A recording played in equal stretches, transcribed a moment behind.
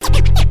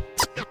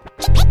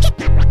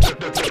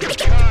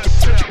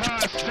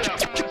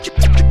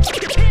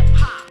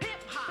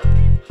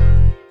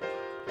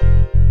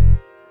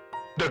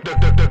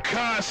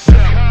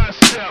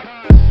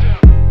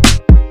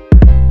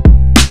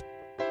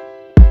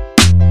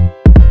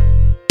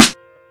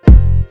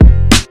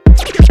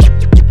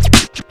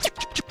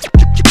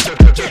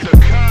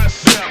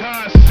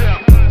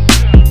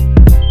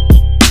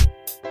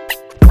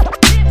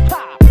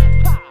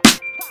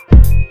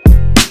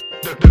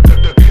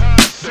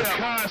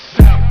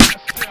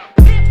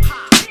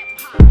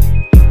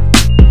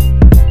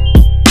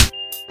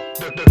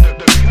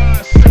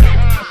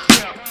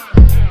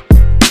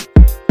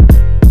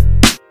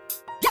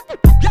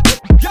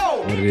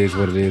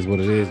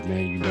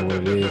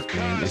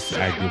This is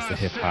Ideas for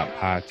Hip Hop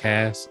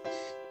Podcast.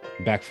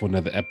 Back for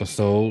another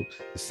episode,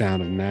 The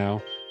Sound of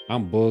Now.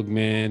 I'm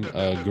Boogman.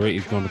 Great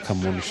is going to come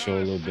on the show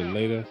a little bit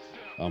later.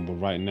 But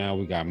right now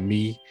we got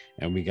me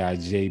and we got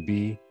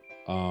JB.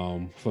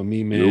 For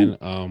me, man,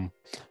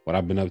 what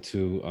I've been up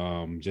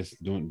to,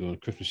 just doing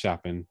Christmas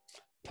shopping,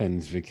 planning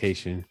this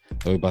vacation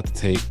that we're about to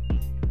take.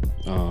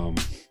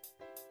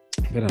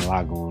 Been a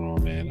lot going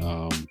on, man.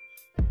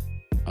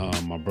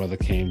 My brother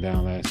came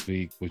down last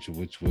week, which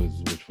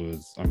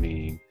was, I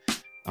mean,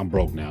 I'm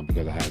broke now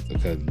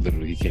because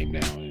literally he came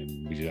down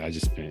and I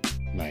just spent,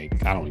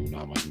 like, I don't even know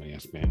how much money I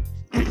spent.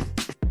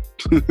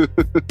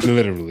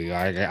 Literally,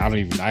 I have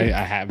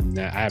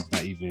not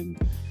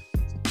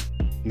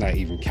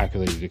even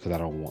calculated it because I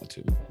don't want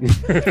to.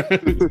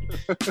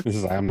 This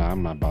is like I'm not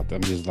about that.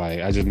 I'm just like,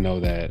 I just know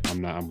that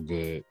I'm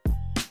good.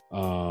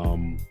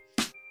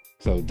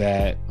 So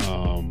that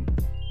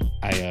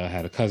I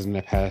had a cousin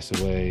that passed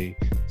away,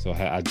 so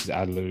I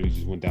literally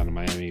just went down to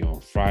Miami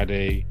on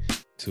Friday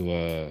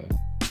to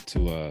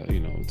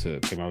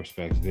pay my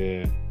respects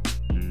there.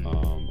 And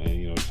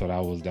so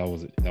that was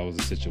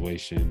a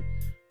situation.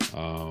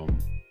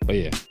 But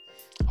yeah,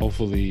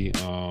 hopefully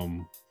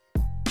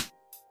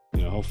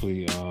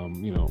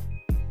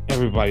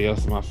everybody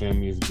else in my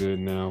family is good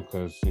now,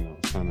 because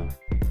it's kind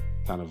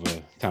of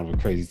a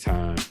crazy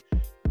time.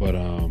 But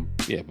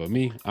yeah, but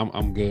me,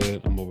 I'm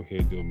good. I'm over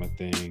here doing my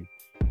thing.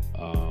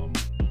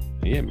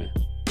 Yeah, man.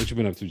 What you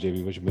been up to,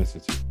 JB? What you been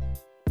listening to?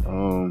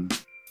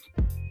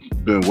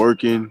 Been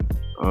working,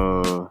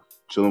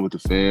 chilling with the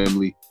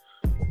family.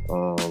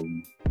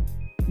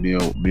 Me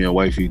and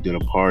wifey did a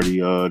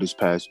party this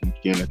past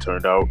weekend. It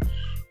turned out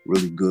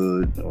really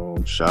good.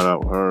 Shout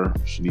out her.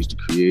 She needs the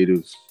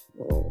creative.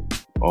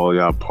 All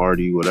y'all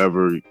party,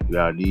 whatever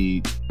y'all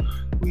need,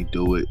 we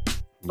do it.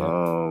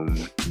 Yeah.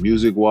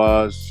 Music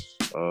wise,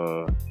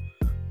 I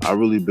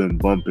really been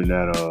bumping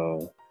that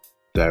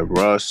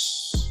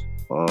Russ,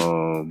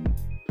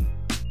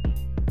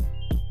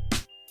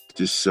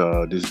 this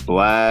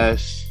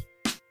Blast,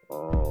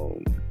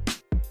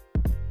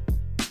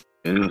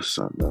 and it was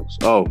something else.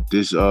 Oh,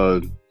 this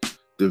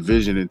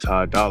Division and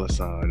Ty Dolla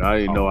 $ign. I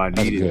didn't know I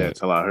needed that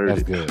till I heard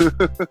it.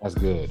 That's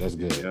good. Yeah,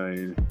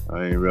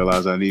 I didn't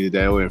realize I needed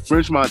that. And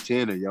French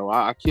Montana, yo,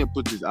 I can't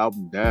put this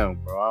album down,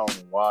 bro. I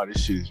don't know why.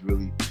 This shit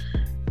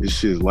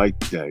is like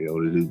that,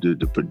 yo.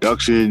 The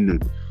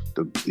production,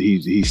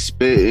 he's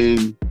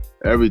spitting,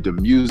 the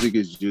music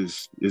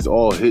is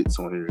all hits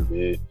on here,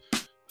 man.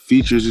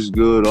 Features is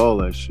good, all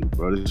that shit,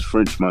 bro. This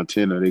French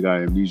Montana, they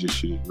got Amnesia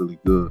shit is really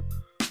good.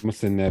 I'm gonna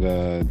send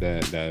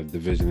that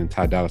Division and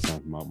Ty Dolla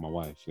 $ign to my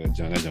wife. That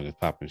junk is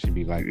popping. She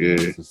be like, yeah,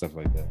 and stuff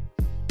like that.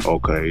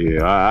 Okay,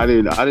 yeah. I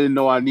didn't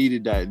know I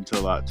needed that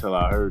until I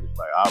heard it.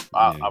 Like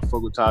I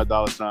fuck with Ty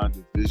Dolla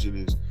 $ign. Division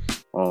is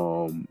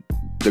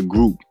the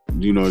group. I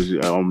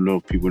don't know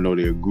if people know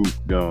their group,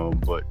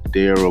 but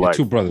they're like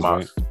two brothers,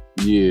 right?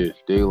 Yeah,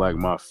 they like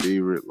my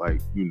favorite, like,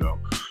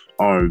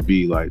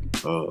 R&B, like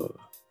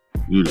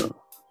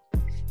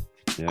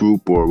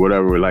group or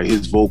whatever, like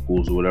his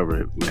vocals or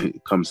whatever, when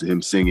it comes to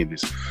him singing,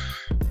 is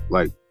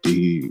like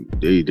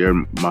they're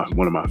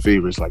one of my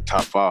favorites, like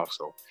top 5.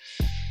 So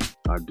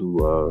I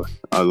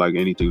like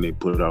anything they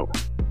put out.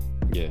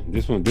 Yeah,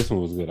 this one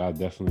was good. I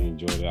definitely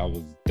enjoyed it. I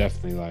was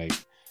definitely like,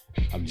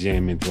 I'm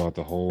jamming throughout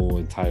the whole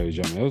entire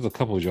genre. There was a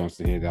couple of joints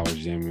in here that I was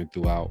jamming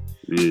throughout.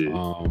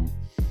 Yeah.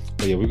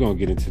 But yeah, we're gonna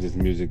get into this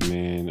music,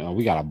 man.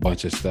 We got a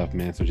bunch of stuff,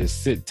 man. So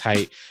just sit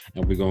tight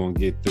and we're gonna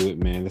get through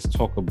it, man. Let's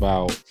talk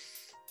about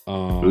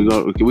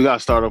we gotta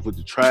start off with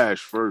the trash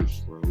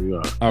first,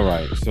 bro. All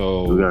right,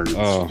 so we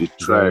gotta get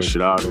the trash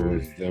shit out of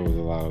it. There was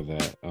a lot of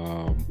that.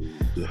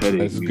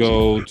 Let's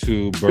go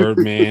to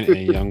Birdman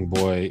and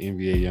Youngboy,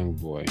 NBA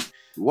Youngboy.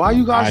 Why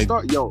you gotta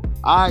start? Yo,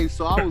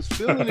 so I was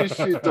feeling this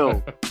shit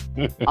though.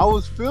 I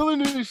was feeling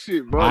this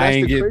shit, bro. That's I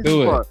ain't get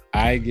through it.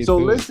 I ain't get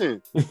through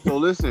it. So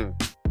listen.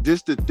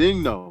 This the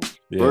thing though.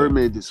 Yeah.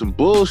 Birdman did some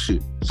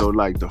bullshit. So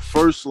like the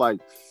first 4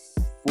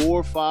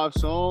 or 5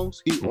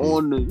 songs, he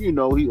on the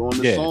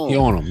song. He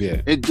on them,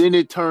 yeah. And then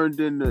it turned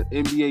into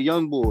NBA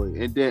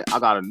Youngboy, and then I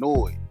got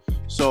annoyed.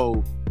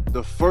 So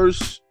the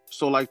first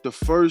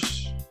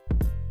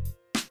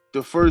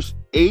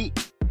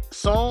 8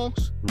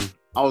 songs,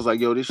 I was like,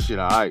 yo, this shit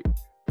alright.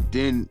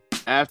 Then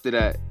after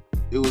that,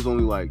 it was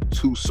only like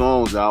 2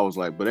 songs that I was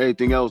like, but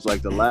everything else,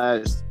 like the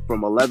last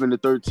from 11 to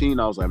 13,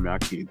 I was like, man, I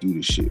can't do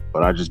this shit.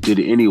 But I just did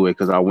it anyway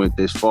because I went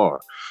this far.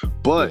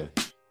 But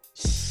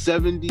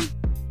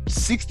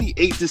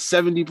 68 to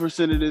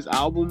 70% of this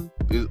album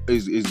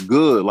is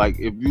good. Like,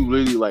 if you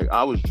really like,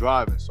 I was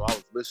driving, so I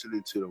was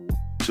listening to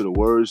the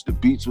words. The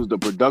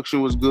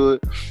production was good.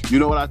 You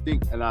know what I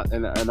think? And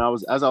I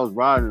was, as I was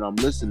riding, I'm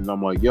listening.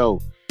 I'm like, yo,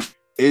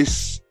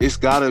 it's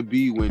gotta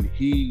be when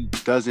he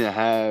doesn't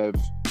have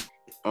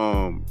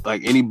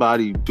like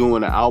anybody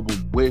doing an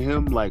album with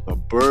him, like a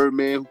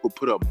Birdman who could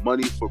put up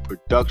money for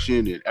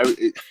production and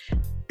everything.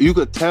 You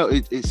could tell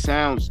it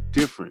sounds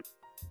different.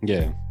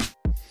 Yeah.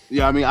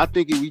 Yeah, I mean, I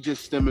think we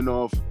just stemming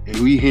off and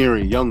we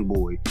hearing Young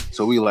Boy,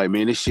 so we like,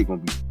 man, this shit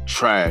gonna be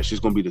trash.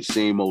 It's gonna be the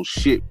same old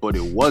shit, but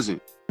it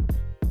wasn't.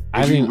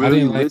 I didn't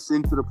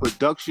listen to the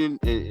production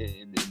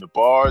and the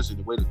bars and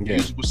the way the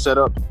music was set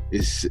up.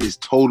 Is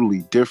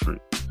totally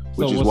different,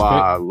 which is why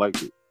I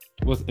like it.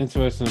 What's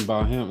interesting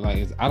about him, like,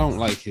 is I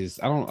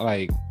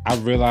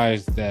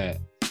realized that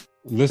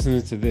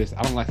listening to this,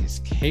 I don't like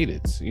his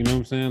cadence. You know what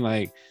I'm saying?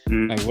 Like,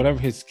 like whatever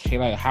his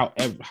like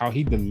how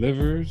he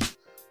delivers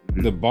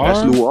the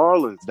bars.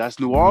 That's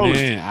New Orleans.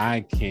 Man,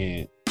 I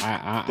can't.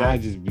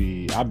 I'd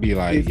be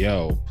like,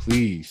 yo,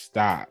 please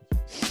stop.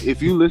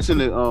 If you listen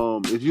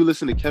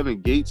to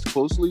Kevin Gates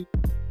closely,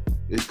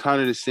 it's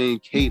kind of the same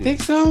cadence. You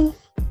think so?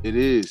 It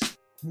is.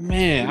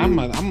 Man, I'm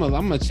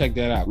gonna check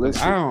that out.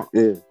 Listen,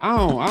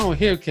 I don't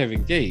hear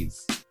Kevin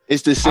Gates.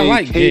 It's the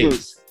same cadence.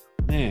 Gates.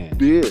 Man.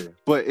 Yeah,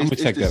 but it's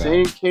the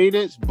same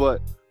cadence,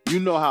 but you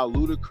know how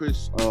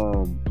Ludacris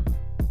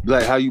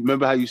like how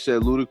you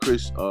said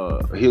Ludacris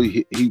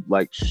he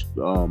like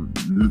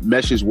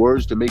meshes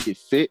words to make it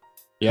fit.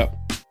 Yep.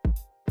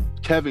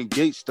 Kevin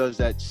Gates does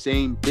that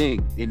same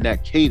thing in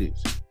that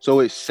cadence,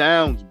 so it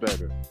sounds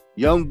better.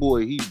 Young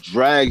Boy, he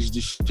drags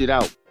this shit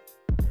out.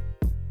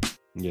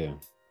 Yeah.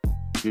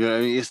 You know what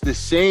I mean? It's the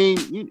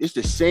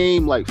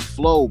same like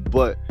flow,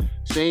 but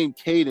same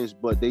cadence,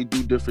 but they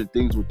do different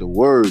things with the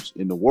words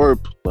in the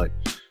wordplay.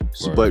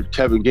 But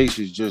Kevin Gates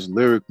is just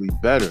lyrically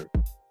better.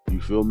 You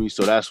feel me?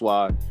 So that's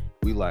why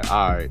we like,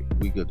 all right,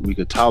 we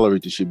could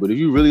tolerate the shit. But if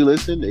you really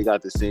listen, they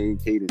got the same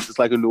cadence. It's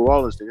like a New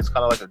Orleans thing. It's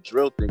kind of like a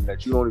drill thing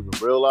that you don't even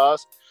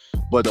realize.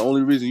 But the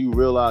only reason you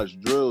realize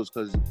drill is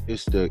because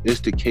it's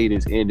the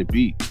cadence and the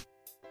beat.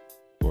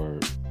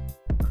 Word.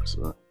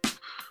 So.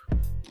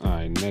 All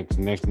right,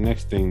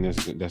 next thing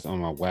that's on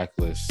my whack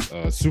list,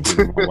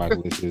 super on my whack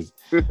list is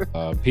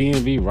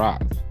PNB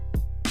Rock.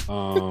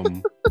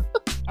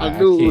 I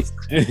knew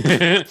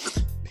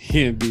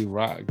PNB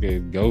Rock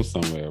could go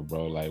somewhere,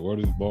 bro. Like, where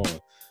is born?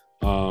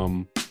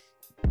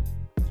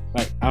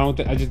 Like, I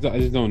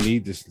just don't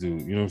need this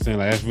dude. You know what I'm saying?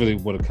 Like, that's really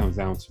what it comes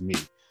down to me.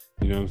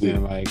 You know what I'm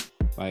saying?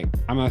 Like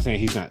I'm not saying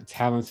he's not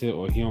talented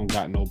or he don't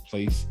got no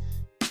place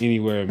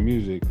anywhere in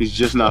music. It's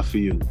just not for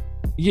you.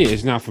 Yeah,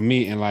 it's not for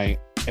me. And like,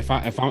 if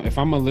I'm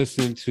gonna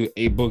listen to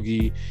A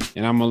Boogie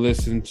and I'm gonna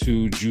listen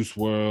to Juice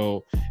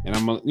WRLD and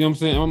you know what I'm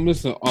saying, I'm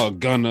listening to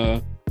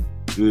Gunna.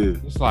 Yeah.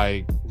 It's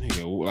like,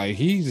 nigga, like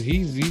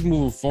he's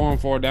moving far and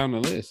far down the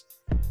list.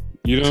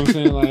 You know what I'm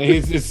saying? Like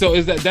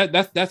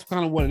that's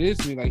kind of what it is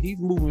to me. Like, he's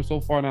moving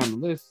so far down the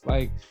list.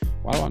 Like,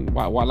 why am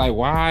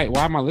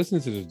I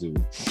listening to this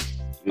dude?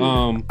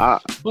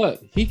 But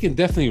he can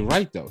definitely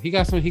write though. He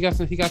got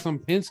some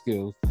pen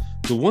skills.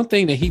 The one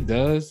thing that he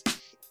does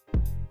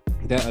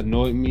that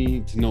annoyed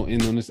me to no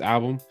end on this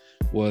album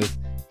was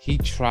he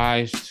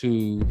tries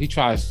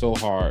so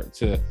hard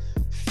to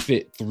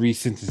fit 3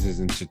 sentences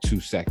into 2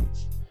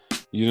 seconds.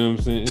 You know what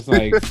I'm saying? It's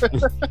like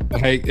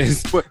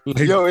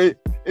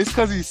it's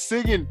because he's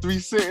singing 3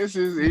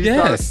 sentences. And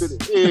yes.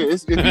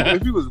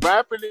 If he was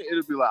rapping it,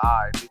 it'd be like, all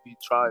right, maybe he's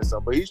trying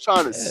something. But he's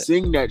trying to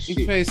sing that shit.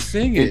 He's trying to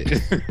sing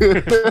it.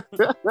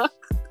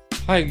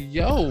 Like,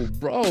 yo,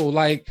 bro,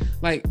 like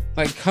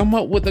come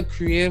up with a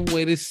creative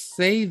way to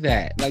say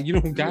that. Like, you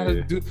don't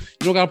gotta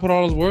put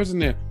all those words in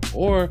there.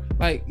 Or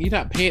like, you're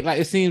not paying.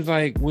 Like, it seems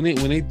like when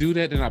they do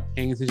that, they're not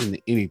paying attention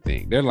to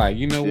anything. They're like,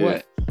 you know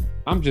what?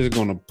 I'm just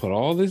gonna put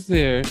all this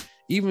there,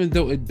 even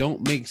though it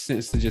don't make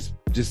sense to just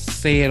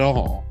say it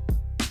all.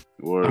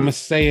 Word. I'm gonna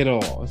say it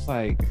all. It's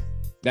like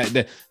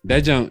that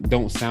junk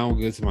don't sound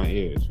good to my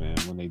ears, man,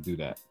 when they do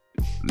that.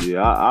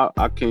 Yeah,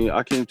 I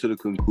came to the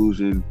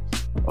conclusion.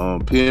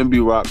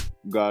 PNB Rock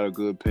got a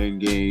good pen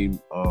game.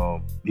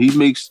 He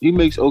makes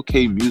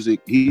okay music.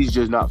 He's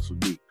just not for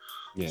me.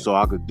 Yeah. So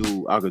I could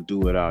do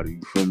without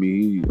it. For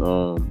me,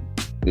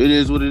 it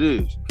is what it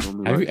is.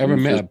 Have you ever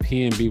met a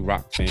PNB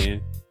Rock fan?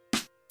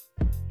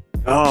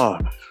 Oh,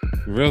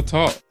 real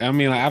talk. I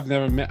mean, like, I've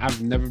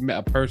never met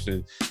a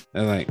person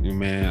that's like,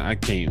 man, I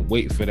can't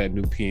wait for that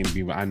new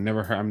PNB. I've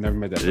never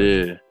met that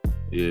person.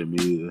 Yeah, me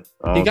either.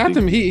 He got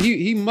them.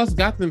 He must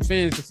got them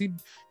fans because he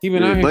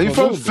been out here. But he's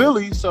from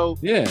Philly, so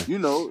yeah. You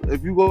know,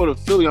 if you go to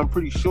Philly, I'm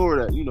pretty sure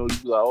that you be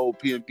like, oh,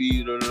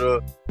 PNB, da, da,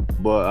 da.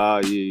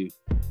 But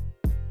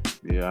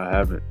yeah, I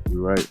haven't.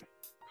 You're right.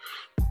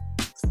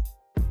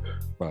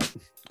 But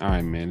all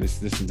right, man.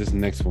 This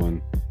next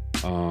one.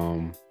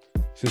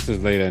 Since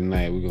it's late at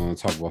night, we're gonna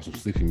talk about some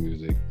sleeping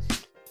music.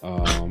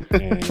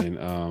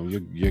 And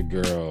your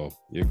girl,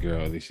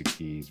 Alicia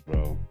Keys,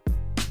 bro.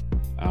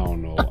 I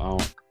don't know.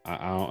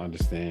 I don't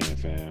understand,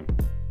 fam.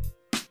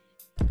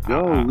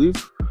 Yo,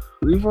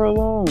 leave her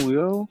alone,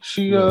 yo.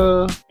 She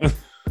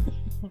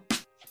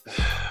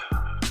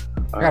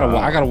I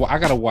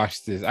gotta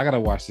watch this. I gotta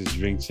watch this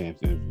Drink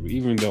Champs interview.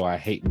 Even though I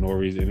hate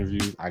Nori's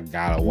interviews, I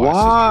gotta watch.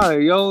 Why,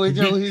 yo,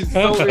 he's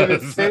so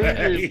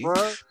entertaining, bro.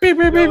 He's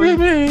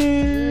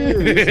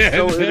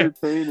so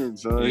entertaining,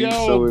 son.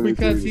 Yo,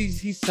 because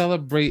he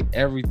celebrate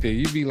everything.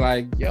 You be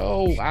like,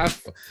 heads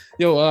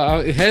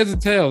or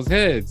tails,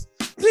 heads.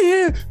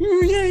 yeah,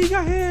 he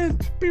got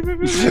hands.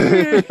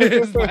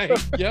 It's like,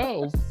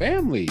 yo,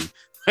 family,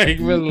 like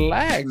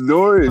relax.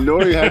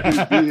 Nori happy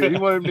to be here. He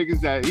one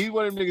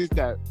of them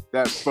niggas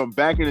that from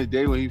back in the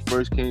day when he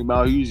first came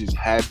out, he was just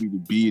happy to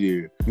be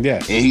there. Yeah,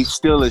 and he's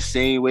still the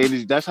same way.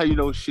 That's how you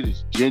know shit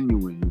is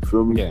genuine. You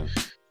feel me? Yeah.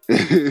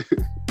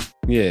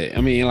 Yeah,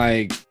 I mean,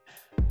 like,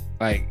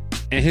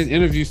 and his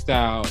interview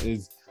style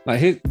is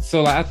like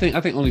I think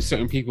only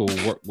certain people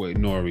work with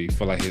Nori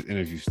for like his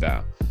interview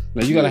style.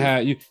 Like you gotta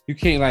have you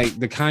can't, like,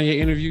 the Kanye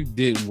interview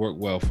didn't work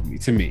well for me.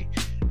 To me,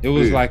 it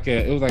was like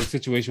a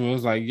situation where it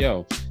was like,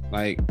 yo,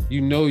 like,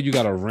 you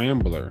got a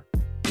rambler,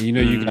 and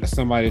you got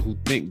somebody who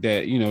think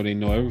that they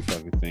know every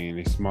fucking thing and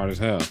they're smart as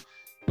hell.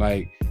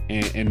 Like,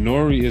 and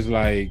Nori is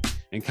like,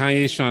 and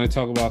Kanye's trying to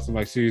talk about some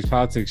like serious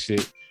politics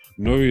shit.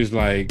 Nori is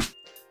like,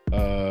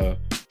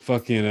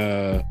 fucking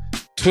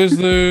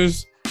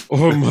Twizzlers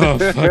or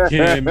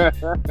motherfucking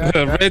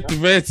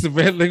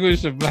red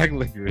licorice or black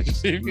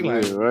licorice. She'd be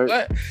like, right?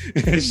 What?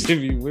 It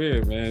should be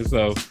weird, man.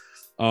 So,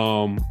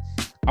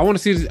 I want to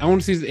see this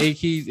A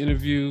Keys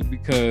interview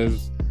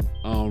because,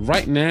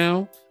 right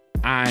now,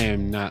 I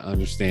am not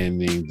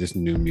understanding this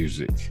new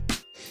music.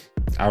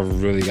 I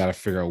really got to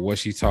figure out what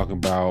she's talking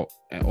about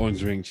on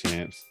Drink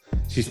Champs.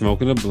 She's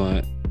smoking a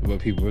blunt, what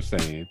people are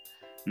saying.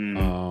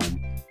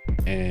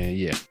 And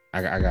yeah,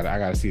 I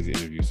gotta see the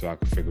interview so I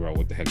can figure out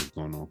what the heck is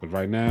going on. Because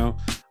right now,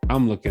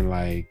 I'm looking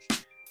like,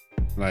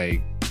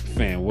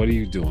 fam, what are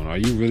you doing? Are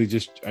you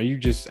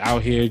just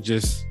out here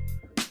just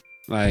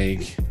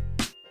like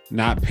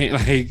not paying,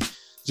 like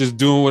just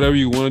doing whatever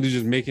you want to do,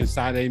 just making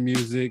side A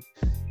music,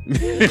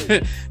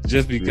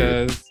 just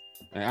because?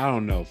 Like, I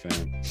don't know,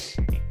 fam.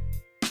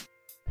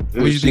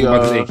 What do you think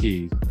about this A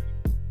Keys?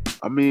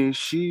 I mean,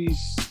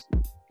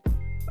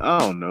 I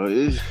don't know.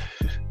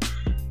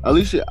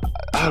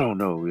 I don't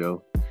know,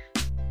 yo.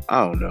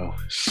 I don't know.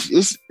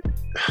 It's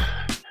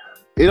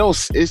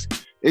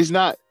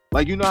not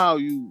like, how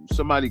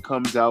somebody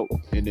comes out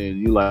and then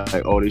you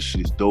like, oh, this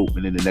shit is dope,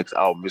 and then the next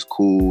album is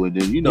cool, and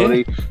then you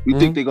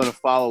think they're gonna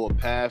follow a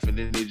path, and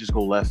then they just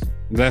go left,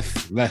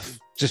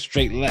 just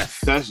straight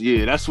left. That's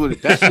what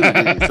it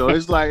is. So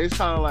it's like, it's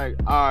kind of like,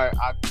 all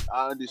right,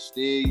 I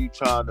understand you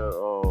trying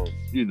to,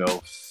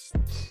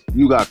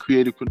 you got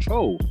creative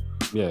control.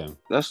 Yeah,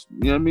 that's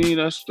what I mean.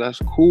 That's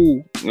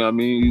cool. I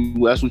mean,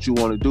 that's what you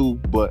want to do.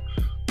 But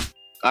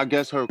I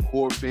guess her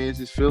core fans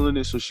is feeling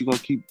it, so she gonna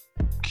keep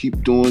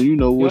doing,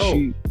 what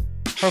she.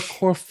 Her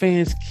core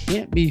fans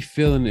can't be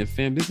feeling it,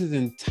 fam. This is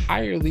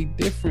entirely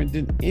different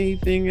than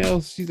anything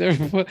else she's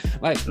ever put.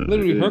 Like,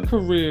 literally, her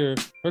career,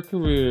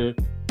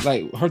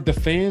 like the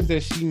fans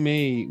that she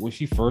made when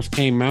she first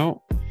came out,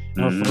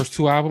 her first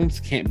two albums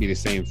can't be the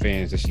same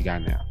fans that she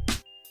got now.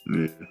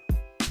 Yeah.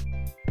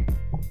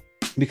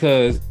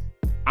 Because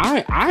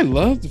I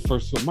love the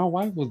first one. My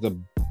wife was the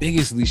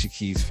biggest Alicia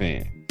Keys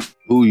fan.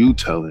 Who you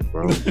telling,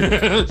 bro? You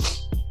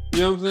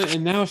know what I'm saying?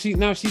 And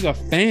now she's a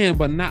fan,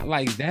 but not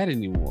like that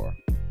anymore.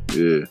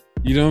 Yeah.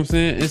 You know what I'm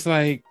saying? It's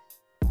like,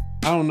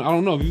 I don't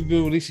know. If you've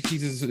been with Alicia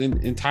Keys this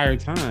entire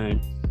time,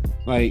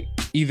 like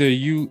either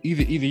you're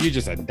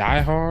just a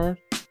diehard,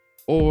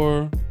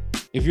 or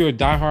if you're a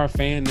diehard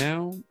fan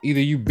now, either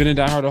you've been a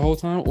diehard the whole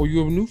time, or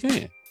you're a new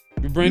fan.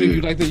 You're brand new.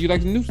 You like the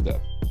new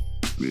stuff.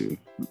 Yeah.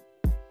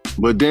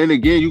 But then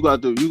again, you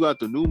got the new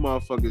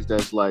motherfuckers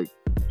that's like,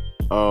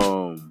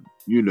 the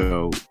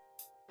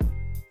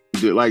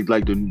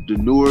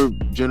newer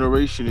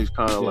generation is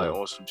kind of like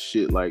on some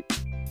shit like,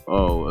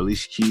 oh,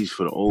 Alicia Keys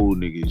for the old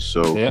niggas.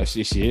 So yeah,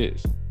 she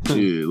is.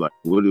 Yeah, like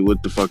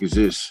what the fuck is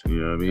this? You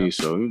know what I mean? Yeah.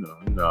 So you know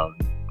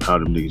how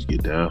them niggas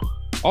get down.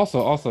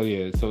 Also,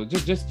 yeah. So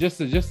just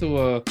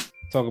to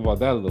talk about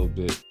that a little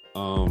bit.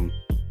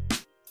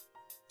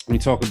 We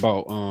talk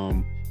about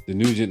the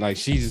new gen, like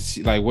she's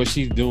like, what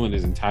she's doing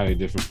is entirely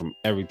different from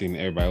everything that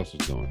everybody else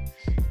was doing.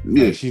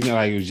 Yeah, like, she's not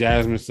like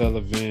Jasmine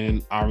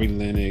Sullivan, Ari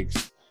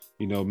Lennox,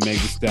 Meg Thee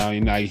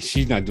Stallion. Like,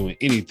 she's not doing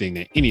anything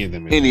that any of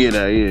them is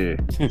doing.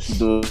 Yeah. She's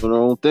doing her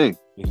own thing.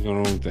 She's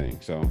doing her own thing.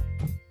 So,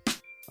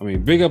 I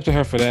mean, big up to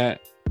her for that.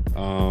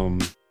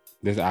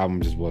 This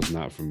album just was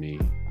not for me.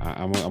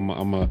 I'm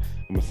gonna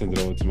send it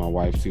over to my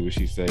wife, see what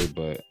she say,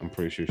 but I'm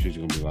pretty sure she's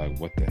gonna be like,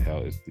 "What the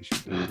hell is this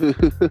shit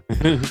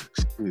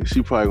doing?"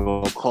 She probably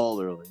gonna call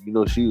her. Like,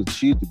 she used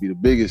to be the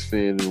biggest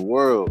fan in the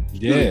world.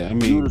 Yeah, I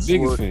mean,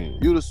 biggest fan.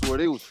 You'd have swore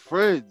they was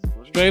friends.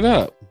 Straight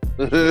up.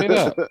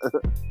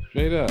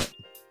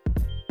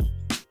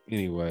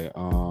 Anyway,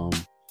 all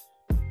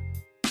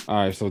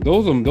right, so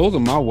those are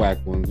my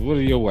whack ones. What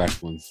are your whack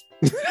ones?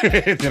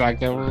 Did I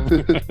cover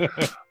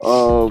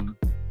them?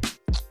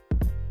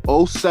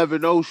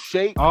 070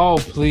 Shake. Oh,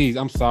 please.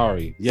 I'm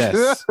sorry.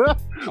 Yes. I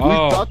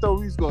thought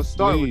we was going to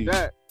start with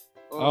that.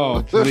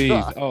 Oh,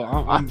 please. Oh,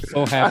 I'm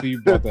so happy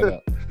you brought that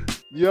up.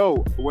 Yo,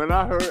 when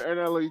I heard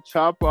NLE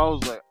Choppa, I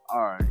was like,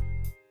 all right,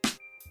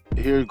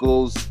 here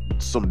goes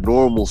some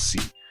normalcy.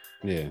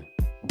 Yeah.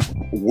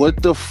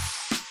 What the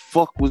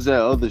fuck was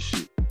that other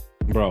shit?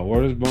 Bro,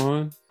 Word is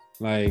Bond?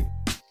 Like,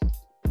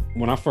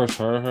 when I first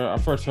heard her on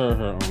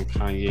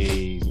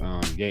Kanye's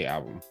Gay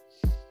album.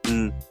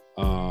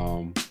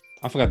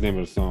 I forgot the name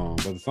of the song,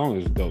 but the song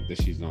is dope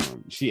that she's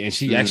on. She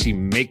actually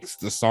makes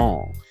the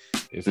song.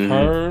 It's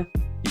her,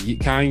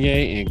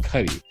 Kanye, and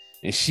Cudi.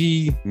 And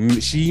she's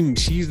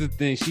the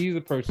thing. She's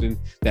the person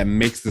that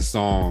makes the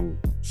song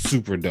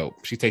super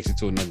dope. She takes it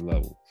to another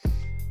level.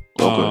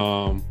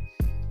 Okay.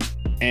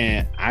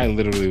 And I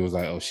literally was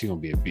like, "Oh, she gonna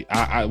be a beat."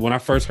 I when I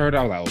first heard it,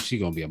 I was like, "Oh, she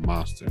gonna be a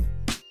monster."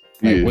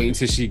 Like, wait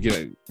until she get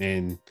it.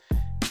 And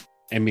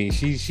I mean,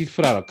 she's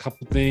put out a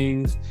couple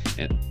things,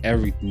 and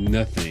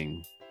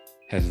nothing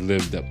has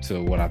lived up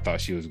to what I thought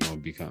she was gonna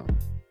become.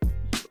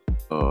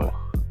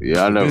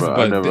 Yeah, I never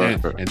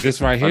heard. And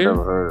this right here, I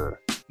never heard her.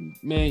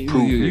 Man,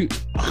 you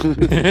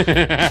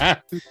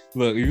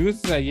look, you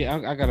listen to that, yeah,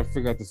 I gotta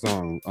figure out the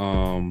song.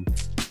 I'm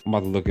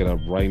about to look it up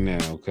right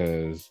now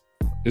because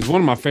it's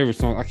one of my favorite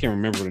songs. I can't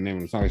remember the name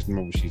of the song. I just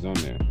remember she's on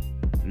there.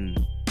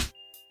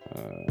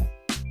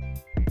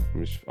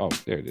 Oh,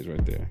 there it is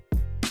right there.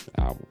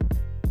 The album.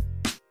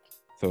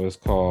 So it's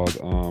called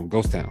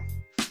Ghost Town.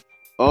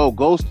 Oh,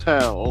 Ghost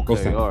Town. Okay,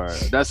 Ghost Town. All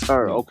right. That's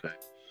her. Yeah. Okay.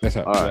 That's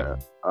her.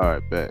 All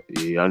right, bet.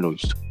 Yeah, I know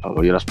what you're talking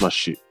about. Yeah, that's my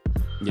shit.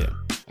 Yeah.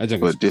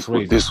 But this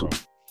wasn't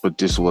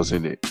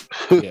it.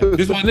 Yeah,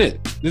 this wasn't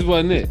it. This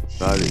wasn't it.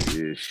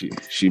 Yeah,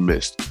 she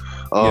missed.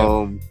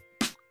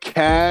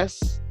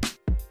 Cass.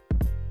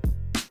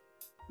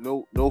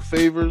 No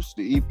favors.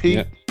 The EP.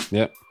 Yep.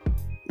 Yeah,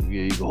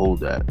 you can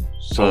hold that.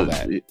 So hold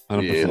that.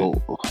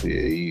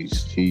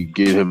 100%. He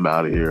get him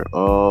out of here.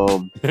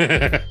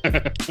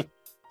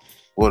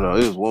 What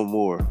else? There's one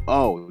more.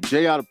 Oh,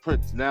 Jay Otta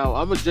Prince. Now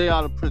I'm a Jay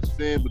Otta Prince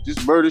fan, but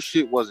this murder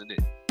shit wasn't it.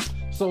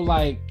 So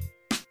like,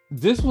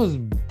 this was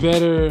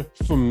better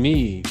for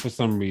me for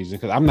some reason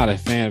because I'm not a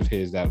fan of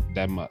his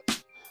that much.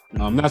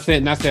 Not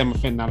saying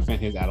I'm not a fan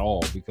of his at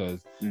all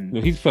because you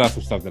know, he's put out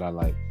some stuff that I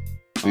like.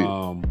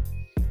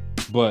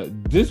 But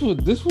this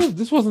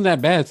wasn't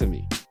that bad to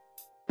me.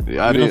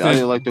 Yeah, I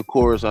didn't like the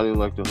chorus. I didn't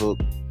like the hook.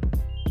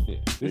 Yeah,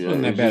 this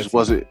wasn't that bad. It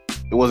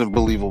wasn't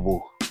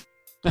believable.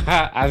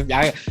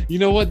 You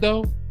know what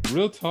though?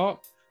 Real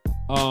talk.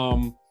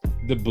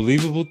 The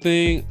believable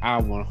thing,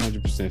 I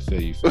 100%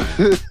 feel you.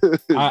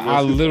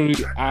 I literally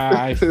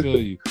feel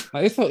you.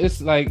 Like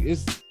it's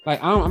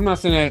like I'm not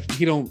saying that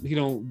he don't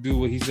do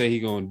what he said he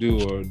gonna do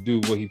or do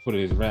what he put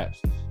in his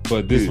raps.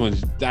 But this one,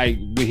 like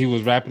when he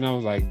was rapping, I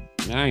was like,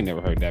 man, I ain't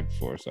never heard that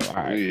before. So all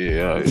right.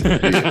 Yeah.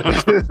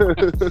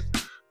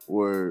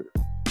 Word.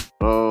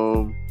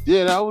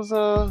 Yeah, that was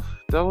all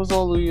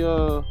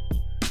the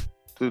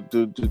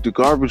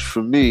garbage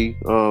for me.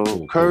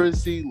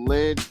 Currency,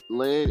 Land,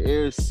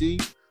 Air, Sea.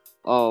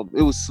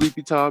 It was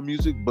Sleepy Time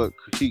music, but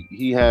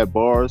he had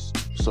bars,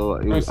 so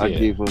I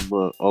gave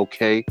him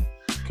okay.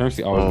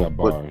 Currency always got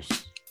bars.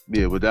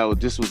 But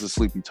this was a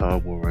Sleepy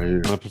Time one right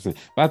here. 100%.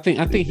 But I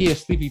think he a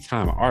Sleepy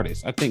Time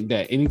artist. I think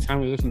that anytime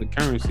we listen to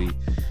Currency,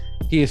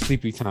 he is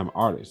Sleepy Time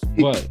artist.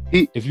 But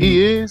he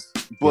is,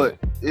 but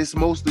it's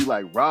mostly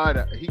like ride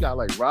out. He got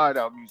like ride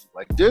out music.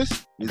 Like this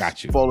is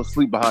got you. Fall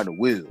asleep behind the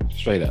wheel.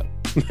 Straight up.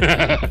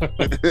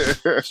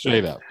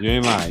 Straight up. You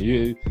ain't lying.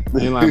 You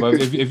ain't lying. But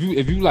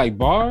if you like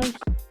bars,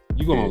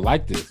 you're gonna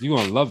like this. You're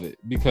gonna love it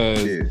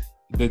because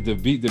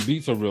the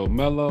beats are real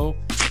mellow.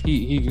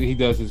 He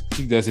does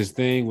his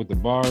thing with the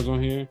bars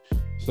on here.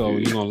 So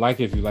you're gonna like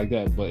it if you like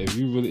that. But if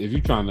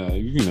you're trying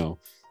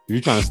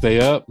to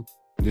stay up,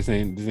 this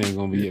ain't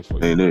gonna be it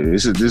for you.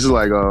 This is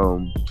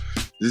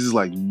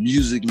like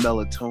music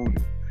melatonin.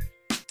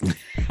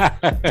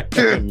 That's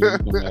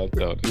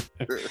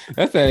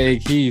that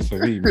 8 Keys for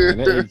me, man.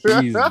 That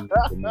 8 Keys is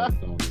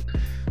melatonin.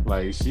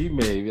 Like she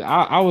made.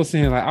 I was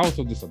saying like I was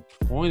so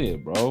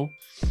disappointed, bro.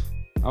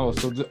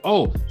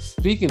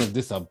 Speaking of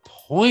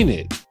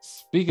disappointed,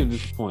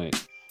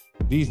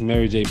 these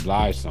Mary J.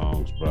 Blige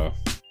songs, bro.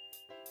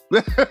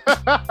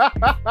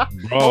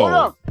 Hold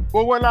up.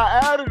 But when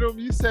I added them,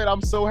 you said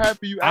I'm so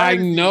happy you added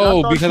them. I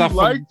know because I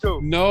liked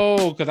them.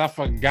 No, because I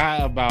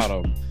forgot about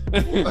them.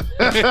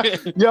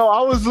 Yo,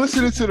 I was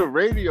listening to the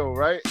radio,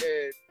 right?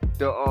 And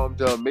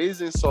the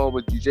amazing song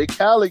with DJ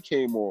Khaled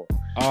came on.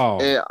 Oh.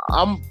 And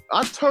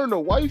I turned to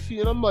wifey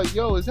and I'm like,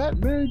 yo, is that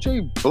Mary J.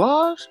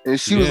 Blige? And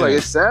she was like,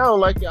 it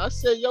sound like it. I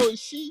said, yo, is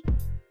she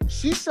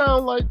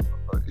sound like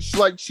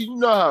she you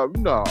know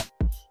how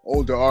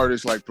older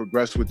artists like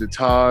progress with the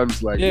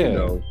times, like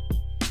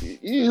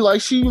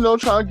like she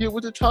trying to get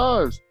with the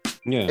times.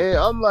 Yeah. And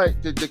I'm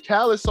like, the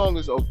Khaled song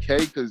is okay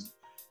because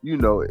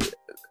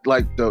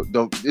like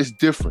the it's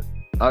different.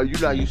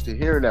 You're not used to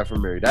hearing that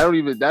from Mary.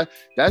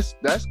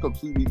 That's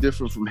completely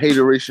different from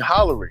Hateration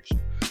Holleration.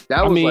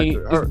 That was like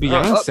her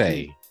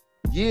Beyonce.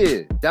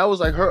 Yeah, that was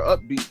like her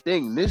upbeat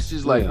thing. This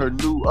is like her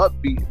new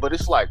upbeat, but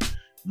it's like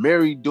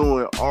Mary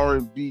doing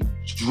R&B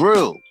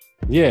drill.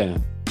 Yeah.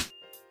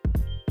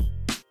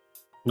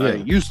 I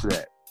ain't used to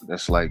that.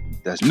 That's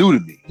new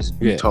to me.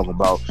 We talking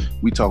about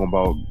I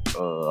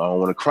don't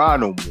want to cry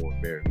no more,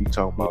 Mary. We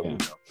talking about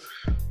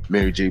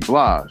Mary J.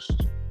 Blige.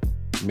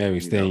 Mary,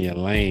 stay in your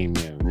lane,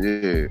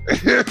 Mary.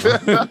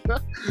 Yeah.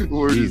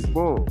 Word is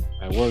born.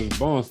 Like, word is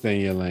born, stay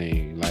in your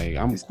lane. Like,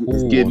 I'm cool.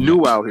 It's getting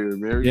new out here,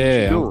 Mary.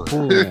 Yeah, I'm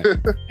cool.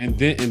 That. and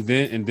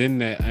then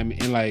that, I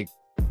mean, like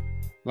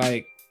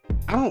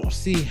I don't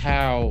see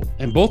how.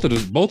 And both of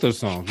the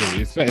songs,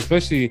 really,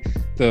 especially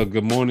the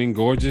 "Good Morning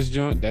Gorgeous"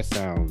 joint, that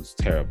sounds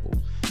terrible.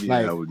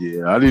 Yeah,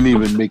 I didn't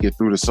even make it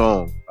through the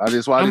song. I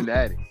didn't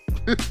add it.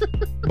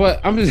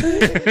 But I'm just,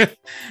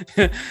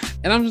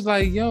 and I'm just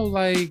like, yo,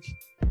 like,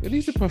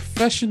 these are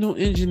professional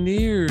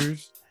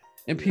engineers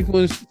and people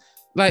in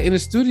the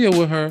studio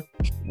with her.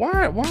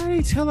 Why are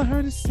they telling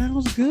her this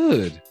sounds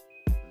good?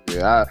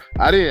 Yeah,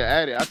 I didn't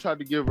add it. I tried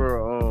to give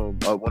her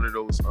one of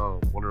those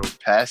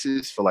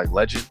passes for like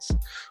Legends.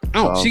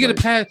 Oh, she get a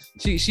pass.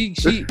 She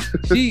gets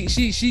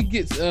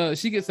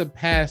a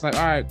pass. Like,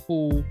 all right,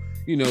 cool.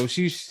 You know,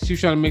 she's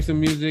trying to make some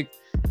music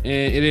and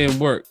it didn't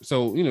work.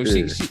 So, you know,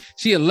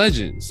 she a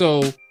legend.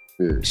 So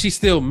she's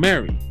still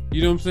Mary.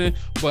 You know what I'm saying?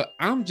 But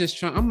I'm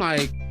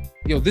like,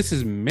 yo, this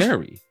is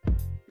Mary.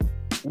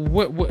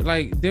 What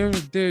like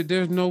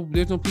there's no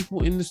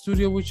people in the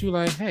studio with you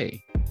like,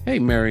 hey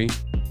Mary,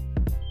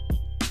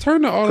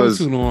 turn the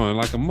auto-tune on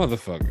like a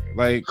motherfucker.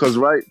 Like, cause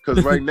right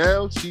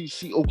now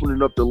she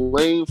opening up the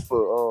lane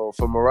for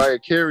Mariah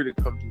Carey to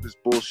come do this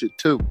bullshit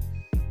too.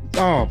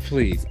 Oh,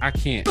 please. I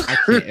can't.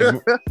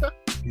 Nigga,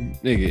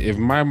 if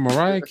my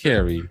Mariah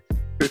Carey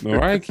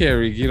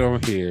get on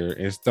here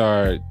and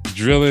start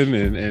drilling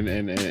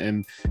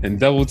and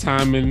double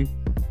timing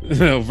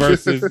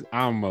verses,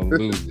 I'ma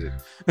lose it.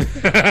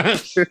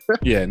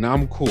 Yeah, no,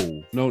 I'm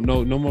cool. No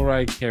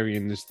Mariah Carey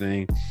in this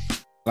thing.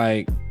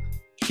 Like,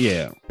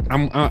 yeah,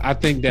 I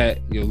think that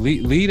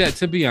lead that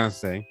to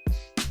Beyonce.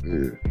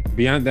 Yeah.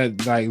 Beyond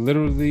that, like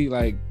literally,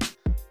 like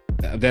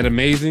that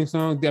amazing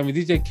song. I mean,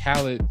 DJ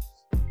Khaled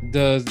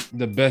does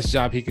the best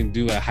job he can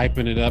do at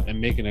hyping it up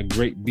and making a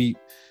great beat,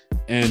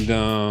 and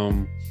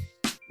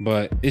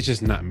but it's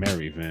just not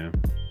Mary, man.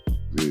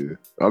 Yeah,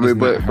 I mean,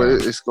 but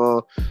it's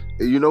gone.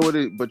 You know what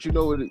it? But you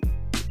know what it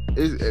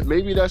is?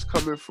 Maybe that's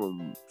coming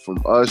from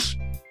us,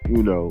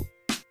 you know,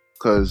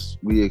 because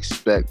we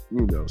expect,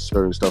 you know,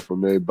 certain stuff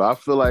from Mary. But I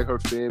feel like her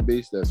fan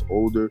base that's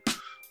older,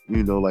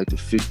 you know, like the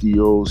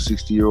 50-year-olds,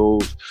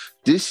 60-year-olds,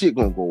 this shit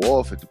gonna go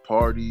off at the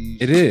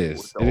parties. It is.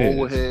 With the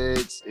old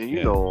heads and,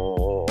 you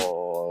know,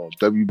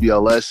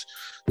 WBLS,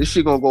 this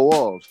shit gonna go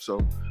off. So,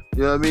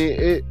 you know what I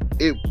mean?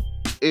 It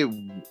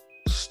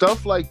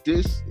stuff like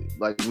this,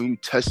 like when you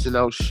testing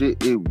out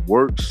shit, it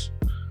works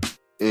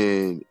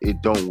and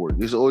it don't work.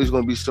 There's always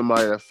gonna be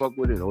somebody that fuck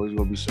with it, and always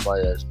gonna be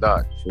somebody that's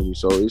not. You feel me?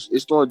 So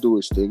it's gonna do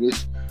its thing.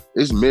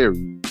 It's Mary.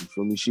 You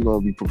feel me? She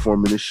gonna be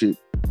performing this shit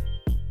a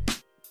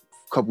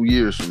couple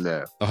years from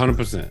now.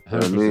 100%.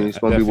 I mean, it's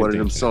gonna be one of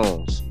them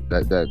songs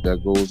that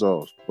goes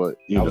off. But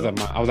I was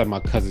at my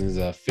cousin's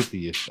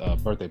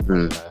 50th birthday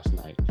party last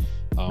night.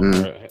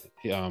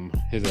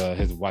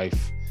 His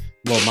wife.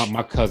 Well,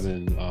 my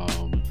cousin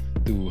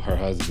threw her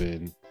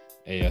husband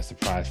a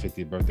surprise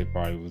 50th birthday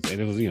party. It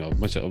was, you know,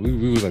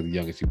 we was like the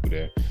youngest people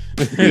there.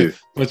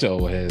 Bunch of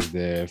old heads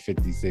there,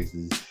 50s,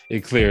 60s.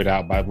 It cleared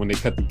out by when they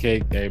cut the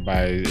cake.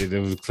 Everybody,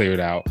 it was cleared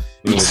out.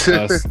 It was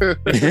us.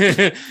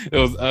 It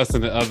was us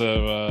and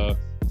the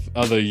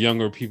other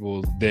younger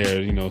people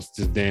there, you know,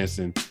 just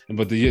dancing.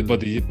 But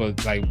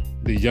like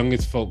the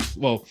youngest folks,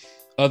 well,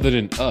 other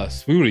than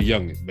us, we were the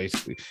youngest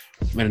basically.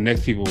 And the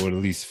next people were at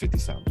least 50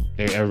 something.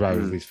 Everybody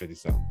was at least 50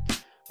 something.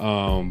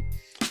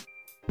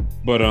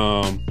 But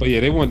yeah,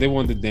 they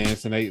wanted to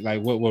dance, and they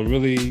like what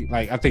really,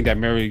 like, I think that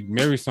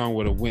Mary song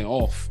would have went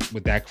off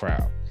with that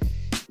crowd.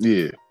 Yeah.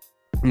 You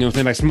know what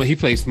I'm saying? Like, he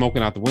played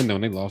Smoking Out the Window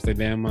and they lost their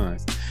damn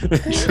minds.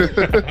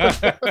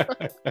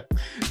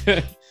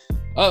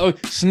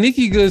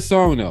 Sneaky good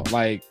song though.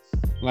 Like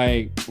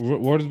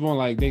Word is Born,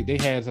 like they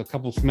had a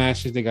couple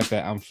smashes. They got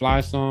that I'm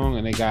Fly song,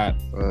 and they got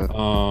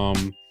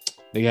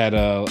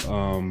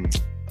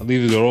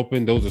Leave the Door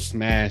Open. Those are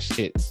smash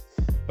hits.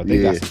 But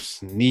they got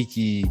some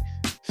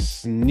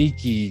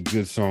sneaky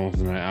good songs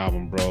in that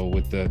album, bro.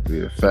 With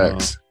the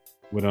facts.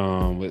 With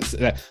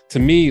that, to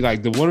me,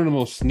 like one of the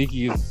most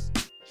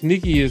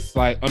sneakiest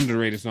like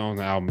underrated songs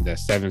on the album, that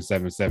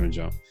 777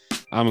 jump.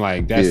 I'm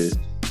like, that's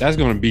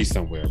gonna be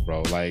somewhere,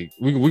 bro. Like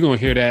we're gonna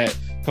hear that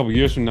a couple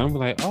years from now. I'm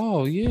like,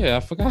 oh yeah,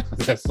 I forgot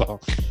that song.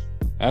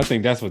 I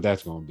think that's what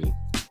that's gonna be.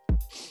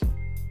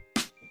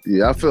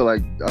 Yeah, I feel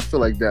like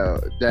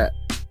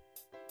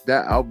that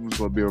album's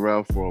gonna be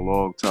around for a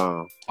long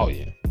time. Oh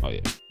yeah,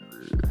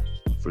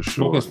 for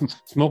sure.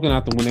 Smoking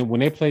Out the Window,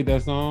 when they played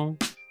that song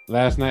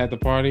last night at the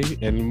party,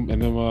 and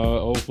them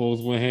old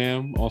fools went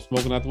ham on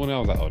Smoking Out the Window, I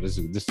was like, oh, this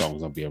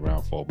song's gonna be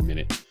around for a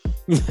minute.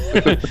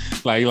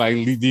 like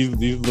these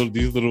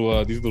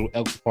little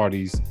Elks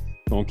parties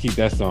gonna keep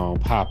that song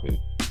popping.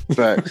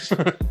 Facts.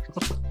 All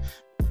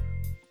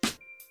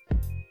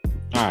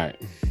right.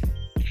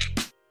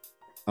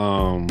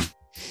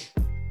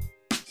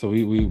 So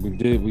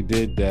we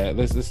did that.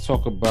 Let's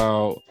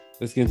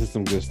get into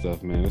some good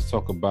stuff, man. Let's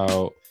talk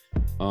about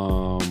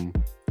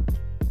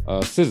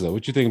SZA.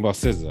 What you think about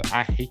SZA?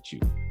 I Hate You.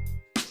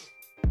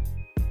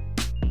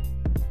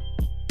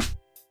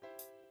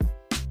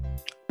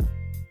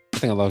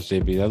 think I lost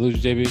JB. Did I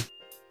lose JB?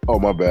 Oh,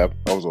 my bad.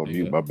 I was on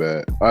mute. My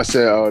bad. I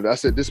said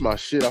this is my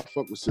shit. I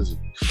fuck with SZA.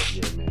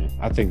 Yeah, man.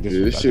 I think this.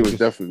 Yeah, this shit was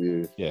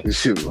definitely. Yeah, this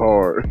shit was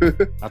hard.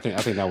 I think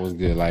that was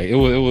good. Like it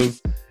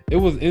was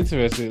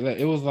interesting. Like,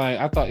 it was like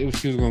I thought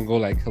she was gonna go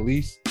like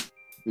Khalees.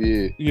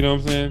 Yeah. You know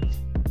what I'm saying?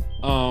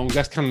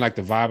 That's kind of like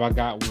the vibe I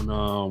got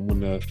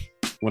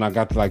when I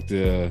got to like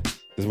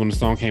when the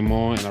song came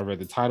on and I read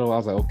the title. I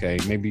was like, okay,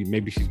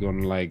 maybe she's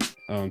gonna like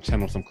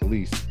channel some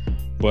Khalees.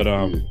 But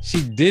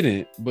she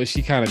didn't, but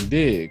she kind of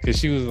did, because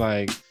she was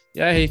like,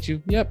 yeah, I hate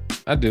you. Yep,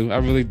 I do. I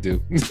really do.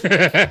 I was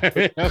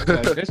like,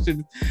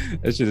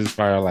 that shit is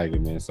fire. I like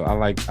it, man. So I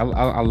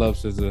love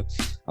SZA.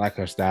 I like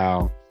her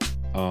style.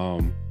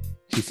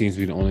 She seems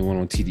to be the only one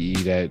on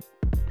TDE that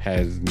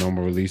has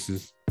normal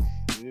releases.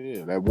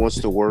 Yeah, that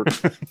wants to work.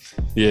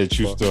 Yeah,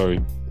 true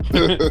story.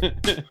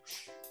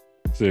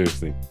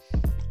 Seriously.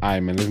 All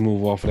right, man. Let's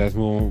move off of that. Let's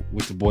move on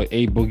with the boy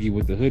A Boogie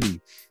with the hoodie.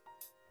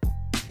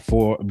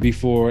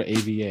 Before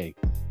AVA.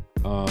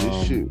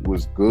 This shit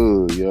was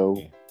good, yo.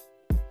 Yeah.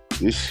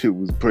 This shit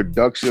was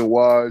production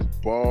wise,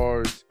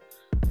 bars,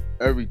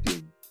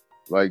 everything.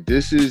 Like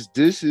this is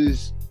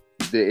the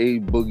A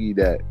Boogie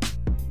that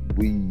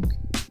we, you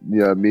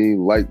know what I mean,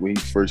 like when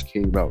he first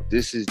came out.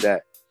 This is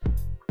that.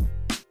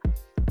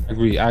 I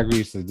agree.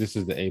 So this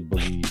is the A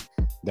Boogie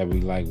that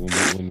we like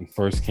when he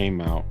first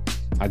came out.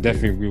 I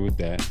definitely agree with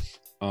that.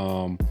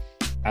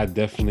 I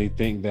definitely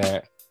think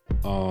that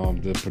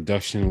the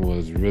production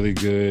was really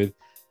good.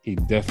 He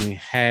definitely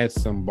had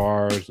some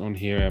bars on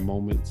here at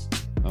moments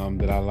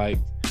that I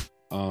liked.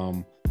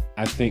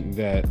 I think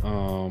that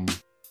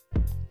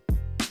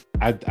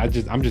I'm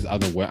just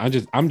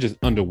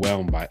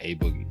underwhelmed by A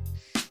Boogie.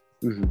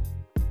 Mm-hmm.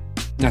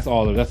 That's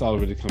all it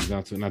really comes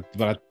down to.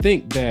 But I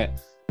think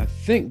that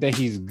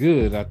he's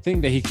good. I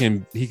think that he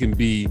can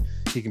be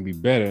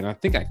better, and I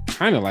think I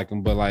kind of like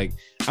him, but like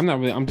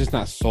I'm just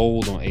not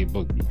sold on A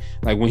Boogie.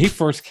 Like when he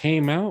first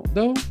came out,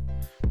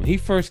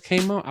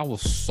 I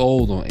was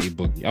sold on A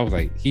Boogie. I was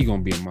like, he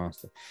gonna be a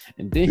monster,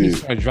 and then he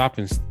started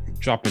dropping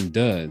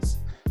duds.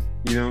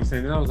 You know what I'm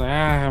saying? And I was like,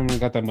 I haven't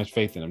got that much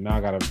faith in him. Now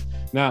I'm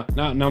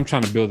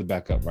trying to build it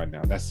back up right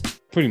now. That's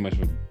pretty much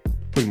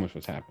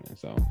what's happening.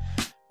 So,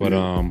 but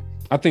I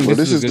think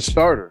this is the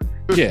starter.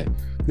 Yeah,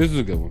 this is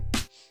a good one.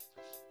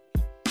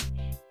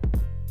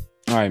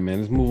 All right, man.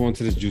 Let's move on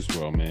to this Juice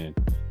WRLD, man.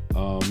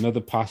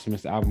 Another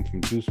posthumous album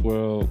from Juice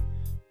WRLD.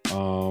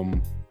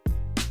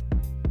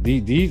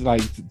 These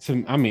like, I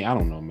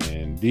don't know,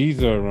 man.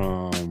 These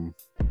are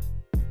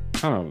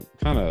kind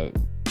of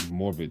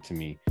morbid to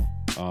me.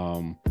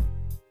 And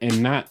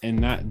not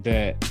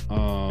that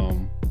I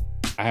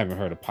haven't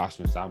heard a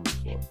posthumous album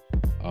before.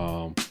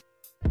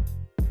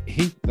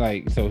 He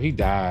died,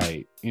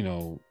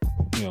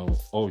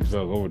 over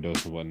drug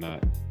overdose and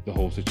whatnot, the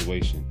whole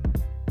situation.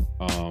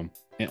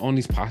 And on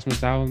these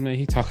posthumous albums, man,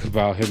 he talked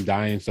about him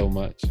dying so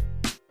much.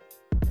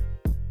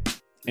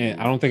 And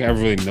I don't think I ever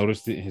really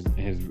noticed it in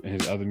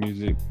his other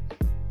music,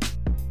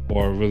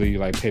 or really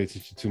like paid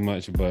attention too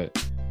much,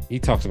 but he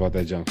talks about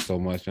that junk so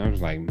much. And I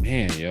was like,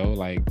 man, yo,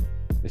 like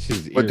this shit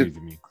is eerie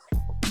to me.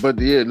 But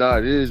yeah,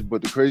 it is.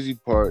 But the crazy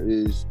part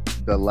is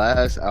the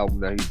last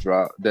album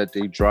that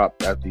they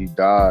dropped after he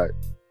died.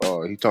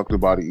 He talked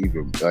about it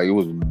even like it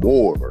was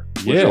more.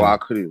 Yeah, so I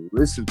couldn't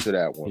listen to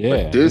that one.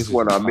 Yeah, but this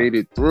one I made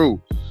it through,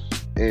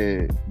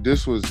 and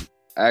this was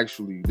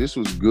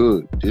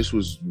good. This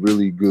was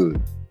really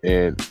good,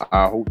 and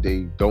I hope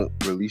they don't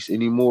release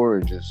anymore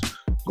and just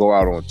go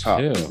out on top.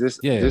 Yeah.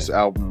 This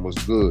album was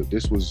good.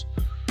 This was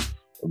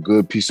a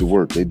good piece of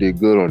work. They did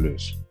good on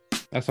this.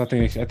 That's what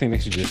I think they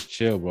should just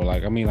chill, bro.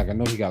 Like, I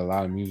know he got a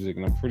lot of music,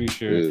 and I'm pretty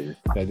sure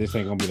that this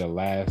ain't gonna be the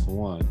last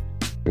one.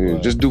 Yeah,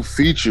 just do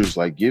features,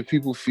 like give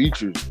people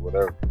features,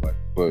 whatever. Like,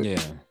 but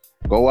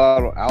go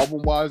out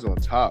album wise on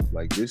top.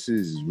 Like this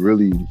is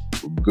really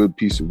a good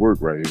piece of work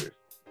right here.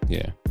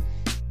 Yeah.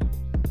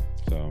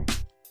 So,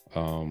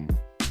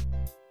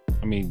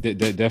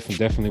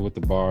 definitely with the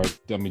bars.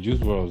 Juice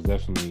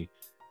WRLD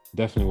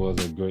definitely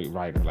was a great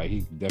writer. Like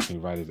he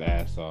definitely write his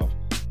ass off.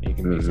 And he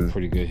can make some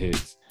pretty good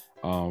hits.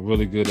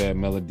 Really good at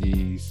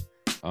melodies.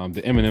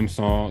 The Eminem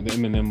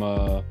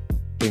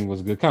thing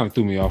was good. Kind of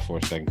threw me off for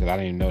a second because I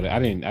didn't know that. I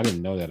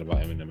didn't know that about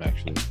Eminem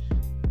actually.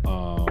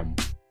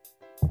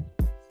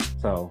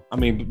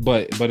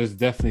 But it's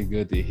definitely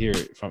good to hear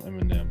it from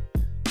Eminem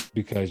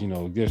because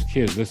there's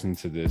kids listening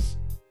to this.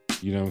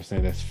 You know what I'm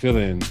saying? That's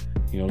feeling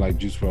like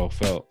Juice WRLD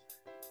felt,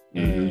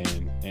 and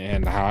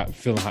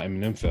feeling how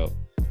Eminem felt,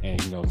 and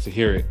to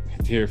hear it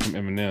from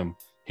Eminem,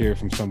 hear it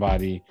from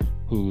somebody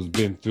who's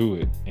been through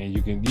it, and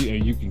you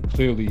can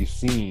clearly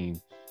see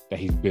that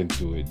he's been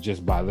through it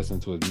just by listening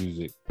to his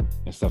music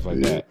and stuff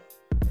like that.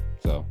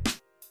 So,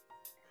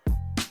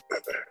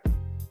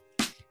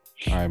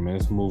 all right, man,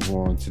 let's move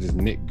on to this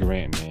Nick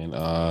Grant, man.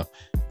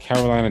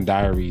 Carolina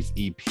Diaries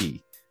EP.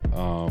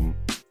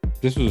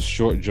 This was a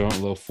short joint,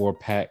 little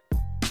 4-pack.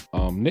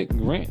 Nick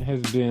Grant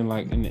has been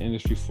like in the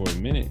industry for a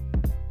minute.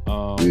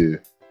 And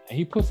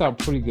he puts out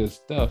pretty good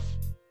stuff.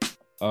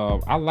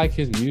 I like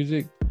his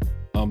music.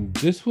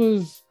 This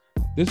was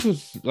this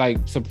was like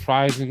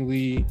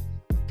surprisingly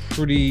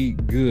pretty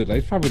good. Like,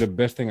 it's probably the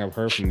best thing I've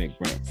heard from Nick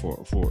Grant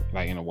for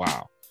like in a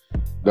while.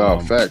 No,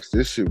 facts.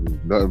 This shit was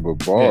nothing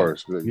but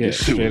bars. Yeah,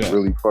 this shit was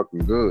really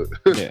fucking good.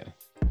 Yeah.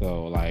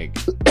 So like,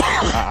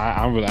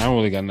 I don't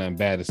really got nothing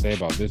bad to say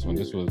about this one.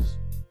 This was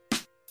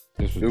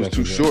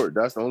too short.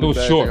 That's the only. It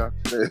was short.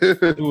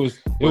 It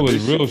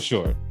was real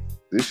short.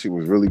 This shit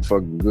was really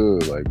fucking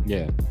good. Like,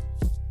 yeah.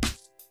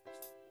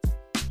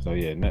 So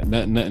yeah,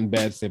 nothing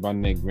bad to say about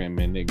Nick Grant,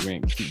 man. Nick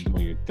Grant, keep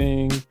doing your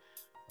thing.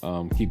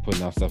 Keep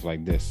putting out stuff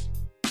like this.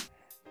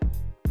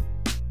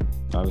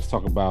 Let's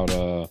talk about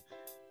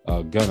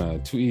Gunna,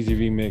 Too Easy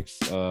remix,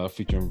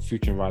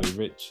 featuring Roddy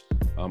Ricch.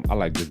 I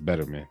like this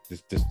better, man.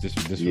 This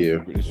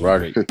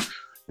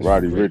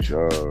Roddy Ricch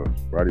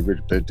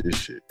bent this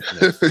shit.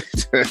 Yeah.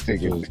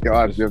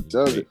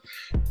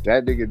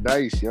 That nigga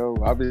nice, yo.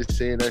 I've been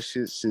saying that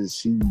shit since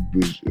he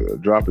was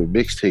dropping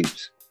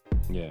mixtapes.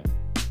 Yeah.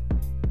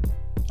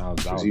 I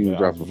was very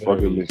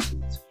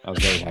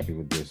happy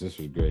with this. This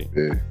was great.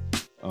 Yeah.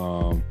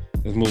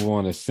 Let's move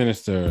on to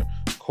Sinister,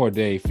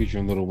 Cordae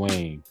featuring Lil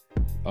Wayne.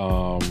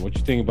 What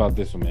you think about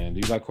this one, man?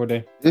 Do you like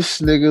Cordae? This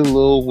nigga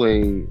Lil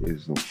Wayne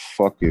is a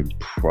fucking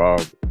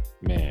problem.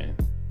 Man.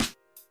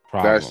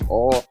 That's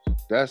all.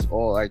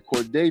 Like,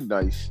 Cordae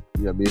nice.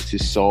 You know what I mean? It's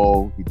his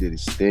song. He did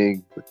his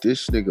thing. But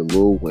this nigga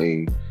Lil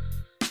Wayne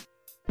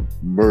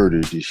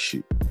murdered this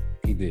shit.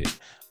 He did.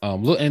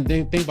 Look, and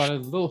then think about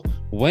it, Lil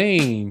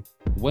Wayne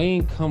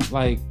come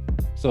like,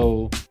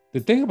 so the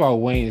thing about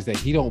Wayne is that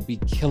he don't be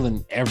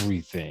killing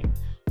everything.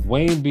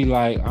 Wayne be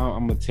like,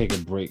 I'm gonna take a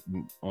break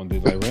on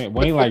this. Like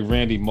Wayne, like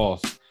Randy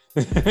Moss.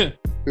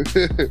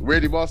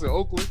 Randy Moss in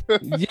Oakland.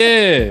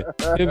 Yeah,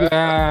 he'll be like,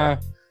 I'm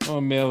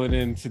gonna mail it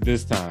in to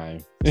this time.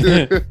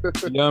 You know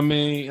what I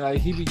mean? Like,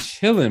 he be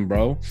chilling,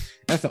 bro.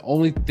 That's the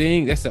only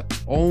thing.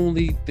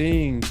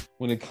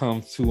 When it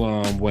comes to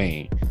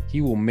Wayne.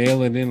 He will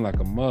mail it in like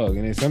a mug,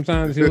 and then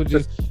sometimes he'll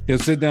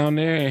sit down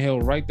there and he'll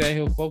write that,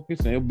 he'll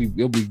focus, and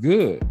it'll be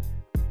good.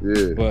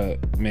 Yeah.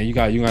 But man, you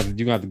got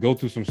to go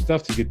through some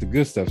stuff to get the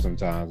good stuff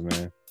sometimes,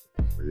 man.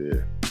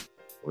 Yeah.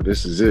 Well,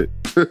 this is it.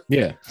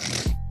 Yeah.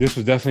 This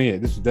was definitely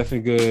it. This was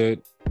definitely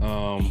good.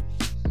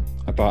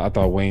 I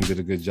thought Wayne did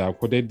a good job.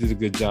 Cordae did a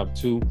good job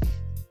too.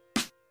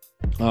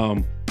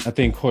 I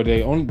think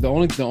Cordae,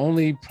 the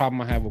only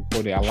problem I have with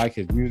Cordae, I like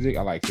his music,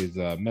 I like his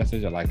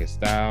message, I like his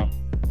style.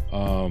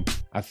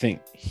 I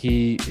think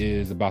he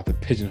is about to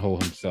pigeonhole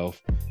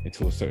himself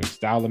into a certain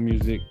style of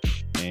music,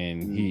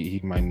 and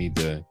he might need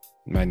to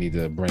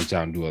branch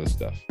out and do other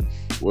stuff.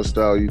 What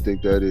style you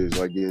think that is?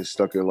 Like getting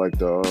stuck in like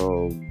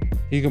the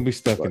He's gonna be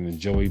stuck in the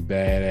Joey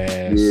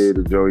Badass. Yeah,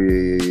 the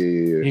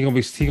Joey. Yeah. He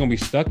gonna be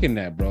stuck in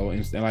that, bro.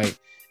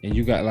 And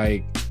you got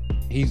like,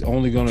 he's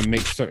only gonna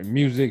make certain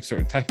music,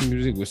 certain type of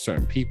music with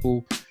certain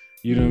people.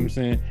 You know what I'm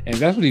saying? And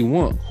that's what he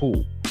want.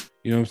 Cool.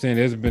 You know what I'm saying?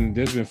 There's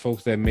been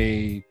folks that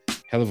made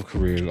hell of a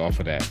career off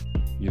of that.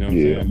 You know what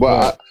I'm saying?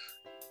 But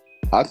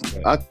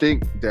I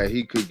think that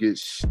he could get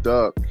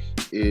stuck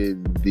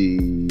in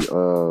the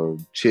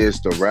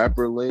Chance the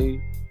Rapper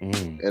lane.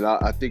 And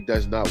I think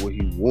that's not what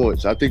he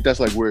wants. I think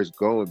that's like where it's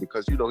going,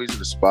 because he's in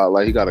the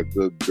spotlight. He got a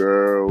good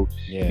girl.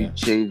 Yeah. He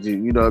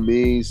changing, you know what I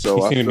mean?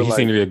 So he seemed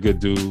to be a good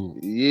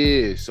dude.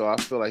 Yeah. So I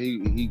feel like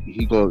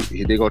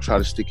they're gonna try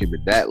to stick him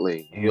in that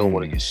lane. He don't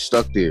want to get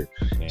stuck there.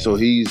 Man. So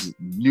he's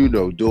doing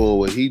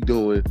what he's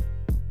doing.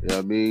 You know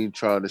what I mean?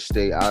 Trying to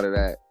stay out of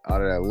that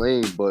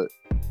lane. But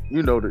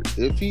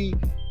if he,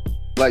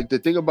 like, the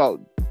thing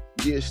about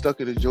getting stuck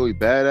in the Joey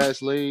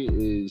Badass lane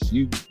is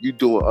you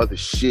doing other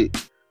shit.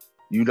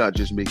 You're not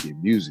just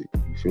making music.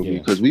 You feel me?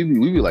 Because we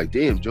be like,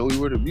 damn, Joey,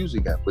 where the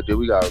music at? But then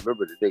we gotta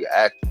remember the nigga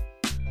acting.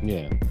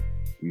 Yeah.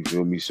 You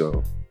feel me?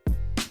 So.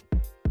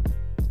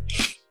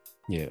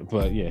 Yeah,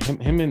 but yeah,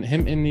 him in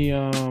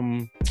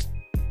the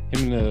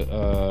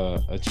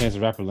Chance the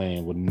Rapper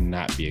lane would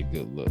not be a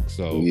good look.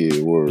 So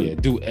yeah,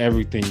 do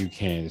everything you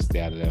can to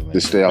stay out of that lane.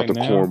 To stay out the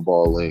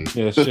cornball lane.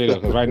 Yeah, straight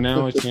up. Because right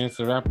now, it's Chance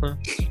the Rapper.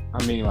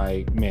 I mean,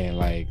 like, man,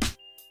 like,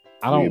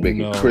 I don't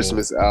know.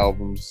 Christmas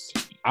albums.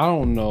 I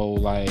don't know,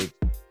 like,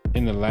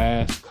 in the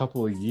last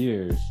couple of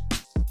years,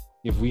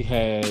 if we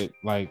had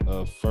like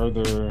a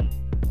further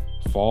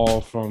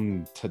fall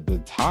from to the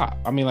top.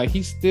 I mean, like,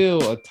 he's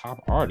still a top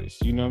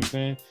artist. You know what I'm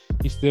saying?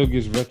 He still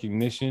gets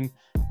recognition,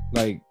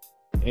 like,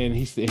 and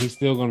he's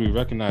still going to be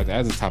recognized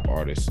as a top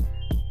artist.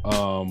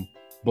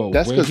 But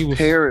that's because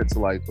parents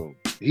like him.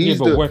 He's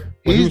the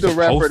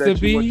rapper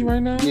that you want right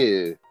now.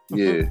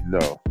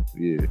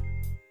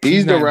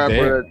 He's the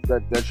rapper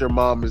that your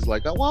mom is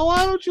like, well,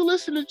 why don't you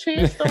listen to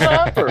Chance the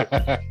Rapper?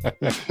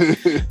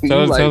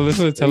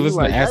 Listen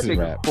to acid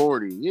rap.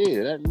 Corny.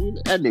 Yeah,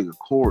 that nigga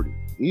corny.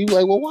 You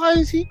like, well, why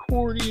is he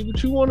corny?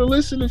 But you want to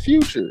listen to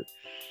Future?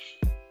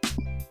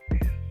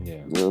 Yeah,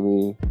 you know what I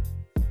mean?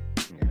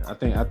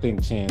 Yeah, I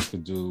think Chance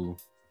could do.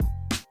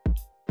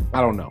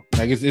 I don't know.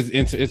 Like,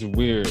 it's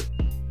weird.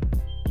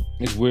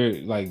 It's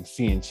weird, like,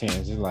 seeing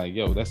Chance. It's like,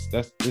 yo, this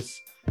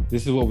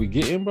is what we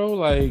getting, bro.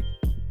 Like.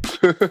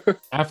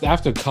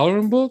 After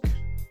Coloring Book.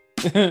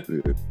 Yeah,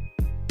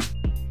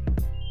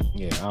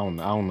 Yeah, I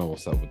don't know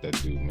what's up with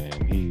that dude,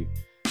 man.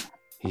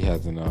 He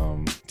hasn't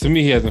to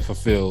me he hasn't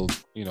fulfilled,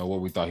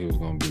 what we thought he was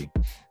gonna be.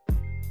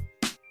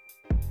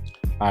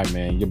 All right,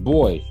 man. Your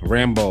boy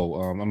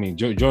Rambo.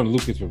 Jordan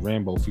Lucas with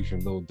Rambo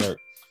featuring Lil Durk.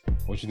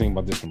 What you think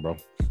about this one, bro?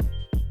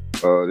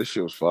 This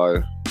shit was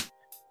fire.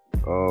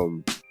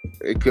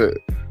 It could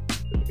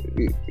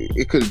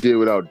have did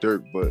without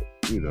Durk, but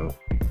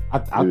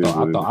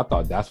I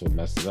thought that's what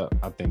messed it up.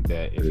 I think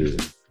that if he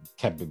just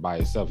kept it by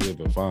himself, he'd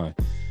been fine.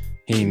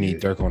 He didn't need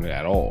Durk on it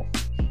at all.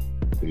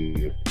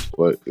 Yeah,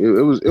 but it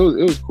was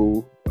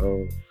cool.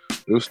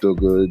 It was still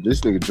good.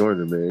 This nigga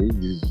Jordan, man,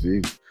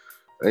 he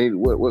ain't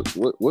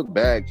what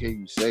bad can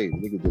you say?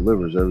 Nigga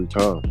delivers every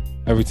time.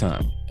 Every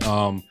time.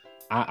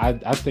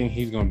 I think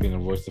he's gonna be in the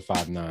Royce da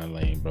 5'9"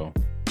 lane, bro.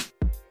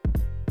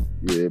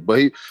 Yeah,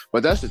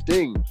 but that's the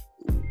thing.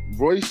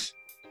 Royce,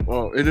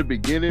 in the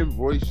beginning,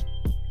 Royce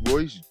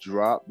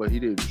dropped, but he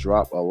didn't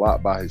drop a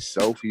lot by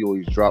himself. He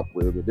always dropped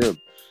with Eminem.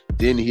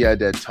 Then he had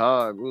that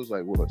time. It was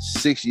like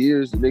 6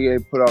 years. The nigga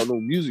ain't put out no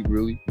music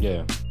really.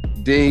 Yeah.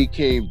 Then he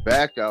came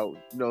back out.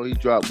 He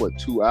dropped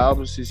 2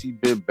 albums since he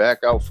been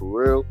back out for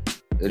real.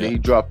 And then he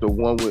dropped the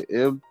one with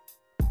M.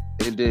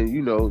 And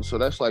then, so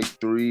that's like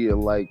 3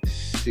 and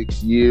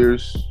 6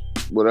 years,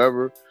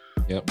 whatever.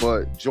 Yep.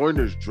 But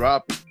Joyner's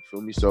dropping, you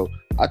feel me? So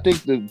I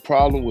think the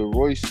problem with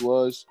Royce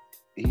was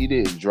he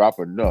didn't drop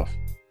enough.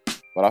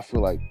 But I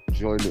feel like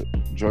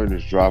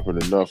Joyner's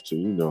dropping enough to,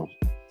 to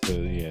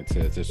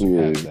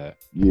surpass that.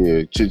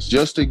 Yeah,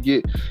 just to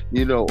get,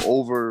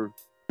 over.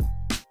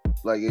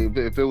 Like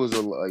if it was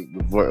like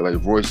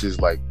Royce's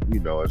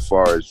as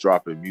far as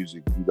dropping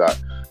music, you got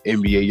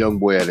NBA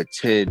YoungBoy at a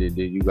 10, and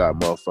then you got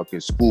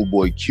motherfucking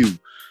Schoolboy Q.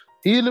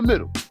 He in the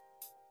middle.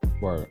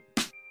 Word.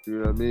 You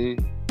know what I mean?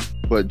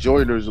 But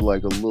Joyner's a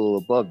little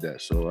above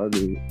that. So as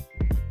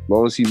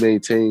long as he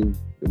maintain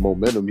the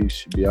momentum, he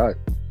should be all right.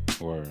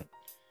 Word.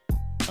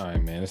 All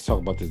right, man. Let's talk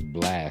about this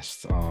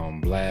Blast.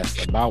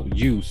 Blast About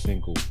You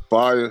single.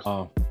 Fire.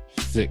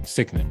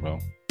 Sickening, bro.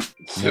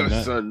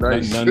 Son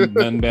nice.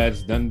 Nothing bad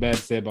to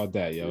say about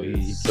that, yo.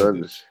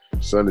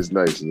 Son is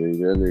nice, man.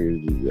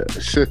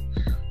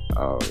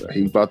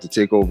 He about to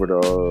take over the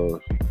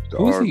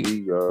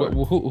R&B.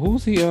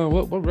 Who's he?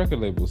 What record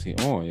label is he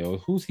on, yo?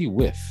 Who's he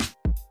with?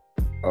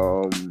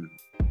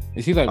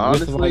 Is he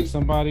honestly, with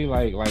somebody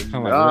like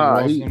kind of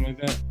like something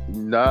like that?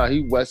 Nah,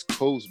 he West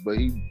Coast, but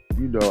he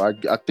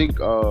I think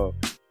why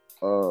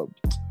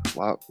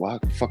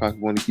the fuck I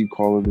want to keep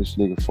calling this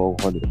nigga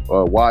 400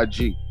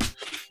 YG.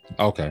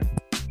 Okay.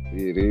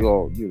 Yeah, they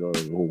all,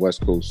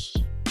 West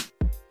Coast,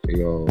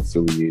 they all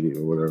affiliated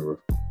or whatever.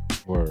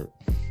 Word.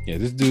 Yeah,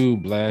 this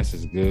dude Blast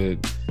is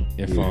good.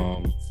 If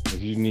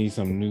you need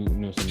some new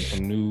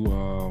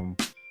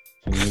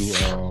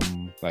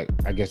like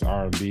I guess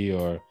R&B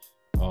or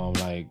kind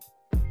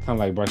of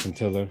like Bryson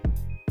Tiller.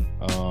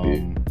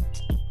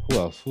 Who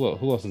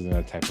else is in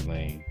that type of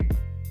lane?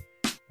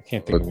 I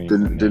can't think of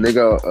anything. The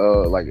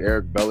nigga like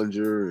Eric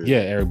Bellinger. Yeah,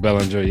 Eric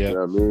Bellinger. Yeah. You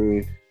know what I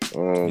mean?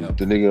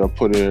 The nigga I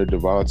put in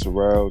Devon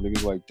Terrell,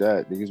 niggas like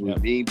that, niggas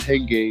with mean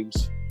pen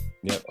games.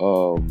 Yep.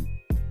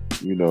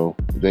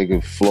 They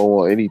can flow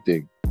on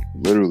anything,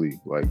 literally,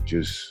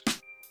 just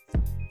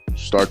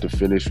start to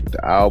finish with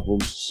the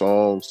albums,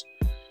 songs.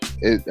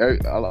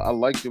 I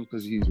like him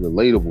because he's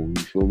relatable.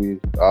 You feel me?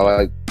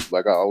 I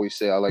always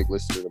say, I like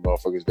listening to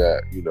motherfuckers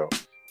that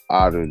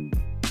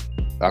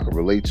I can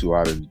relate to.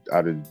 I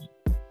done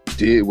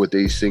did what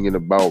they singing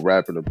about,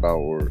 rapping about,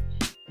 or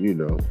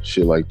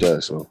shit like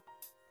that. So.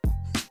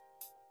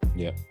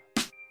 Yep.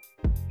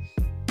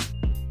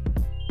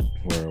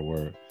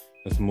 Word.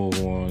 Let's move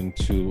on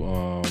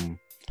to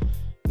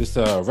this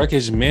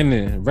Wreckage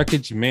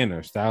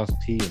Manor, Styles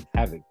P and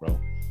Havoc, bro.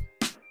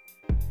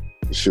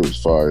 This shit was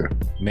fire.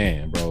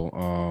 Man, bro.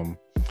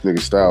 Nigga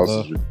Styles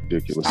is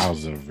ridiculous.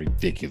 Styles are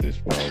ridiculous,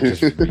 bro.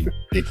 Just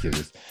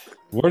ridiculous.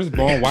 Word is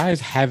born. Why is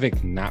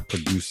Havoc not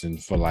producing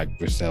for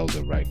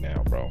Griselda right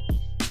now, bro?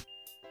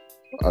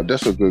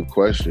 That's a good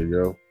question,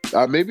 yo.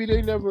 Maybe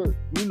they never,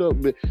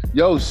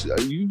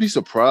 you'd be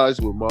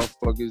surprised with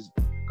motherfuckers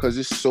because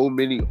there's so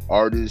many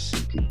artists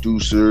and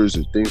producers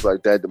and things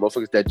like that. The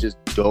motherfuckers that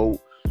just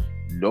don't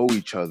know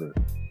each other,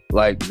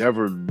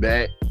 never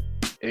met.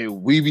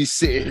 And we be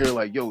sitting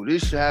here yo,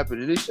 this should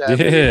happen and this should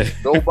happen. Yeah.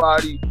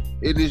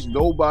 There's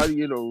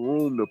nobody in a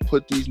room to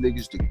put these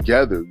niggas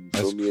together. You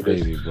feel me?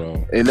 Crazy,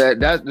 bro. And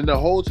and the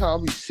whole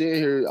time we sit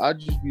here, I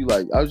just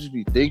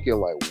be thinking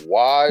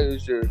why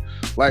is there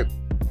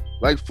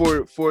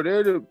for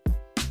there to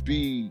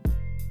be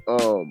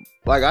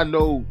I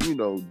know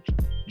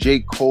J.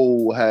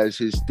 Cole has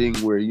his thing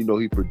where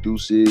he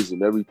produces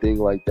and everything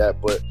like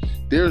that, but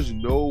there's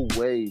no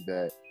way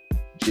that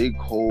J.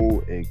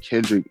 Cole and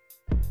Kendrick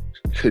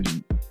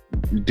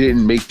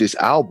didn't make this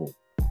album.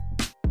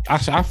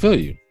 I feel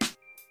you.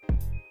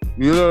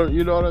 You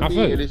know what I mean?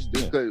 Feel and it's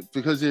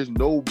because there's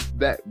no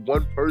that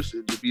one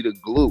person to be the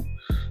glue.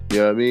 You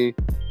know what I mean?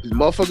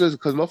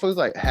 Because motherfuckers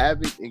like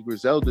Havoc and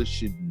Griselda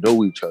should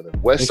know each other.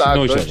 West They should Side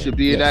know each Gun other. should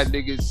be in Yes. that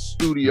nigga's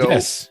studio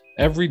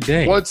every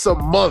day. once a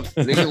month.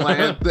 Nigga, like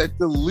at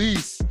the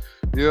least.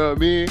 You know what I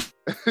mean?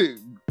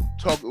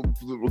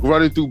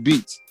 Running through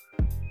beats.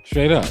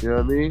 Straight up. You know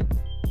what I mean?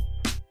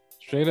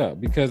 Straight up.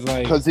 Because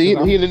like, Because he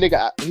the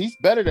nigga, he's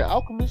better than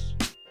Alchemist.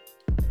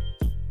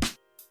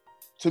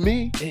 To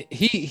me,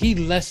 he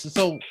less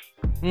so.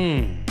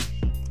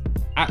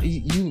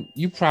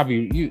 You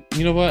probably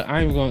you know what?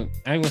 I ain't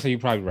gonna say you're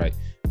probably right.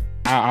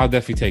 I'll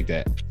definitely take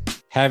that.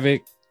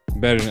 Havoc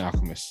better than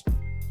Alchemist.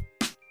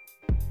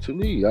 to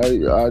me,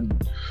 I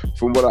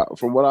from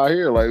what I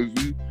hear, like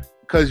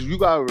because you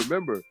gotta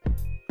remember,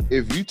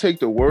 if you take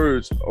the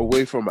words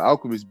away from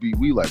Alchemist beat,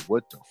 we like,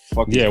 what the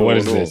fuck? Yeah, what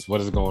is this?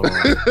 What is going on?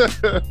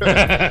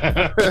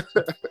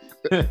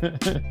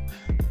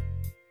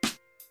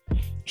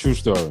 True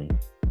story.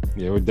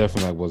 Yeah, we're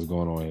definitely like what's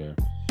going on here.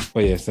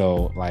 But yeah,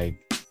 so like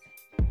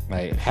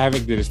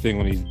Havoc did his thing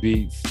on these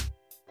beats.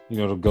 You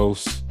know, the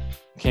Ghost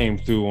came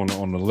through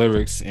on the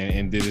lyrics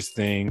and did his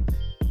thing.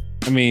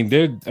 I mean,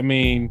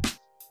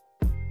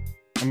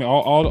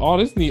 all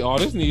this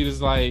need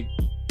is like,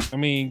 I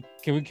mean,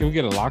 can we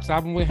get a Locks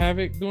album with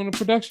Havoc doing the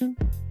production?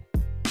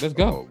 Let's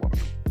go.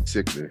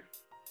 Sick, man.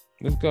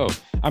 Let's go.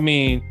 I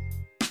mean,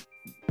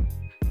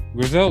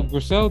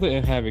 Griselda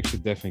and Havoc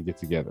should definitely get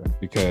together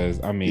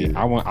because I mean,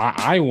 yeah.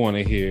 I want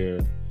to hear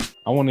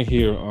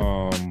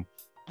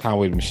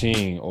Conway the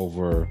Machine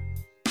over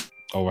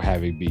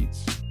Havoc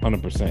beats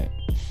 100%.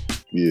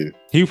 Yeah,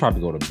 he would probably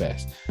go the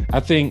best.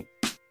 I think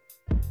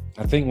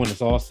when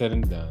it's all said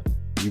and done,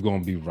 you're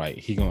gonna be right.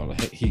 He gonna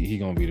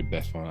be the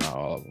best one out of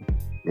all of them.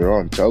 Yo,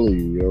 I'm telling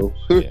you,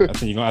 yo. Yeah, I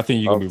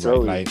think you're gonna be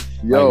right. Like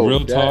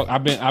real talk.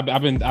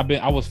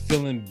 I was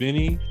feeling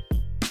Benny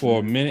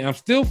for a minute. I'm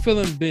still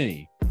feeling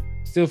Benny.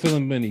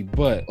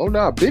 But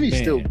Benny's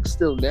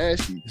still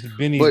nasty.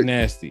 Benny's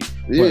nasty.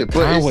 Yeah, but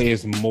Conway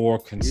is more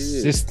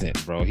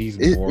consistent, bro. He's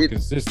more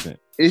consistent.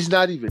 It's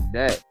not even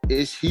that.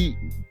 It's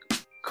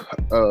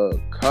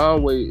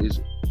Conway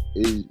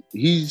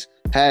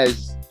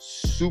has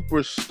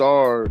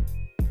superstar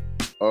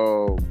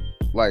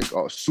like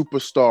a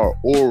superstar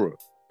aura.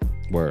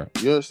 Word.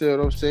 You understand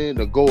what I'm saying?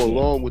 To go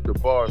along with the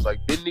bars. Like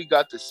Benny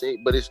got the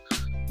same, but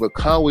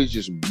Conway's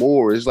just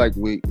more. It's like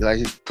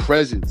his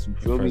presence. You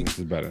feel me? Presence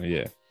is better.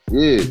 Yeah.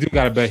 Yeah.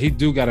 He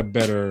do got a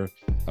better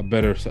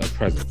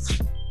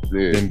presence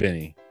than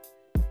Benny.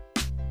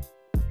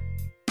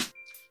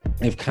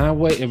 If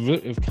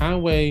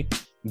Conway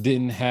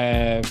didn't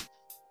have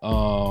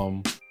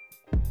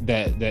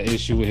that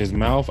issue with his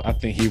mouth, I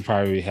think he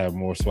probably have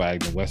more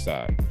swag than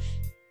Westside.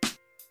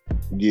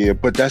 Yeah,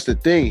 but that's the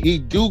thing. He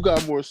do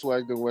got more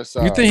swag than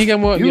Westside. You think he got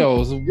more?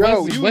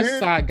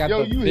 Westside got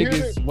the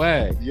biggest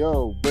swag.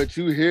 Yo, but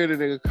you hear the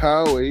nigga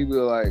Conway, he be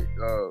like,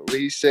 when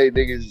he say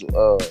niggas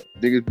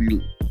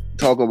be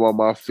talking about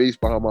my face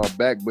behind my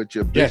back, but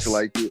your bitch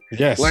like it.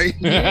 Yes. Like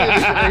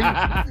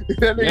that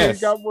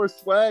nigga got more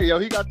swag. Yo,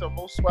 he got the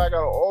most swag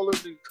out of all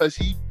of them because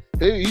he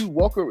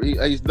walk around.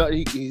 He's not.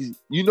 He's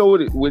you know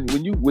what?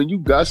 When you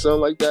got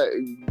something like that,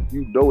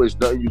 you know it's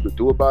nothing you can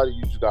do about it.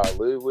 You just gotta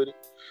live with it.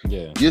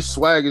 Yeah, your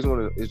swag is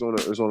on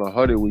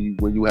 100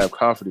 when you have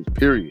confidence.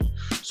 Period.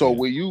 So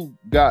when you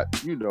got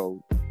the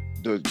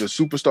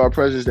superstar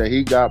presence that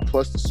he got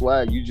plus the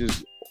swag, you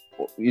just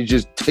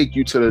take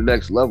you to the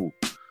next level.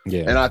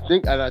 Yeah, and I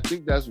think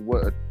that's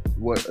what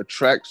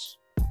attracts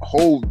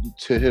Hov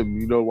to him.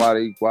 You know why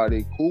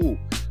they cool.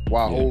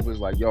 Why Hov is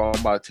like, yo, I'm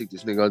about to take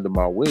this nigga under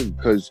my wing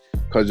because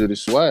of the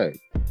swag.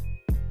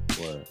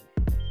 Word.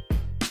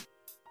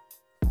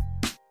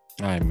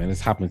 All right, man. Let's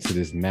hop into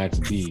this Max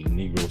B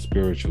Negro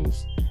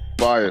Spirituals.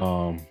 Fire.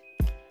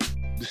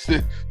 This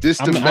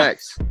the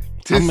Max.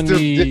 I'm gonna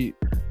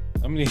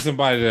need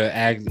somebody to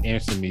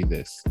answer me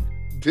this.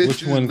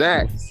 Which one,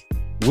 Max?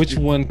 Which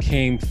one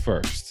came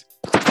first,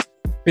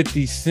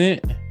 50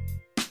 Cent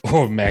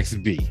or Max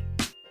B?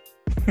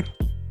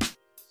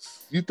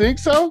 You think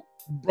so,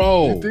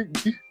 bro?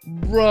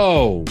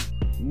 Bro,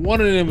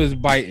 one of them is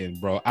biting,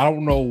 bro. I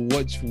don't know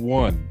which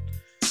one.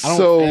 I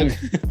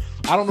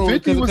don't know.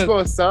 50 was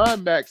gonna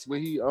sign Max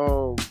when he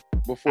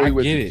before he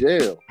went to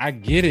jail. I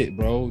get it,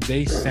 bro.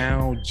 They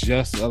sound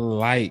just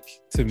alike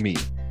to me.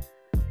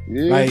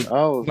 Yeah,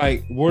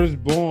 like Word is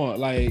Born.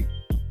 Like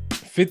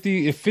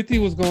 50, if 50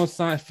 was gonna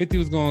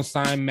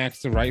sign Max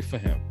to write for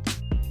him,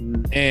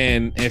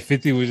 and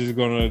 50 was just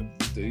gonna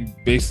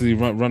basically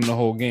run the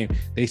whole game.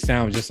 They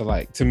sound just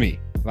alike to me.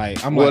 Like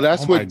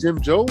that's what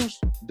Jim Jones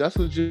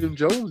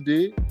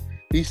did.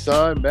 He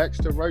signed Max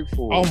to write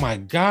for him. Oh my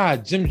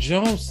God, Jim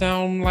Jones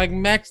sound like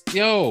Max.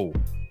 Yo,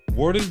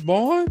 Word is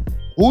Born.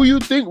 Who you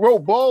think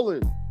wrote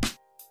Ballin'?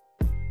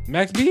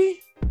 Max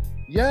B?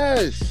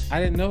 Yes. I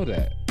didn't know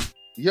that.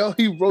 Yo,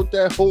 he wrote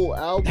that whole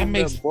album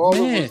that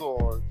Ballin' was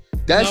on.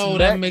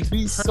 That makes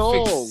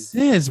perfect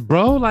sense,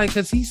 bro. Like,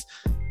 cause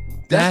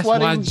that's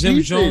why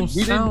Jim Jones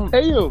he didn't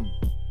pay him.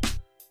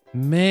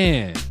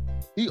 Man.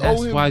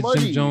 That's why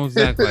money. Jim Jones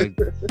act like.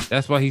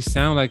 That's why he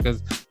sound like.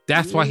 Cause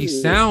that's why he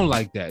sound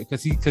like that.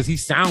 Cause he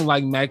sound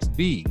like Max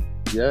B.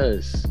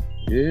 Yes.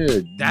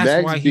 Yeah. That's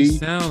Max why B, he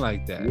sound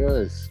like that.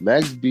 yes.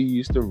 Max B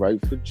used to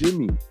write for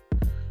Jimmy.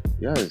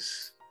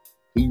 Yes.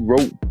 He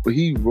wrote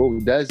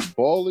that's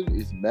Ballin'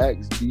 is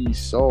Max B's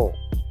song.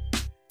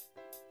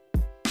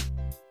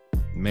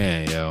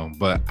 Man, yo.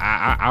 But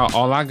I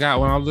all I got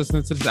when I was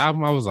listening to this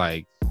album, I was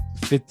like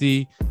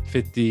 50,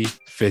 50,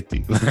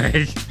 50.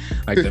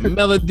 like the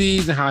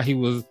melodies and how he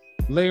was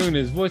layering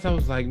his voice. I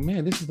was like,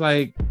 man, this is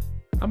like,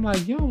 I'm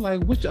like, yo,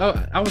 like which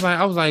I was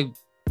like,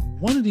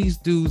 one of these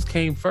dudes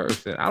came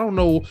first. And I don't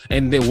know.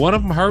 And then one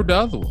of them heard the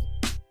other one.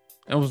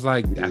 And was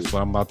like, that's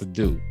what I'm about to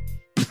do.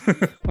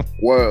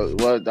 well,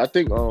 I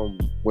think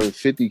when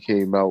 50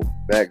 came out,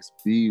 Max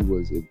B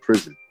was in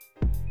prison.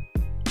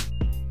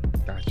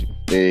 Got you.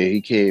 And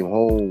he came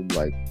home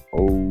like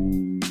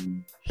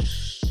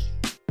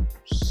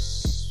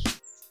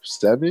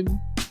 07,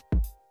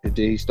 and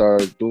then he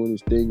started doing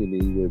his thing, and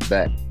then he went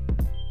back.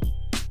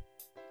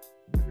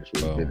 That's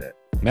where he been at.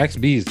 Max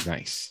B is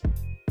nice.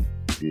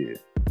 Yeah.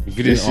 If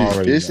you didn't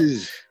already this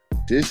is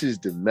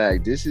the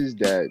Mac. This is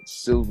that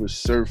Silver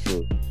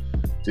Surfer.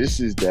 This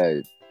is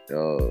that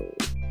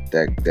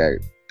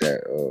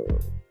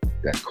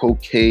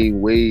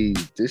cocaine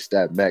wave. This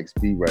that Max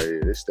B right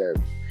here. This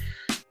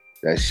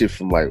that shit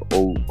from like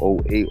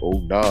 08,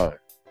 09.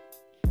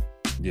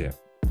 Yeah.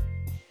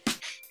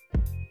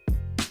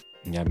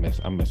 Yeah,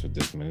 I mess with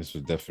this, man. This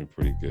was definitely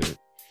pretty good.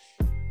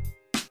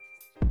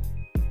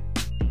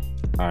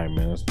 All right,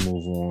 man. Let's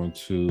move on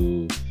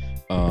to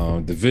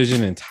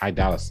Division and Ty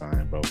Dolla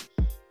 $ign, bro.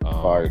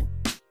 All right.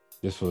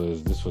 This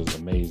was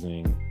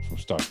amazing from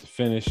start to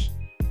finish.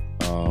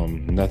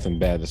 Nothing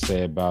bad to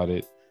say about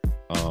it.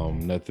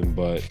 Nothing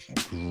but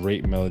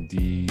great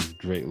melodies,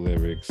 great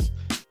lyrics,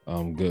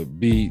 good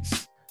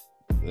beats.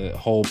 The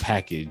whole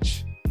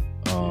package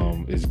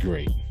is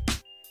great.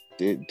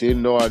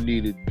 Didn't know I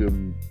needed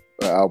them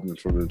album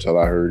from them until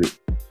I heard it.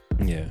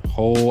 Yeah,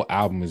 whole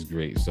album is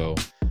great. So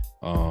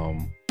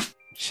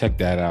check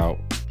that out.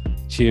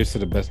 Cheers to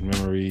the best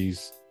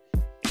memories.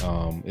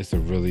 It's a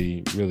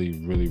really,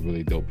 really, really,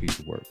 really dope piece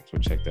of work. So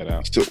check that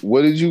out. So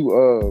what did you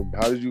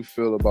how did you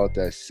feel about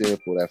that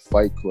sample, that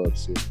Fight Club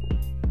sample?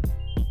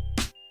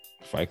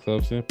 Fight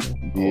Club sample?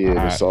 Yeah,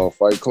 the song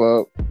Fight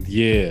Club.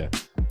 Yeah.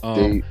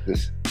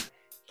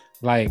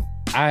 Like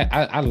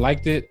I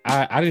liked it.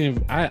 I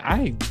didn't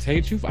tell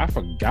you the truth, I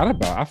forgot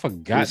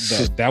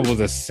that was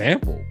a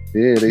sample.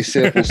 Yeah, they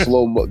sample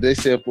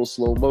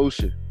slow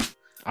motion.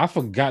 I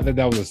forgot that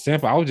was a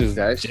sample. I was just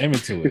jamming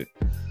to it.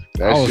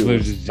 I was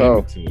literally just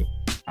jamming to it.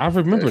 I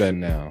remember that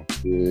now.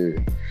 Yeah.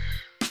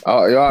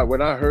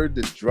 When I heard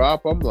the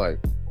drop, I'm like,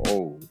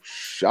 oh,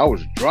 I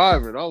was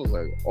driving. I was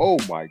like, oh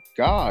my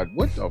God,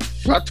 what the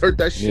I turned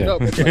that shit up.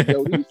 Like,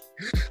 yo,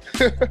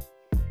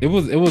 It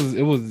was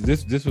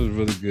this was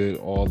really good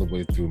all the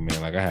way through,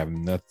 man. Like I have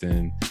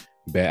nothing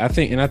bad. I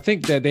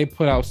think that they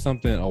put out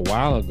something a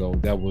while ago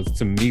that was,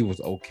 to me,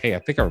 was okay. I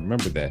think I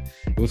remember that.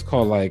 It was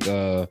called like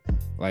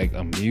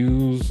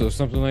Amuse or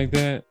something like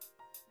that.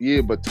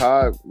 Yeah, but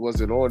Ty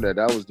wasn't on that.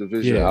 That was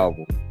Division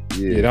album.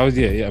 Yeah, that was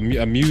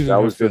Amuse.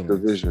 That was just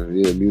Division.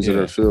 Yeah, Amuse and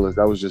Her Feelings.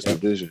 That was just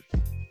Division.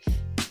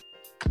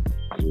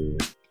 Yeah.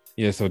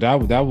 Yeah, so that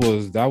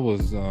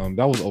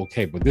was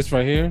okay, but this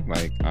right here,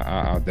 like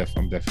I'm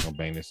definitely gonna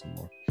bang this some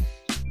more.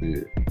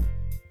 Yeah.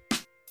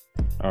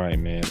 All right,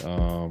 man.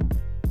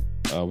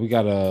 We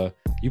got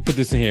you put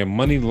this in here,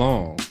 Money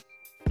Long,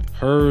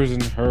 Hers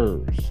and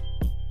Hers.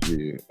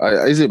 Yeah.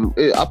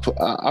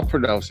 I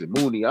pronounce it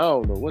Mooney. I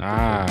don't know what.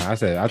 I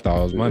thought it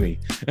was Money.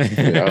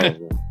 Yeah, I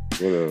don't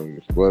know.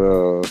 But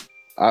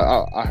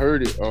I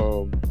heard it.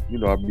 I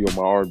be on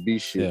my R&B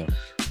shit. Yeah.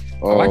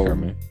 I like her,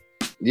 man.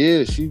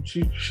 Yeah, she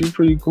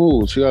pretty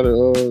cool. She got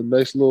a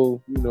nice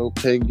little,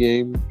 pen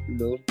game.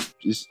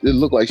 It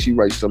looked like she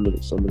writes some of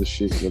the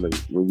shit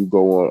when you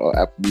go on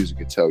Apple Music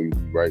and tell you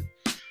right.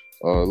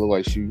 Look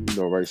like she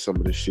writes some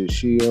of the shit.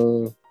 She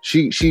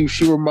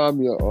remind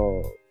me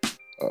of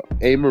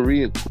A.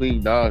 Marie and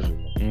Queen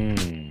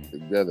Naja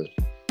together.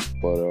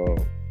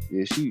 But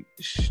yeah,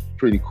 she's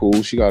pretty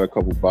cool. She got a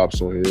couple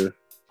bops on here.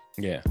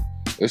 Yeah,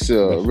 it's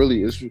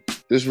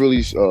this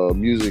really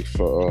music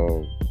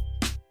for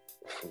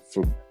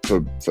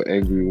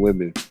angry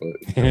women, but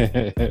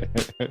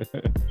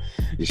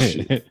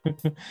shit.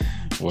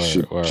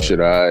 Word.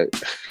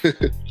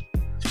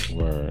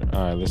 Word.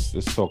 All right,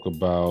 let's talk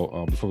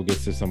about before we get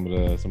to some of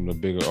the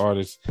bigger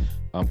artists.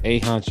 A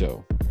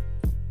Honcho.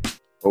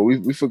 Oh,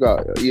 we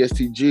forgot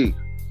ESTG.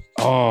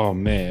 Oh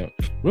man,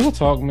 real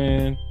talk,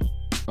 man.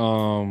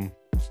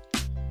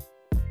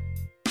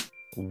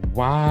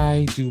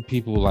 Why do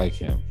people like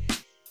him?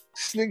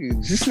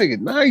 This nigga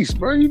nice,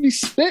 bro. You be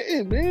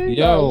spitting, man.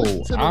 Yo,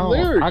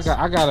 I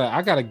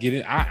gotta get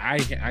in. I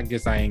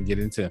guess I ain't get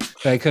into him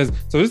because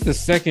so this is the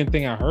second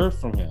thing I heard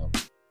from him.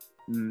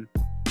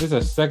 This is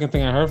the second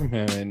thing I heard from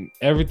him, and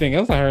everything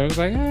else I heard was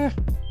like,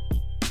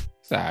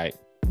 it's all right.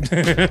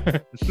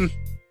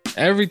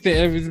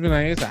 Everything's been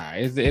like, it's all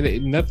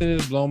right. Nothing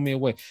has blown me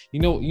away. You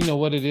know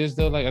what it is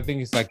though. Like I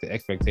think it's like the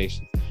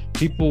expectations.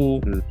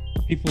 People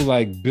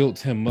like built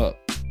him up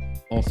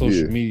on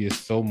social media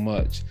so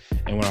much,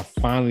 and when I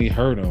finally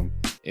heard him,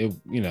 it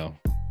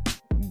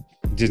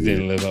just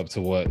didn't live up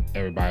to what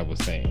everybody was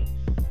saying.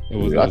 It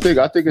was. I think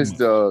it's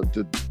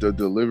the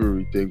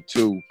delivery thing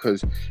too,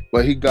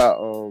 but he got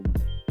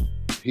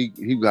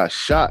he got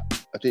shot.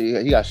 I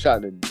think he got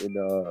shot in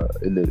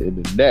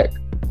the neck.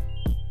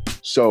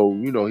 So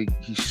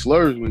he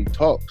slurs when he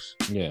talks.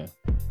 Yeah,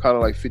 kind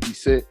of like 50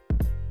 Cent.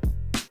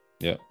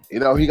 Yeah,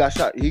 he got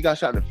shot. He got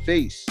shot in the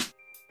face.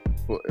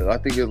 I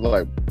think it's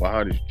like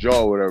behind his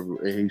jaw, or whatever,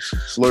 and he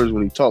slurs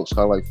when he talks,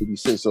 kind of like 50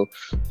 Cent. So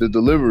the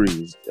delivery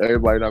is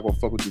everybody not gonna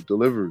fuck with the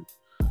delivery.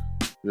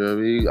 You know what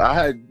I mean? I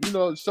had,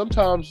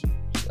 sometimes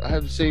I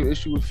have the same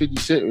issue with 50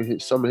 Cent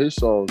with some of his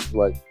songs.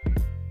 Like,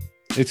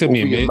 it took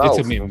me a minute. It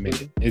took me a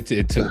minute.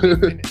 It took me a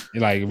minute.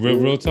 Like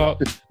real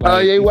talk.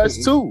 Like, Kanye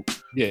West too.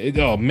 Yeah.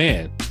 Oh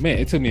man.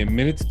 It took me a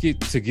minute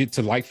to get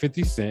to like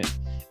 50 Cent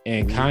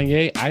and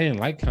Kanye. I didn't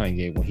like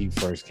Kanye when he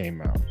first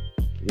came out.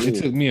 Yeah. It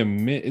took me a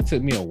minute. It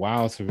took me a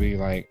while to be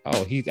like,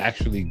 oh, he's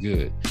actually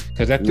good.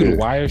 Because that Through the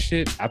Wire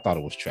shit, I thought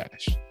it was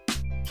trash.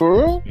 For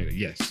real? Yeah,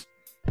 yes.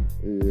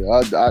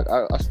 Yeah,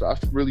 I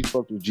really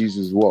fucked with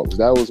Jesus Walks.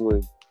 That was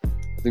when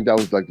I think that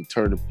was like the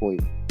turning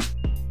point.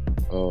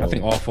 I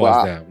think All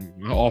Falls Down.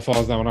 All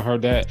Falls Down. When I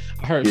heard that,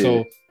 I heard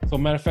so.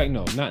 Matter of fact,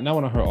 no, not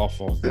when I heard All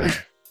Falls Down.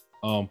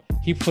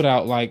 He put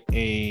out like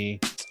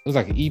it was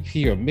like an EP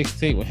or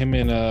mixtape with him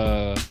and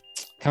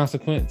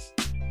Consequence.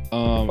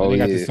 They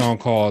got this song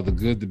called "The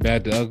Good, the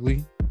Bad, the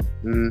Ugly,"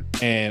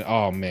 and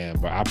oh man,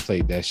 bro, I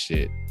played that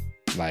shit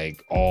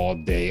like all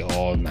day,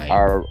 all night.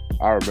 I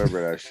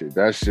remember that shit.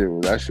 That shit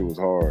was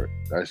hard.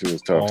 That shit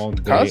was tough. All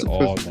day,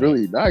 Consequence was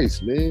really nice,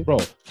 man. Bro,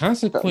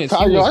 Consequence.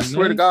 Kanye, I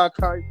swear to God,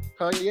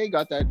 Kanye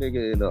got that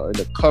nigga in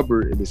the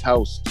cupboard in his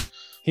house.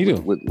 He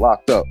do. With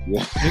locked up.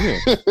 Yeah.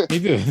 He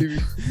do.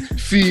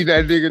 Feed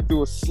that nigga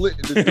through a slit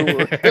in the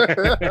door.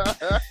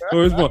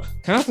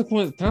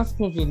 Consequence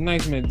was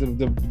nice, man.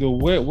 The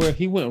where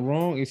he went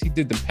wrong is he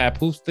did the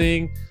Papoose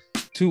thing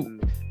too.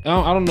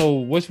 I don't know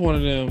which one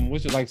of them,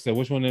 which one of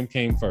them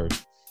came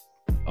first.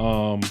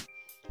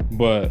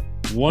 But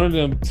one of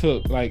them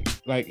took like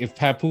if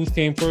Papoose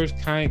came first,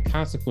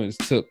 Consequence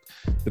took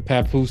the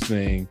Papoose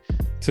thing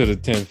to the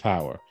 10th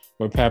power.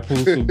 Where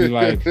Papoose would be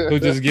like, he'll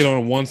just get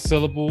on one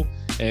syllable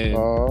and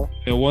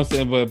once,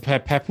 but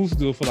Papoose would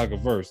do it for like a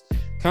verse.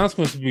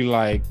 Consequence would be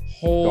like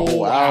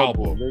whole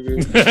album.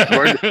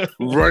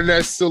 Run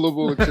that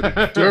syllable into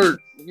the dirt.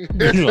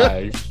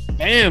 Like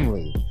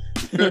family.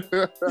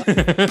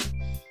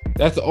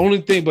 That's the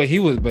only thing. But he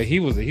was a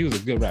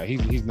good rapper.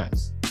 He's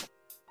nice.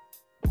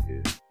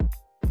 Yeah.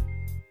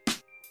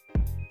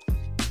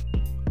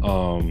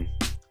 All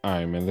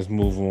right, man. Let's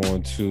move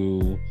on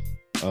to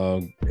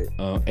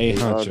A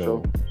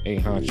Honcho. A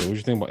Honcho. What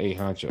you think about A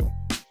Honcho?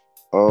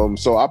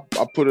 So I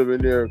put him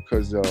in there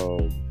because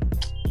on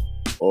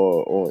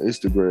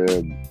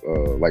Instagram,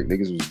 like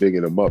niggas was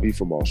bigging him up. He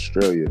from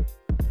Australia.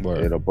 Word.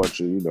 And a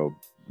bunch of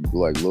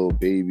like Lil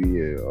Baby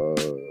and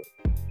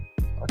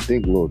I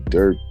think Lil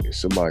Durk and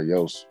somebody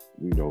else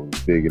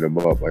was bigging him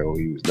up. Like, oh,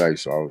 he was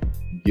nice. So I would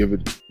give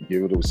it.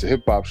 It was a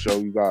hip hop show.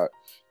 You got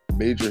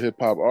major hip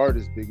hop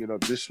artists bigging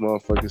up this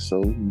motherfucker.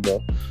 So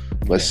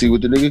let's see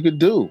what the nigga could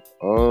do.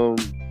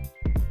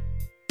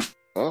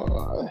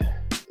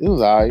 It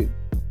was alright.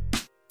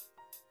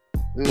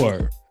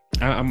 Word.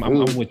 I'm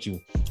with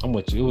you.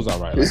 It was all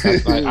right.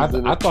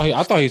 I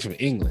thought he was from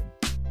England.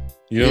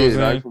 You know what I'm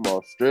saying? From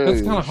Australia.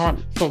 It's kind of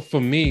hard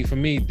for me.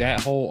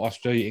 That whole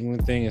Australia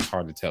England thing is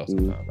hard to tell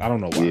sometimes. I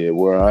don't know why. Yeah,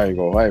 well, I ain't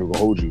gonna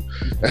hold you.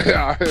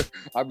 I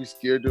be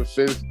scared to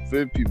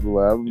offend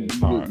people.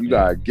 You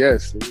gotta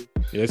guess.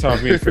 Yeah, it's hard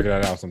for me to figure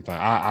that out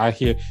sometimes. I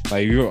hear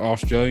like you're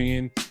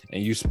Australian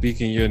and you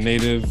speak in your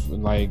native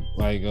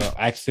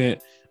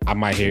accent. I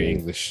might hear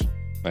English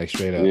like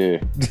straight up. Yeah.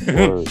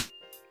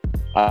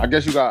 I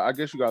guess you got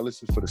to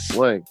listen for the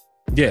slang.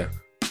 Yeah.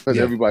 Because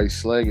everybody's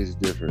slang is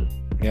different.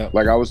 Yeah.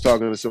 Like I was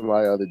talking to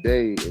somebody the other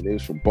day and they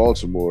was from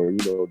Baltimore.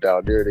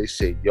 Down there they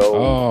say yo,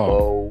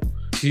 mo,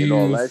 and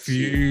all that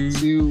shit.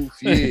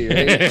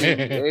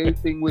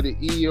 Anything with an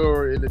E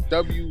or in a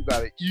W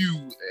got an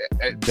U.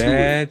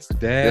 That's you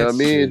know what I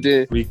mean?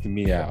 Then freaking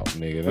me out,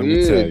 nigga. Let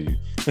me tell you.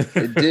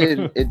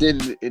 and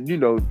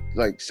then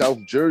like South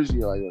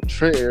Jersey, like a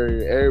Trent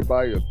area,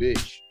 everybody a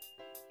bitch.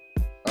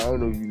 I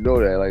don't know if you know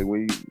that. Like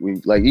when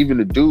like even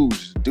the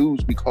dudes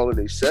be calling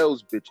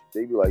themselves bitches.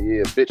 They be like,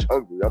 yeah, bitch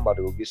hungry. I'm about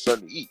to go get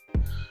something to eat.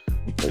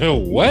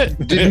 Like, what?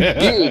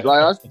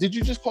 Did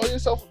you just call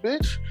yourself a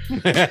bitch?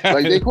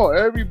 Like they call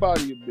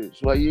everybody a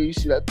bitch. Like, yeah, you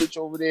see that bitch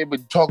over there,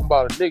 but talking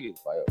about a nigga.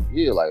 Like,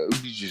 yeah, like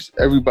just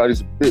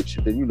everybody's a bitch.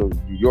 And then New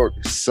York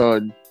is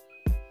son.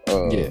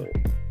 You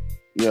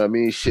know what I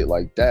mean? Shit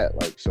like that.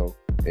 Like so.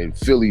 And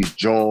Philly's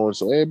John,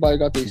 so everybody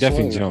got their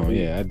definitely slang. John,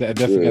 yeah. I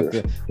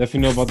definitely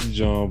know about the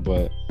John,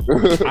 but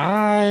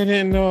I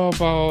didn't know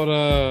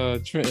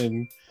about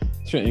Trenton.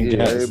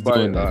 Yeah,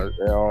 everybody.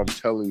 I'm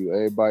telling you,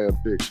 everybody a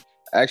bitch.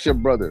 Ask your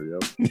brother, yo.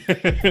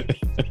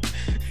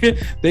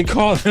 They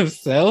call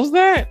themselves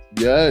that?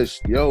 Yes,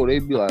 yo, they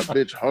be like,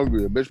 bitch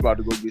hungry, a bitch about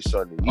to go get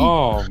something to eat.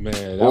 Oh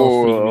man, that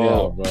would freak me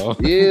out, bro.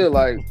 Yeah,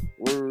 like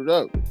word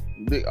up.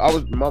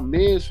 My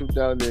man's from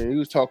down there. He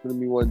was talking to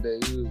me one day.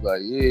 He was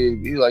like,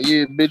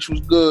 yeah, bitch was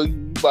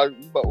good. What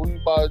you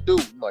about to do?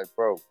 I'm like,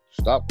 bro,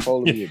 stop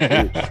calling me a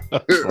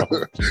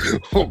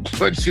bitch. I'll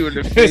punch you in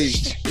the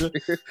face.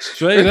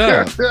 Straight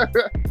up.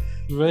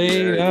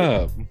 Straight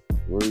up.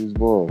 Where he's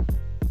born.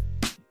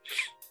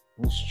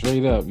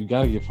 Straight up. You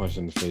gotta get punched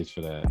in the face for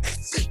that.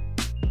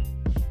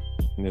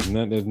 There's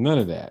none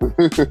of that.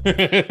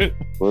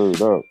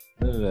 Word up.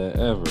 None of that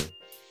ever.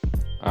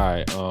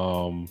 All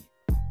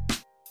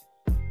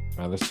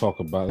right, let's talk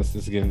about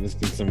let's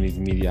get some of these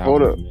media.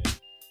 Hold up. Man.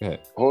 Go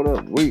ahead. Hold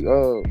up.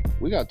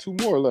 We got 2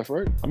 more left,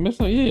 right? I missed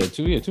one. Yeah,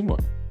 two more.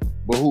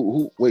 But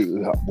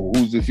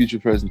who's the future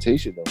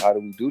presentation though? How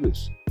do we do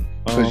this?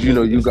 Because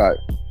you got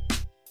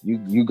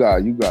then we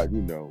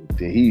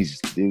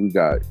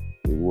got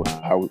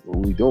how are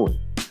we doing?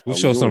 We'll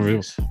show some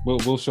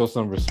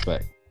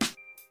respect.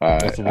 All right,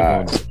 that's what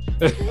we're going to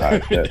do.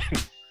 Right,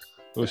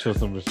 we'll show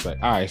some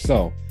respect. All right,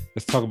 so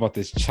let's talk about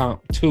this Chomp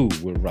 2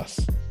 with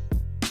Russ.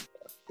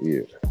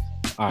 Yeah.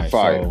 All right,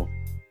 fire.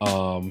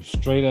 So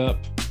straight up,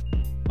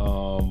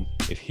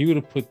 if he would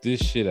have put this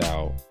shit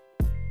out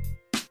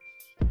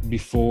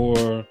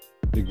before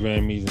the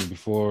Grammys and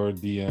before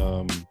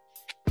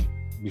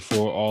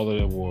all of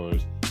the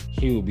awards,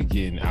 he would be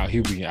getting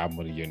album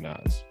of the year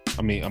nods.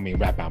 I mean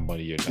rap album of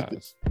the year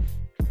nods.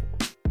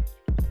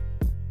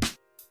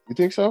 You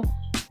think so?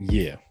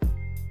 Yeah.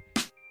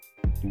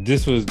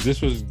 This was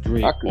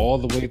great all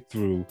the way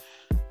through.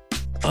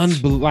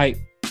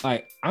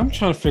 Like I'm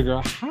trying to figure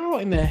out how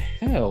in the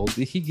hell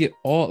did he get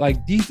all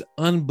like these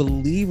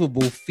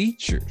unbelievable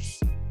features?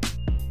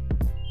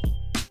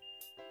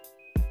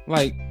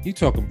 Like you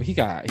talking, he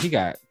got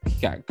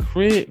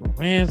Crit,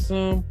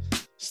 Ransom,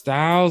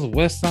 Styles,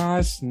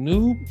 Westside,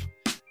 Snoop,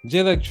 Jay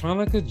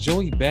Electronica,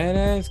 Joey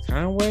Badass,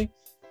 Conway.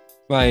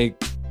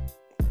 Like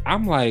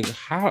I'm like,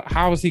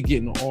 how is he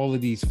getting all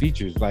of these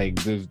features?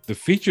 Like the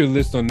feature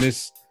list on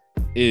this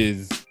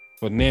is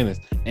bananas,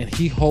 and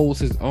he holds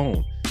his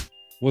own.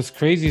 What's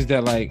crazy is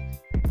that like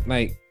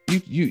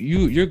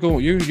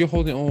you're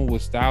holding on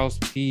with Styles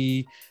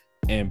P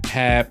and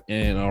Pap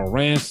and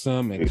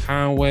Ransom and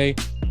Conway.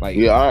 Like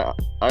yeah,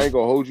 I ain't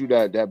gonna hold you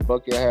that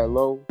bucket had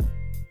low.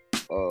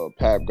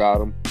 Pap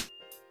got him.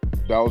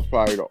 That was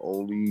probably the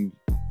only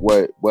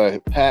what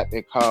Pap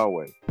and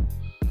Conway.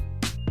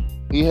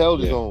 He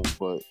held his own,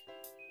 but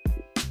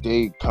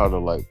they kind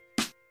of like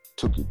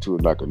took it to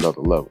like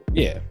another level.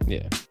 Yeah.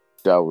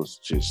 That was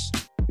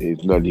just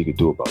there's nothing you could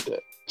do about that.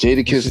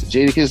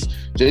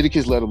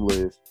 Jadakiss let him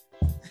live.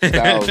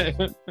 Styles, he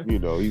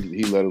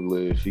let him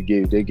live. They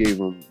gave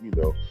him,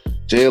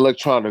 Jay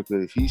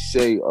Electronica. If he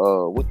say,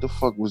 what the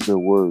fuck was the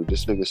word?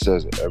 This nigga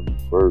says it every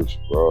verse,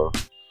 bro.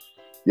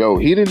 Yo,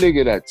 he the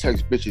nigga that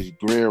texts bitches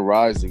Grand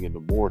Rising in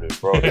the morning,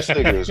 bro. This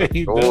nigga is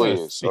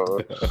annoying,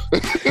 son.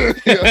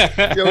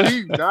 Yo,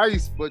 he's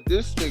nice, but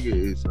this nigga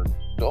is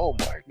oh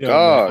my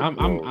god.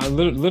 Man, I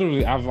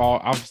literally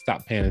I've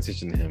stopped paying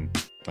attention to him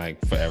like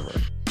forever.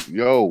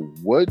 Yo,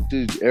 what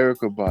did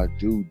Erykah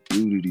Badu do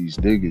to these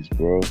niggas,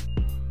 bro?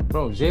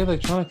 Bro, Jay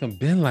Electronica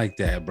been like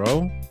that,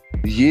 bro.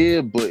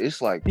 Yeah, but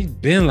it's like he's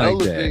been like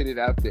elevated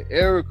that. After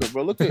Erykah,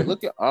 bro. Look at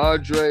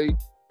Andre.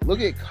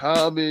 Look at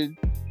Common.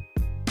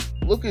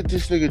 Look at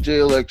this nigga Jay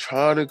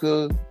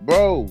Electronica,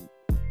 bro.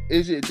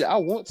 Is it? I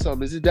want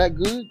something. Is it that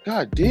good?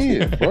 God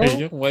damn,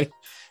 bro. Wait,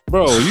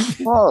 bro, you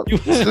want to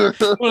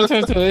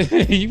turn to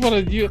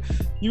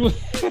you.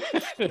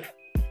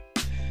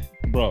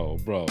 Bro,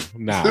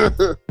 nah.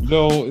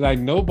 No, like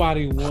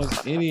nobody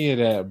wants any of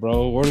that,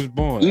 bro. Word is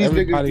born. These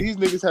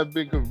niggas have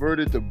been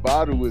converted to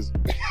bottleism.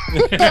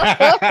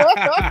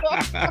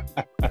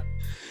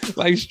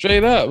 Like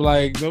straight up,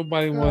 like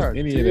nobody wants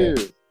any of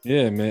that.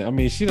 Yeah, man. I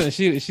mean, she done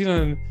scraped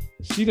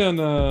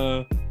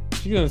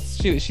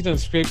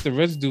the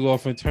residue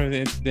off and turned it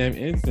into damn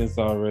incense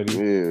already.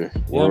 Yeah. You know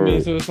what I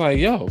mean? So it's like,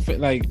 yo,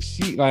 like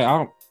she, like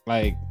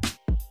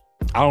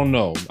I don't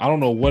know. I don't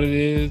know what it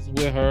is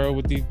with her,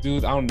 with these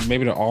dudes.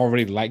 Maybe they're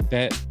already like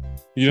that.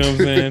 You know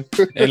what I'm saying?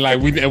 And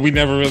like we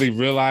never really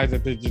realized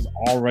that they're just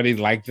already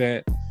like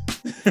that.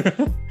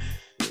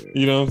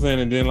 You know what I'm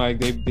saying? And then like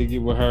they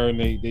get with her and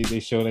they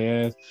show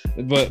their ass.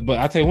 But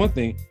I tell you one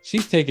thing,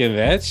 she's taking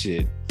that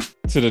shit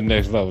to the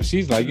next level.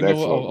 She's like, you know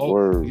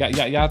what?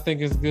 Y'all think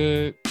it's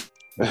good?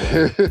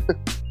 I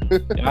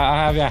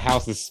have your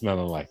houses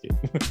smelling like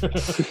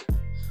it.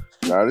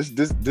 Nah,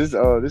 this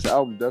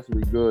album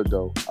definitely good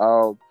though.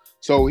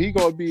 So he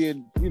gonna be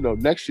in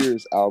next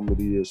year's album of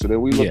the year. So then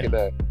we looking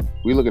at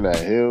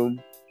him.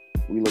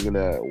 We looking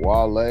at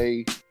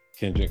Wale,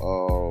 Kendrick.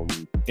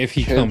 If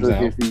he comes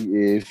out,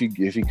 if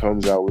he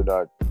comes out, we're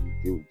not.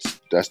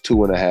 That's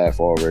 2.5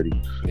 already.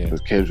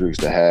 Because Kendrick's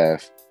the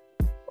half.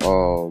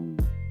 Then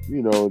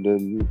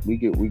we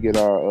get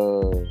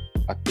our.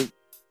 I think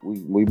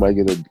we might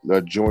get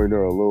a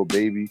Joyner, a Lil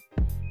Baby.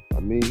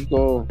 I mean, he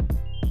gonna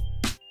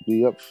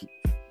be up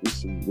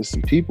with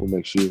some people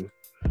next year.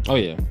 Oh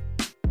yeah,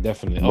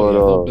 definitely. But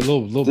Oh yeah,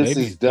 little this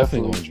baby's is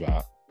definitely gonna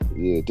drop.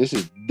 Yeah, this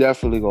is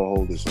definitely gonna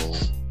hold its own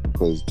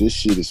because this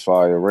shit is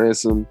fire.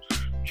 Ransom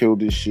killed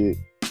this shit.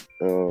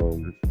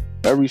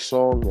 Every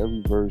song,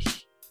 every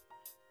verse.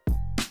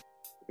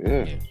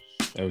 Yeah.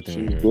 Everything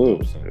She's here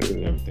good. is dope,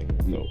 son. Everything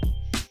is dope.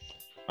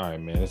 All right,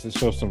 man. Let's just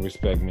show some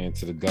respect, man,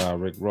 to the guy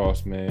Rick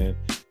Ross, man.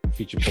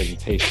 Feature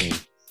presentation.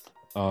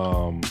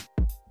 Let's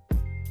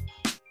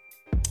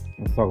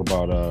talk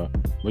about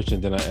Richer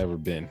Than I Ever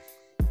Been.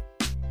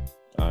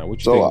 All right,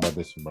 what you think about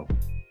this, bro?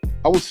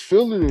 I was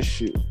feeling this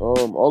shit.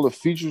 All the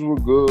features were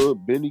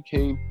good. Benny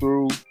came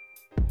through.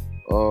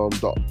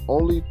 The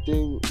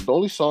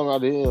only song I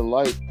didn't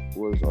like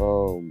was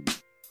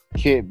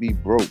Can't Be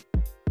Broke.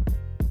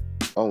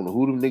 I don't know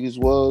who them niggas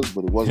was,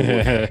 but it wasn't.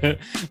 I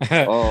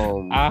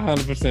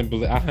 100%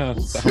 believe. I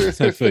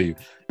 100% feel you.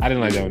 I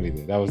didn't like that one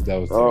either. That was.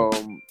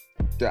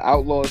 The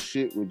Outlaw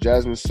shit with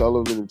Jasmine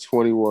Sullivan and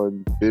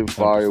 21 been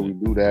fire. We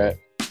knew that.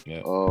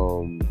 Yeah.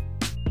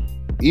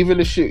 Even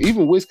the shit,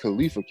 even Wiz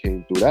Khalifa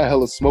came through. That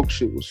Hella Smoke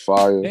shit was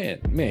fire.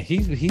 Man,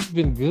 he's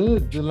been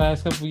good the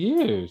last couple of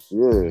years.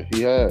 Yeah,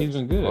 he has. He's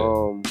been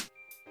good.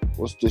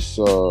 What's this?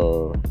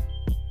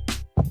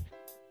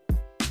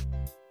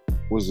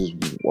 What's this?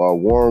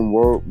 Warm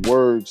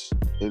Words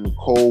in the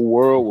Cold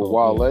World with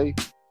Wale.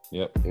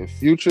 Yep. And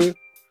Future.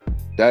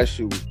 That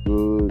shit was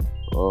good.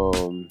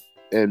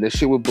 And the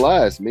shit with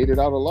Blast Made It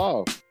Out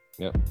Alive.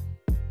 Yep.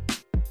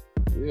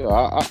 Yeah,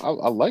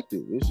 I liked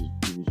it.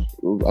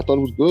 I thought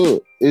it was good.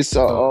 It's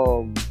I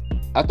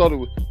thought it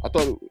was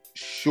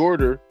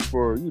shorter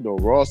for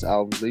Ross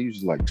albums. They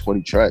usually like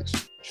 20 tracks.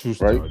 True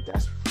story. Right?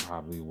 That's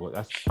probably one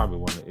of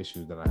the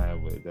issues that I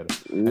have with it. That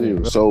it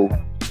was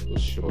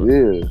short.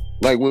 Yeah,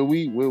 like when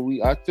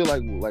we I feel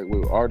like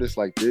with artists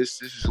like this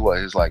is what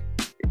his like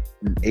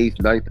 8th,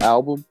 9th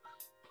album,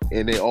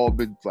 and they all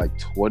been like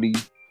 20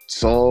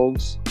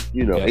 songs,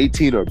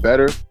 18 or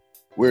better.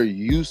 We're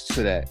used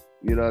to that.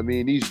 You know what I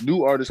mean? These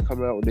new artists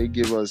come out and they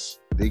give us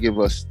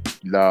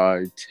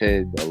 9,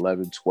 10,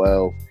 11,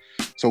 12.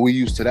 So we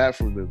used to that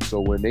from them.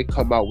 So when they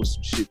come out with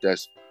some shit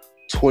that's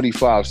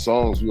 25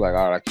 songs, we like,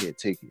 all right, I can't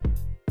take it.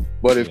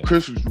 But if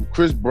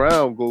Chris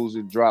Brown goes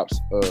and drops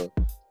a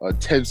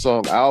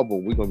 10-song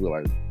album, we're gonna be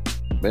like,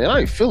 man, I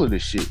ain't feeling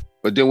this shit.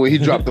 But then when he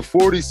dropped the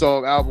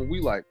 40-song album,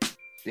 we like,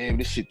 damn,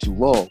 this shit too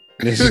long.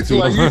 This shit too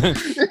long. You know what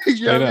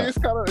I mean?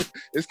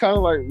 It's kind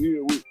of like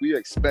we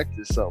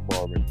expected something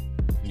already.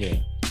 Yeah.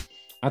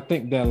 I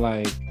think that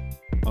like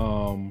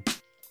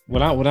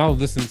when I was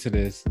listening to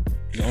this,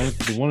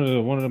 one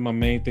of my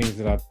main things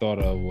that I thought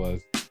of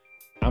was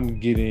I'm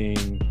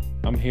hearing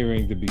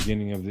the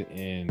beginning of the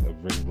end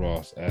of Rick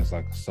Ross as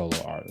like a solo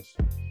artist.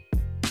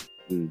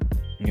 You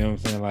know what I'm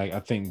saying? Like I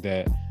think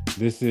that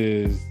this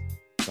is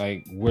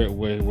like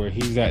where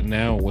he's at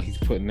now, what he's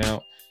putting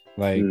out.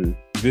 Like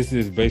this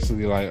is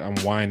basically like I'm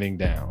winding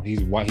down.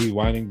 He's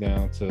winding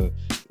down to the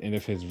end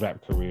of his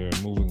rap career,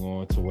 moving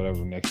on to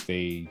whatever next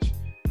stage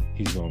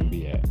he's gonna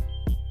be at.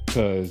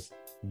 Because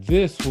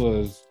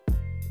it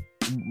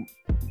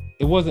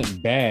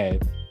wasn't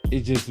bad.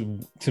 It just,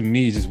 to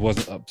me, it just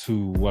wasn't up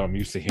to what I'm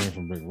used to hearing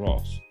from Rick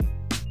Ross.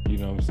 You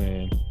know what I'm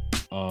saying?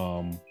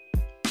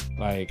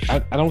 Like I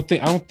don't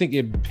think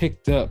it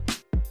picked up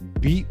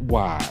beat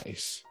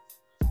wise,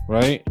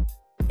 right?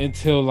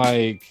 Until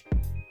like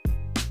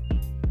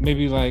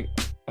maybe like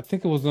I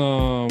think it was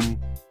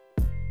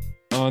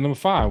number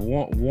 5,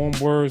 warm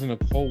words in a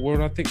cold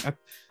world. I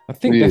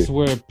think that's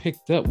where it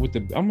picked up with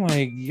the. I'm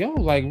like, yo,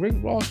 like Rick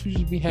Ross used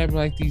to be having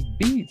like these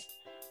beats,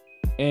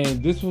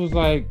 and this was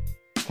like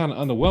kind of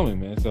underwhelming,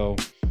 man. So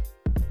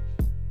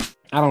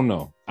I don't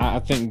know. I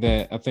think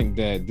that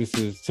this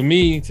is to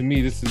me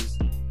this is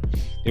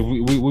if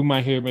we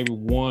might hear maybe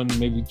 1,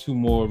 maybe 2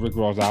 more Rick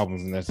Ross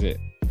albums, and that's it.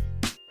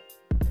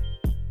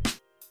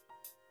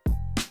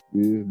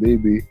 Yeah,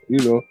 maybe.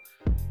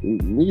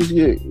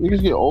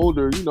 Niggas get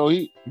older.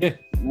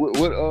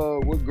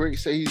 What Great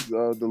say he's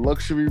the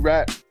luxury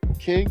rap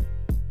king.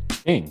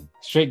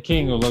 Straight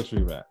king of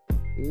luxury rap.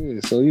 Yeah,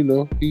 so he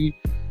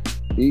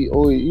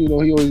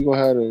always gonna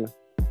have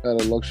a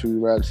luxury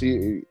rap.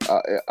 See,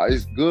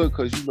 it's good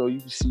because you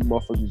can see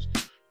motherfuckers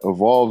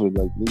evolving.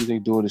 Like niggas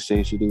ain't doing the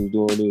same shit they was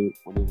doing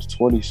when they was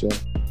 20. So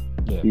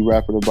he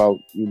rapping about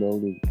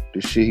the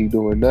shit he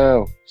doing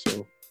now.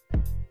 So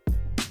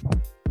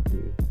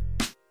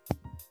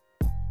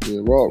yeah,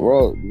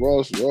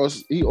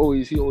 Ross. He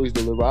always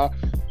deliver.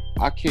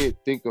 I can't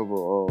think of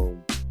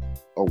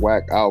a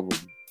whack album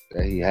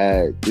that he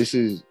had. This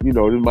is this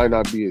might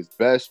not be his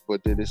best,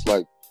 but then it's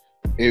like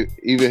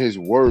even his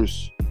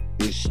worst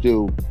is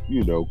still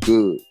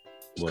good.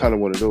 It's kind of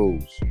one of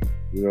those.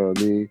 You know what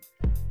I mean?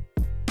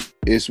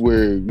 It's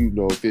where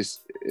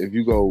if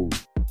you go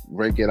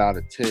rank it out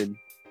of 10,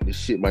 this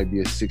shit might be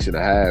a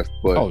 6.5.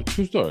 But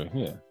true story.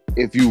 Yeah.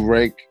 If you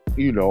rank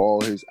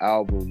all his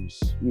albums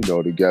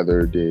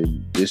together,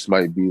 then this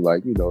might be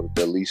like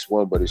the least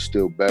one, but it's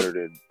still better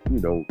than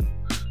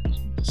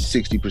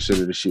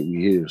 60% of the shit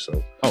we hear.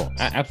 So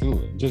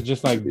absolutely,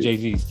 just like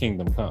Jay-Z's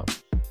Kingdom Come.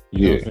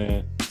 You know what I'm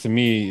saying? to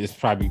me, that's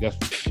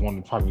one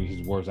of probably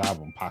his worst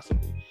album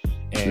possibly,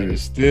 and it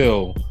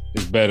still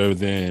is better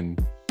than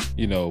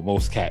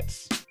most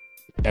cats'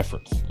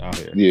 efforts out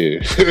here.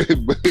 Yeah,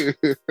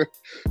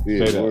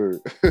 yeah. Word.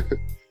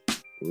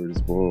 Word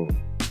is born.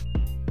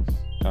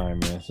 All right,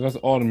 man. So that's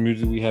all the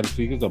music we had this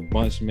week. There's a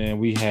bunch, man.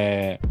 We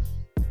had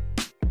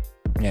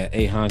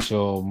A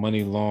Honcho,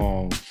 Money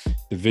Long,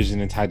 Division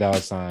and Ty Dolla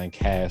 $ign,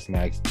 Cass,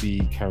 Max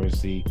B,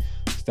 Currency,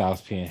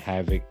 Styles P and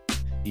Havoc,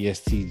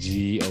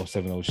 ESTG,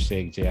 070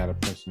 Shake, Jay out of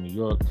Princeton, New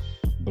York,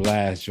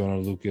 Blast, Jonah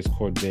Lucas,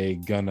 Corday,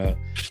 Gunna,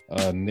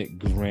 Nick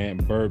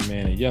Grant,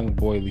 Birdman, and Young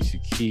Boy, Alicia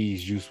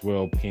Keys, Juice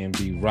WRLD,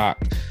 PNB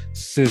Rock,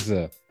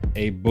 SZA,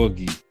 A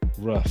Boogie,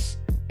 Russ,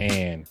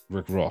 and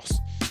Rick Ross.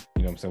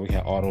 You know what I'm saying? We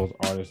had all those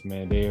artists,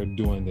 man. They are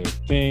doing their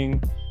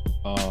thing.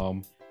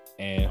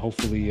 And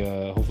hopefully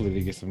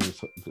they get some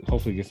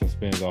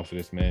spins off of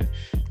this, man.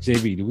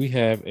 JB, do we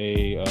have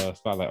a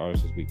spotlight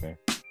artist this week, man?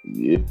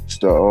 Yeah, it's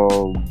the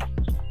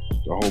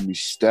homie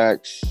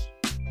Stacks,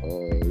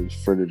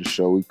 friend of the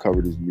show. We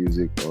covered his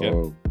music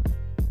a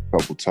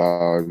couple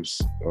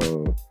times.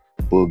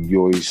 Boog, you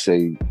always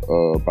say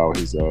about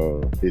his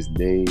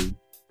name,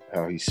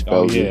 how he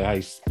spells it. How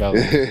he spells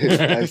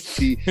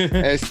it.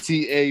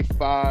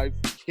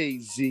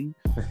 STA5KZ.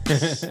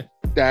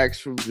 Stacks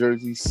from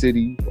Jersey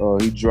City.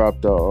 He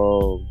dropped a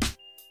little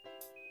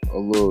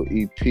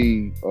EP.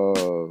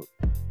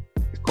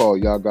 It's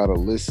called Y'all Gotta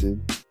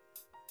Listen.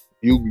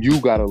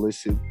 You gotta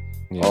listen.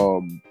 Yeah.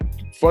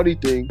 Funny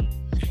thing,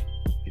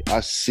 I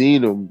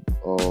seen him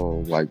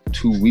like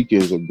 2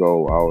 weekends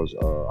ago. I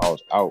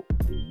was out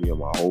with me and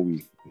my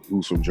homie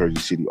who's from Jersey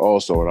City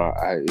also, and I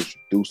had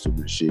introduced him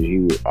and shit.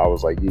 I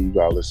was like, yeah, you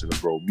gotta listen to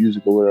bro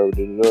music or whatever.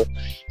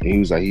 And he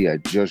was like, he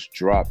had just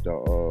dropped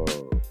a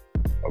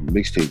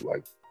mixtape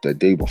like the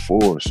day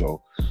before,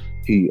 so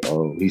he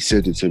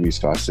sent it to me,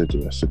 so I sent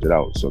it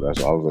out. So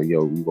that's why I was like,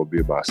 yo, you gonna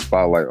be my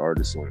spotlight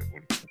artist on the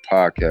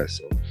podcast.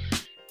 So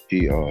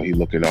he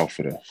looking out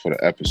for the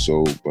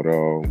episode. But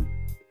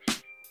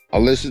I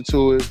listened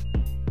to it.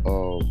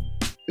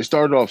 It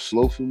started off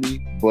slow for me,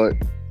 but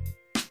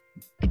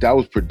that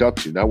was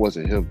production. That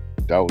wasn't him.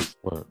 That was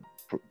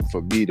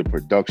for me, the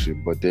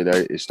production. But then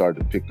it started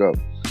to pick up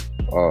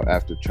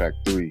after track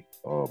 3.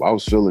 I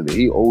was feeling it.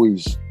 He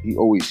always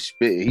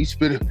spit. He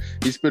spit a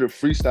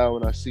freestyle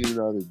when I seen it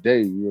the other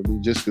day. You know what I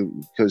mean? Just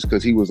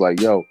because he was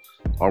like, yo,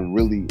 I'm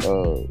really.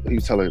 He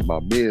was telling my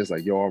mans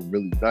like, yo, I'm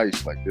really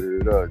nice. Like,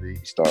 da-da-da-da. Then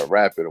he started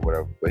rapping or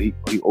whatever. But he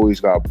always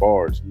got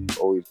bars. He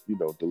always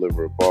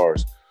delivering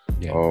bars.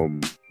 Yeah.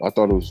 I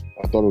thought it was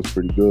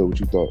pretty good. What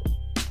you thought?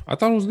 I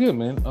thought it was good,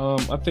 man.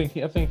 I think he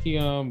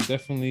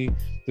definitely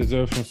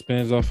deserves some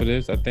spins off of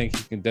this. I think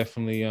he can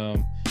definitely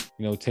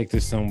take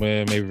this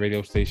somewhere, maybe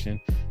radio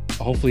station.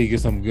 Hopefully he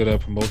gets some good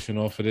promotion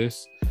off of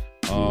this.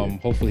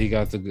 Hopefully he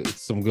got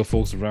some good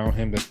folks around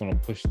him that's going to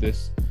push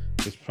this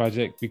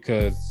project,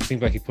 because it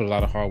seems like he put a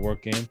lot of hard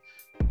work in,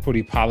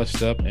 pretty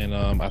polished up, and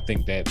I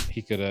think that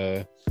he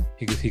could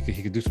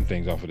do some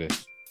things off of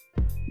this.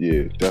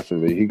 Yeah,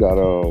 definitely. He got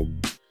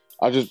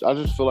I just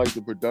feel like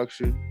the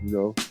production,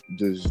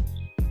 just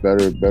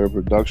better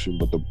production,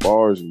 but the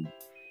bars and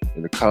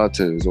the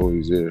content is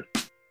always there.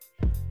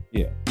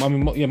 Yeah, I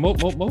mean,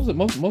 most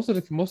of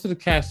the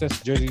cast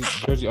that's Jersey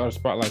artist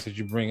spotlights that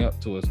you bring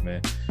up to us,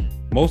 man.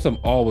 Most of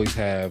them always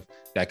have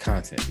that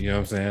content. You know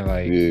what I'm saying?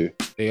 Like,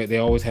 they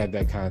always have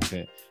that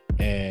content,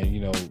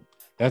 and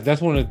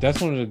that's one of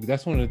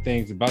the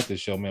things about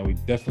this show, man. We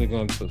definitely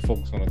going to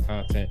focus on the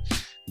content.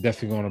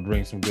 Definitely going to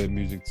bring some good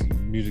music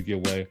your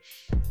way,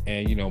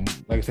 and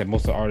like I said,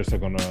 most of the artists are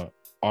going to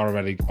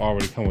already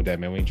come with that,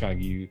 man. We ain't trying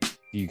to give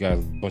you guys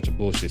a bunch of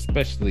bullshit,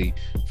 especially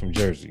from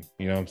Jersey.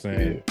 You know what I'm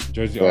saying? Yeah.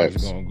 Jersey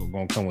artists are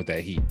going to come with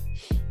that heat.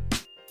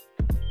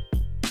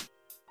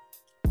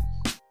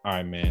 All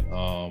right, man.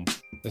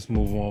 Let's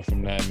move on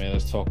from that, man.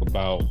 Let's talk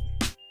about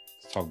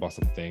some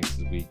things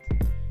this week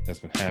that's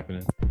been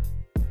happening.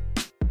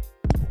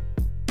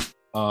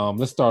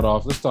 Let's start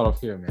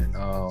off here, man.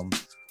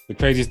 The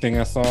craziest thing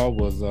I saw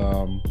was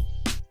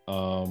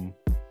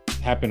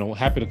happened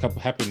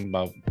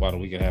about a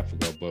week and a half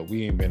ago, but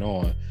we ain't been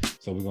on,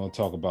 so we're gonna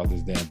talk about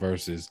this damn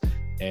Versus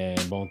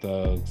and Bone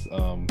Thugs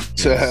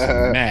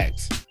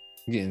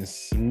getting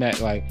smacked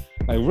like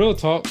real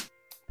talk.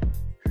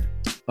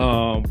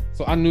 So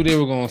I knew they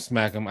were gonna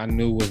smack him. I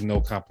knew it was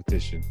no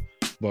competition,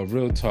 but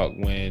real talk,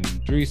 when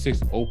 3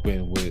 6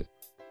 opened with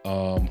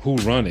Who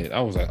Run It,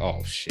 I was like,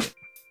 oh shit.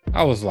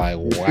 I was like,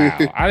 wow.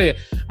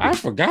 I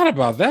forgot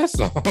about that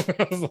song.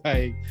 I was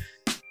like,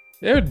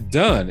 they're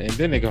done, and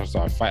then they're gonna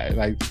start fighting.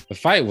 Like, the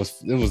fight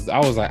was. I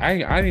was like,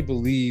 I didn't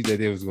believe that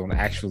they was gonna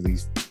actually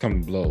come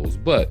to blows.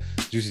 But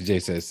Juicy J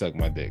said, "Suck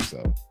my dick."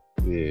 So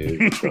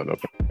yeah, shut up.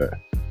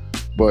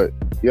 But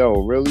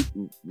yo, really,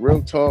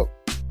 real talk.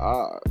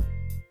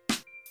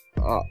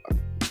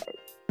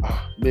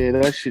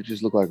 Man, that shit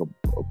just looked like a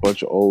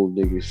bunch of old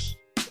niggas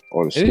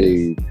on the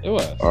stage. It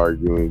was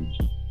arguing,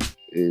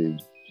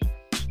 and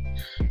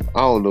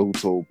I don't know who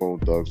told Bone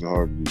Thugs and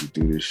Harmony to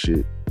do this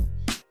shit.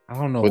 I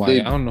don't know but why.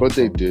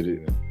 They did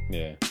it.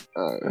 Yeah.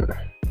 I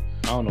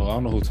don't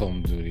know who told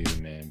him to do it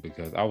either, man.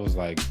 Because I was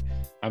like,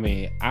 I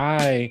mean,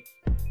 I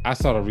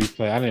saw the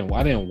replay. I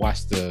didn't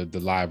watch the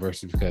live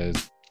versus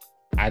because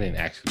I didn't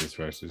ask for this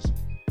versus.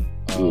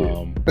 We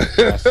ain't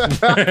asked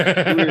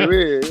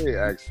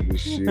for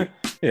this shit.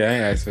 Yeah, I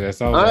ain't asked for that.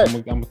 So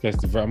I'm gonna catch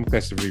the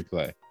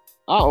replay.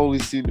 I only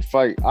seen the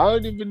fight. I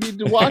don't even need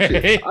to watch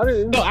it.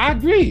 No, I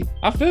agree.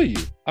 I feel you.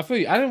 I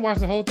didn't watch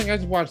the whole thing. I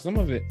just watched some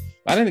of it.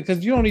 I didn't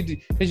because you don't need to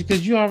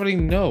because you already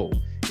know.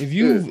 If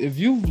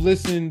you've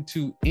listened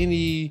to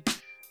any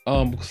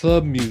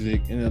club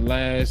music in the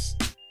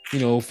last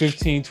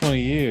 15,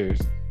 20 years,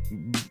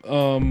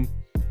 your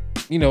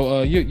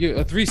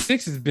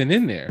 3-6 has been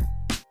in there.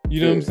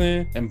 You know what I'm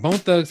saying? And Bone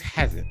Thugs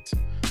hasn't.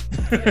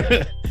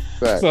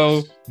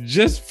 So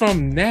just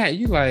from that,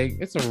 you like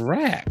it's a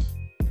wrap.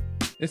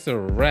 It's a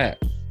wrap.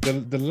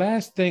 The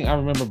last thing I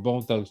remember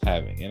Bone Thugs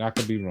having, and I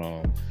could be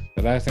wrong,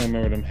 the last thing I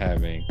remember them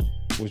having,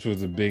 which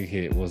was a big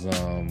hit, was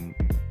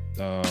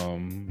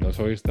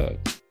Notorious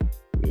Thugs.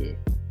 Yeah.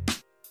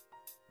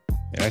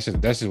 That's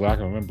just what I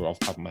can remember off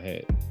the top of my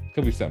head.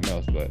 Could be something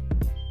else, but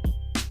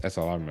that's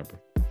all I remember.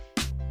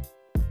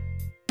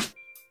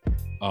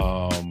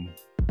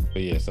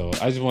 But yeah, so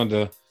I just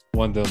wanted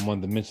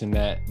to mention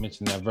that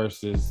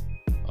versus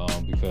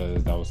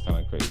because that was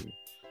kind of crazy.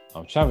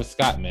 Travis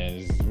Scott, man,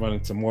 is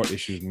running some more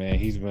issues, man.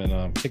 He's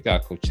been kicked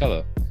out of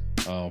Coachella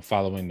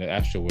following the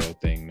Astroworld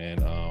thing,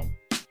 man.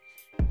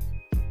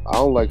 I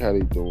don't like how they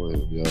doing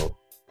it, yo.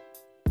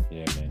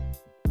 Yeah, man.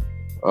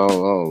 I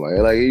don't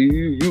like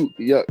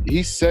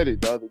he said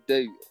it the other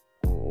day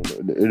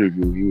in the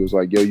interview. He was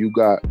like, yo, you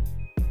got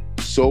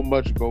so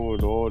much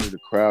going on in the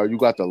crowd. You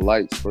got the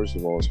lights. First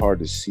of all, it's hard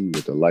to see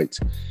with the lights.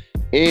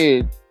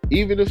 And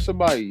even if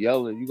somebody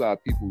yelling, you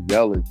got people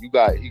yelling. He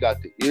got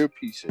the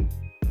earpiece in.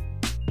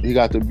 He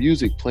got the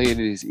music playing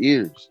in his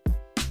ears.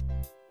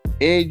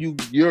 And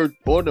you're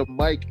on the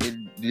mic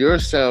and your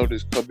sound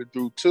is coming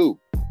through too.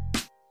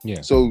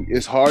 Yeah. So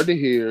it's hard to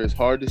hear, it's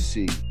hard to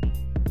see.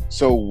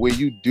 So when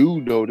you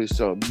do notice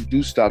something, you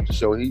do stop the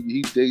show.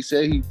 They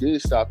say he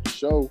did stop the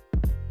show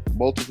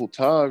multiple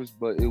times,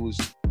 but it was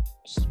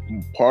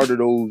part of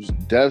those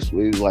deaths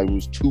where it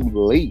was too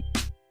late.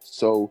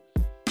 So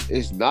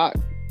it's not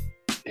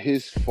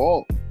his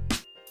fault.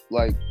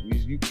 Like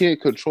you can't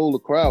control the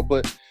crowd.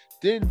 But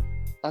then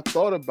I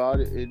thought about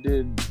it, and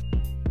then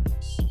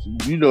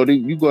you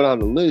go down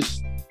the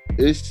list.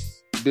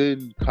 It's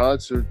been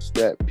concerts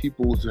that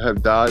people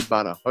have died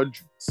by the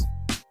hundreds.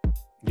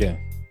 Yeah.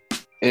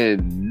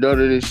 And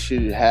none of this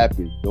shit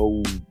happened.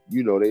 No,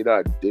 they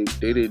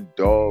didn't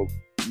dog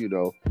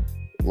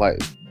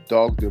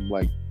them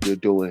like they're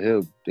doing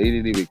him. They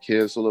didn't even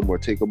cancel him or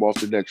take him off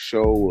the next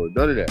show or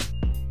none of that.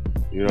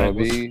 You know what I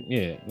mean?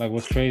 Yeah. Like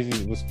what's crazy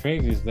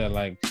is that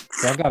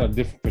so I got a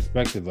different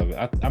perspective of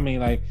it. I mean,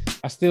 like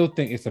I still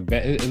think it's a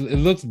bad. It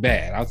looks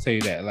bad. I'll tell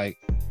you that. Like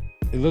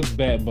it looks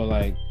bad, but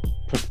like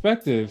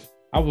perspective.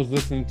 I was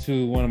listening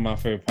to one of my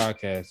favorite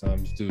podcasts.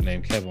 This dude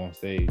named Kev on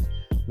Stage.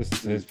 Listen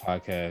to his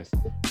podcast.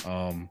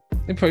 I'm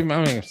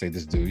not gonna say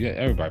this dude. Yeah,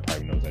 everybody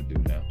probably knows that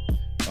dude now.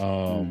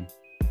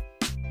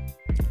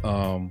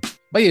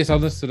 But yeah, so I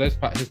listened to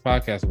his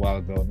podcast a while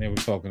ago, and they were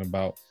talking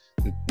about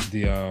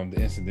the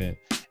incident,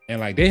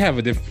 and like they have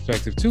a different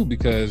perspective too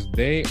because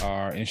they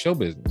are in show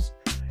business.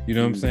 You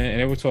know what I'm saying?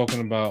 And they were talking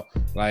about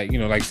like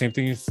same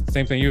thing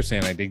you were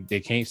saying. Like they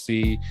can't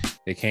see,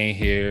 they can't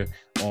hear.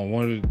 On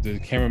one of the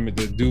cameramen,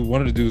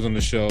 one of the dudes on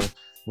the show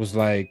was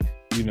like,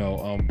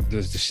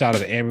 the shot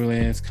of the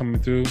ambulance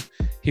coming through.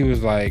 He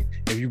was like,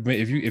 if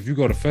you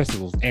go to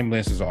festivals,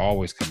 ambulances are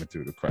always coming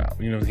through the crowd.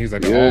 He's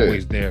like they're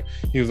always there.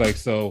 He was like,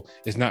 so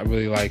it's not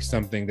really like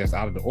something that's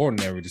out of the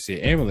ordinary to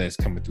see an ambulance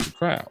coming through the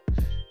crowd.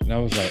 And I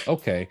was like,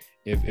 okay,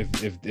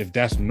 if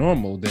that's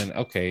normal, then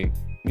okay,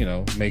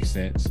 makes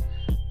sense.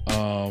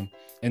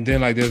 And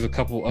then like there's a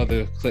couple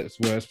other clips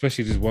where,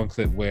 especially this one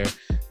clip where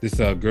this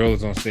girl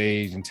is on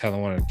stage and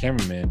telling one of the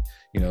cameramen,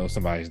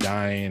 somebody's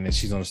dying and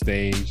she's on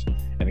stage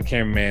and the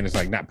cameraman is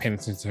like not paying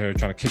attention to her,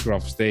 trying to kick her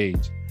off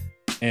stage.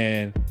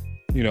 And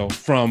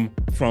from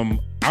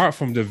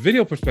the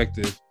video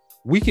perspective,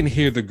 we can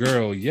hear the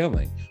girl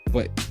yelling,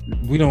 but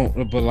we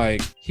don't. But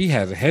like he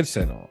has a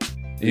headset on.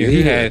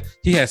 Yeah.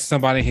 He has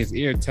somebody in his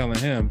ear telling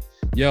him,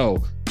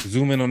 "Yo,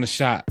 zoom in on the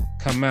shot,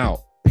 come out,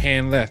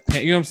 pan left,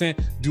 pan," you know what I'm saying?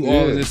 Do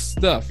all of this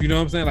stuff. You know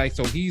what I'm saying? Like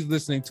so, he's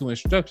listening to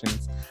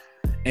instructions,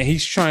 and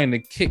he's trying to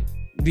kick.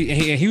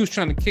 He was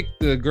trying to kick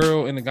the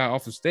girl and the guy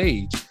off the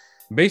stage.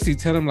 Basically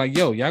tell him like,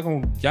 yo, y'all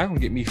gonna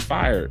get me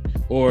fired,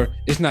 or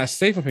it's not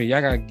safe up here.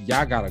 Y'all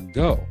gotta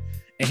go.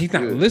 And he's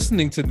not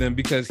listening to them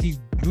because he's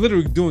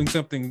literally doing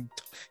something.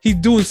 He's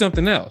doing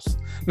something else.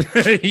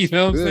 You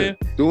know what I'm saying?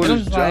 Doing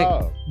his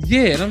job.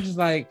 And I'm just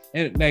like,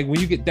 and like when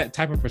you get that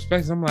type of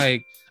perspective, I'm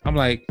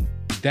like,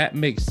 that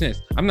makes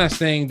sense. I'm not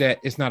saying that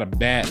it's not a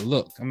bad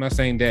look. I'm not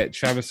saying that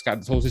Travis Scott,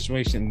 this whole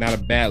situation, not a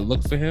bad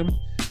look for him.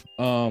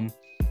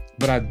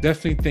 But I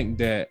definitely think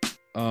that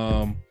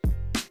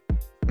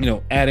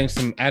adding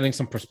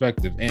some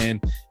perspective,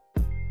 and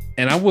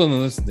I'm willing to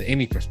listen to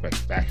any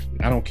perspective.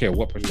 Actually, I don't care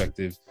what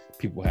perspective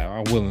people have.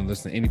 I'm willing to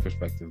listen to any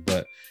perspective,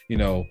 but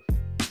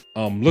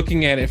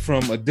looking at it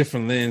from a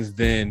different lens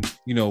than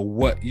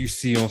what you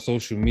see on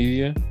social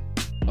media,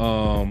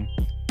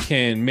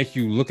 can make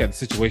you look at the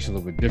situation a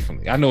little bit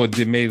differently. I know it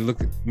made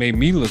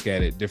me look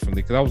at it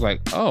differently because I was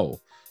like, oh,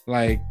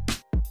 like,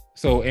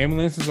 so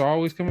ambulances are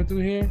always coming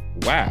through here.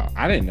 Wow,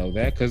 I didn't know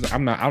that because I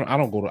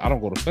don't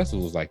go to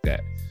festivals like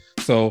that.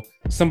 So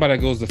somebody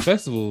that goes to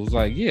festivals,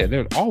 like, yeah,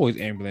 there's always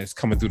ambulance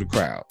coming through the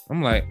crowd.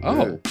 I'm like,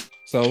 oh,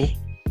 so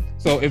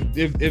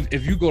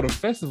if you go to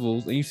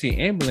festivals and you see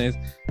ambulance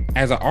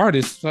as an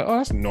artist, it's like, oh,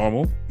 that's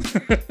normal.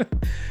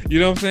 You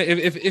know what I'm saying?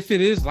 If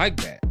it is like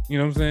that, you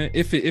know what I'm saying?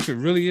 If it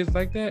really is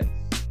like that,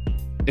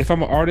 if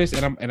I'm an artist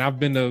and I've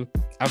been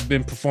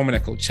performing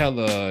at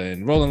Coachella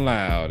and Rolling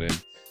Loud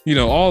and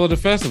all of the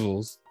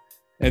festivals,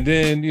 and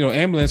then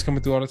ambulance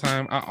coming through all the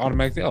time, I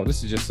automatically, oh,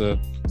 this is just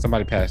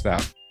somebody passed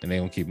out, and they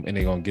gonna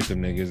get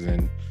them niggas,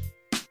 and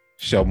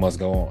show must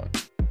go on.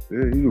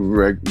 Yeah,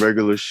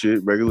 regular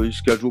shit, regularly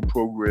scheduled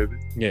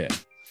programming. Yeah.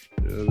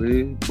 You know what I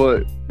mean?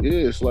 But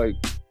yeah, it's like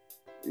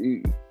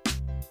you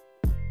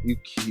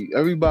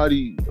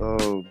everybody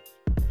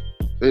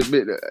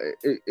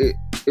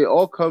it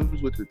all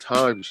comes with the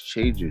times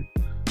changing.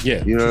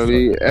 Yeah. You know what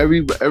I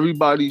mean?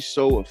 Everybody's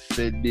so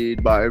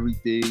offended by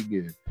everything,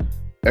 and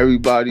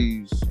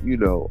everybody's,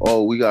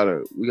 oh, we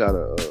gotta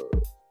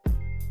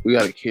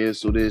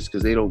cancel this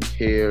because they don't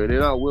care, and they're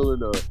not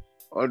willing to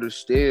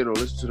understand or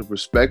listen to the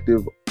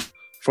perspective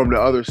from the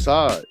other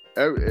side.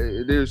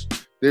 There's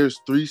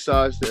three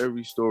sides to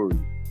every story.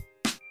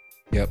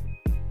 Yep.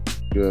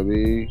 You know what I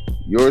mean?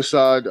 Your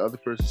side, the other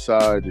person's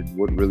side, and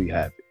what really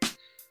happened.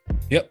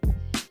 Yep.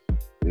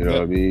 You know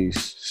what I mean?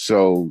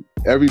 So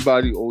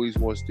everybody always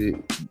wants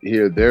to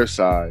hear their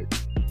side.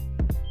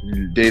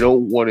 They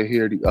don't want to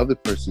hear the other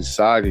person's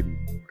side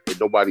anymore. And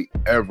nobody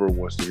ever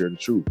wants to hear the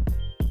truth.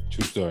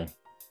 True story.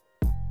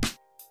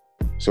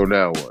 So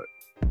now what?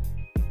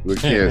 We're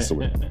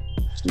canceling.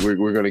 We're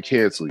going to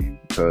cancel you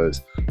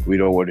because we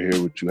don't want to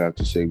hear what you have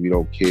to say. We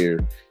don't care.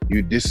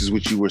 This is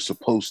what you were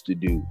supposed to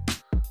do.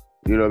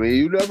 You know what I mean?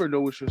 You never know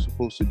what you're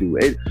supposed to do.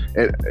 And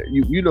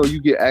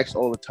you get asked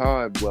all the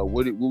time, well,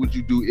 what would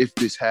you do if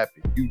this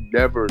happened? You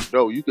never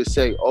know. You could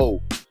say,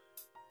 oh,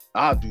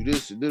 I'll do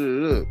this, and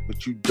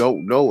but you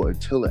don't know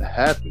until it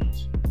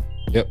happens.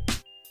 Yep.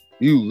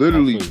 You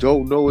literally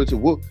don't know until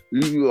what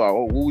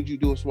would you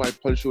do if somebody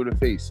punched you in the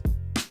face?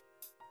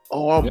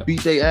 Oh, I'll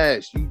beat their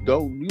ass. You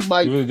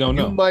might really don't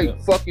know. You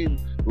might fucking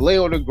lay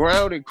on the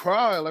ground and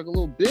cry like a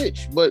little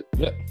bitch. But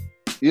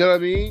you know what I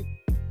mean?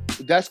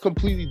 That's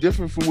completely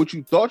different from what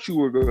you thought you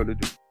were gonna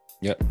do.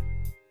 Yep.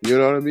 You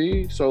know what I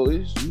mean? So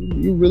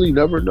you really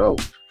never know.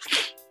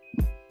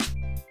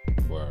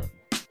 Word.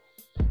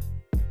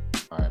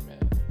 All right, man.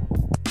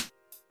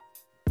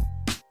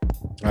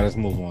 All right, let's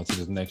move on to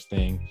this next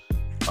thing.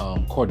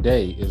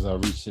 Cordae is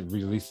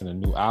releasing a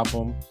new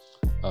album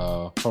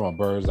from a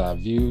bird's eye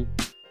view,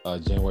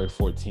 January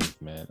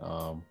 14th, man.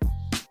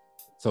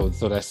 So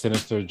that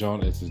Sinister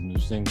Joint is his new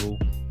single.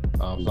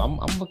 So I'm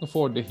looking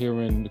forward to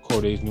hearing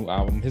Cordae's new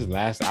album. His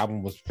last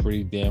album was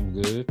pretty damn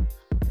good.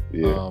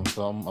 Yeah.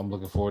 So I'm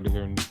looking forward to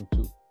hearing this one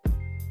too.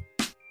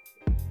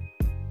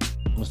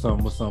 With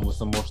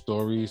some more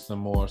stories, some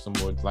more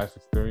life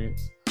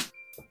experience.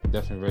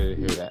 Definitely ready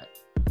to hear that.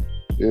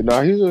 Yeah,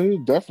 no, he's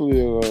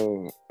definitely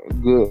a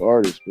good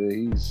artist,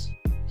 man.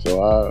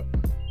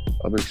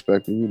 I'm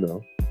expecting,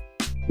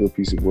 good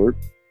piece of work.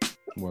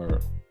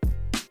 Word.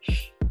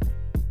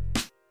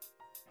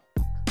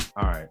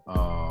 All right.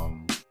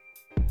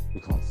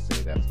 We're gonna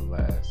say that for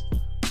last.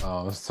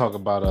 Let's talk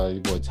about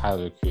your boy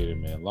Tyler, the Creator,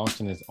 man,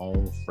 launching his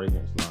own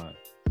fragrance line.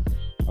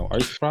 Are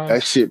you surprised?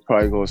 That shit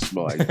probably gonna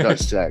smell like nut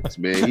sacks,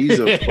 man. He's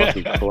a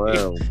fucking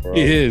clown, bro.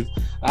 He is.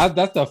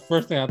 That's the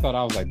first thing I thought.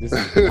 I was like, this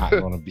is not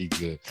gonna be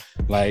good.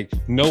 Like,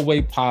 no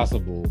way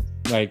possible.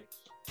 Like,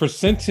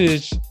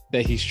 percentage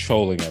that he's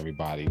trolling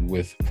everybody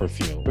with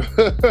perfume.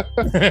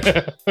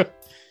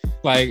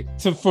 Like,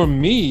 for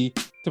me,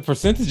 the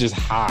percentage is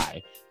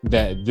high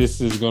that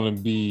this is gonna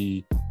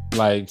be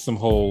like some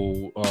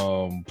whole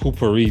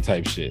poopery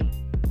type shit.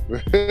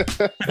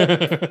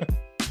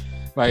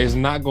 Like, it's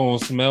not gonna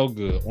smell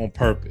good on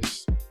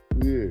purpose.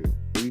 Yeah,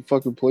 you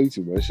fucking play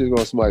too much. That shit's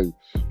gonna smell like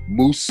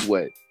moose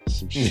sweat.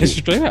 Some shit.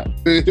 Straight up.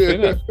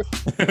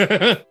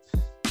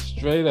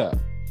 Straight up.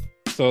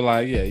 So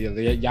like, yeah,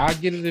 y'all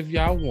get it if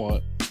y'all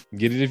want.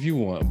 Get it if you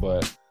want,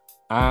 but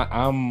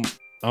I'm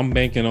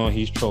banking on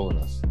he's trolling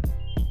us.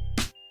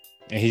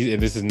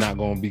 And this is not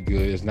gonna be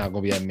good. It's not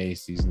gonna be at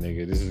Macy's,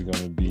 nigga. This is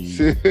gonna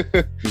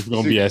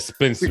be at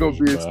Spencer's. It's gonna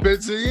be at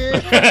Spencer, yeah.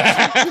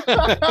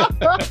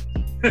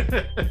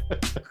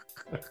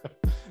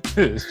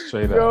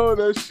 Straight up. Yo,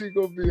 that shit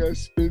gonna be at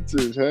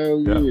Spencer's. Hell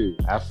yeah.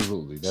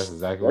 Absolutely. That's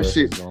exactly what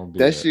it's gonna be.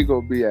 That shit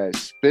gonna be at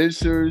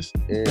Spencer's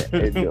and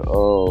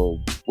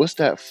what's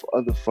that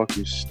other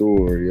fucking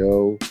store,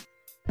 yo?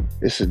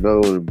 It's another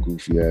one of them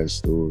goofy ass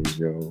stores,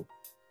 yo.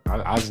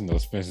 I just know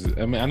Spencer's.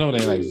 I mean, I know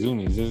they like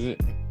Zoomies, is it?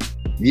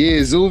 Yeah,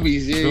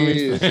 Zoomies.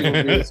 Yeah. Shit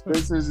gonna be at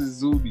Spencer's and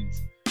Zoomies.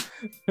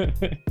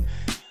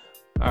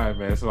 All right,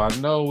 man. So I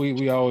know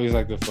we always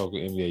like to fuck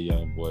with NBA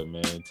Youngboy,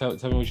 man. Tell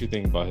me what you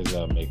think about his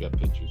makeup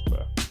pictures,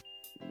 bro.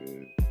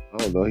 Man, I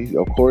don't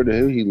know. According to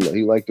him,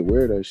 he liked to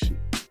wear that shit.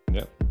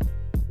 Yep.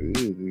 I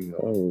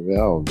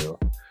don't know.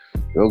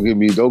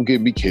 Don't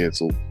get me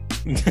canceled.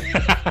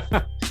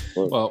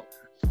 Well,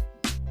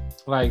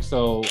 like,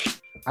 so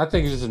I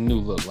think it's just a new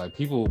look. Like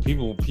people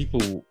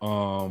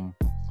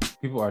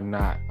are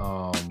not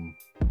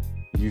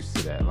used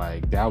to that.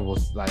 Like that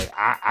was like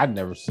I'd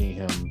never seen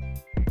him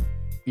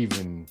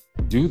even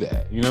do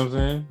that. You know what I'm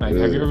saying? Like,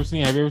 yeah. have you ever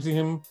seen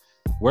him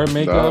wear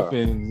makeup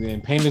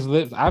and paint his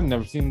lips? I've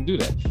never seen him do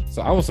that.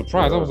 So I was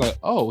surprised. I was like,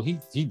 oh,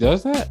 he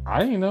does that?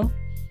 I didn't know.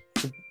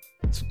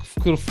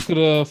 Could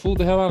have fooled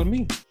the hell out of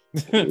me.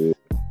 Yeah.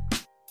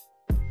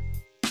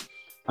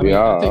 I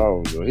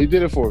don't know. He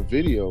did it for a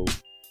video.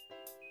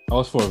 Oh,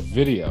 it's for a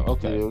video.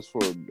 Okay. Yeah, it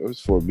was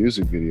for a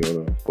music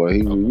video though. But he,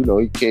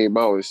 he came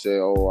out and said,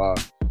 "Oh, I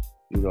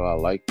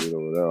liked it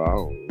or whatever." I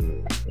don't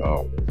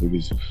know. It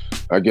was,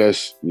 I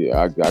guess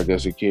I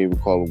guess it can't even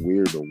call him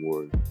weird no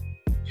more.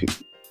 I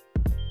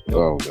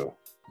don't know.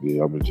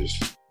 Yeah, I'm gonna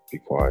just be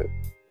quiet.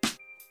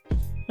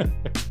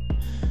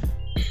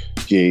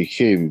 He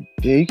can't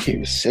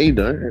even say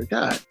nothing.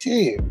 God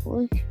damn,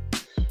 boy.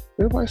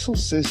 Everybody's so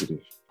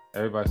sensitive.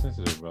 Everybody's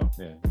sensitive, bro.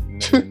 Yeah,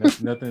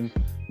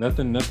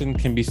 nothing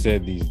can be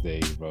said these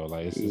days, bro.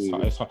 Like it's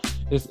hard.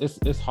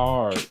 It's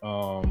hard.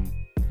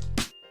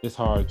 It's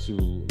hard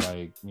to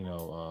like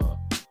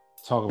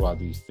talk about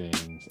these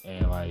things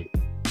and like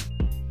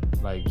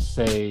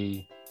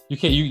say you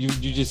can't. You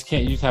just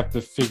can't. You just have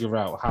to figure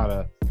out how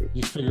to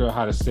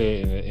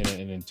say it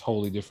in a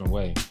totally different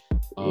way,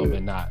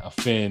 and not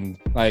offend.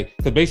 Like,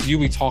 because basically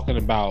you'll be talking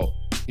about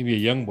maybe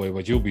a Youngboy,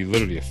 but you'll be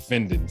literally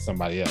offending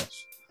somebody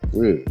else.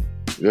 Yeah.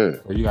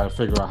 So you got to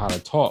figure out how to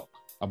talk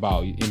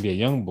about NBA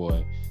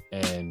Youngboy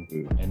and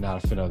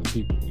not offend other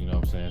people. You know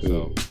what I'm saying?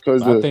 So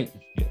because I think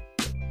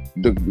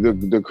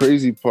the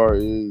crazy part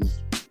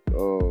is,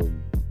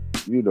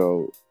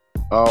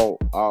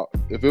 I'll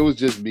if it was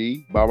just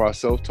me by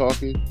myself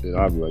talking, then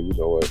I'd be like, you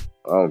know what,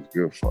 I don't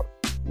give a fuck.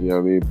 You know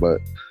what I mean? But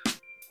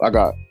I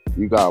got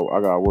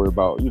to worry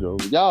about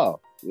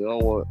y'all. You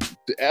don't want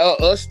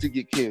us to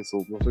get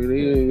canceled.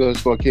 They ain't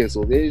just gonna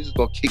cancel. They just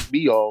gonna kick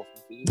me off.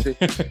 Yeah,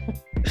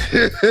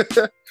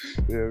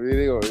 I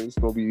mean, it's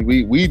gonna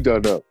be we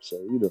done up. So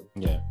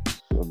Yeah.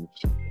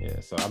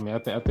 So I mean, I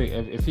think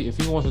if he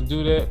wants to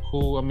do that,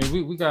 cool. I mean,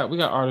 we got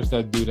artists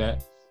that do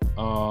that.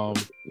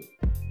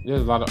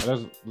 There's a lot of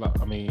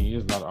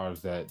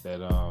artists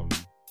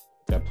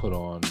that put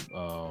on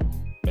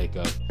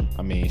makeup.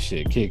 I mean,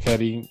 shit, Kid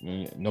Cudi,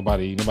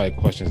 nobody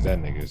questions that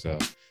nigga. So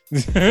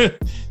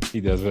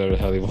he does whatever the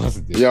hell he wants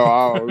to do. Yo,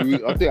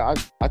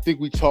 I think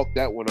we chalked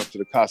that one up to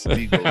the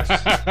Casamigos.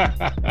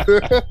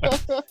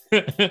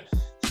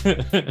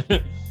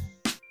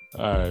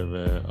 All right,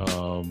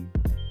 man.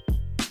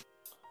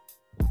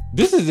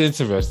 This is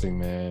interesting,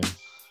 man.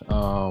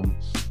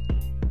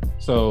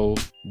 So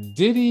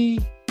Diddy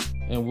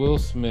and Will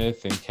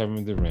Smith and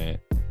Kevin Durant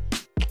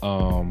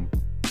are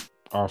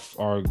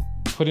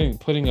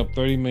putting up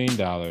 $30 million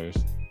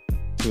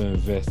to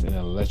invest in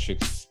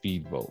electric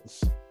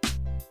speedboats.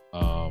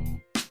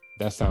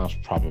 That sounds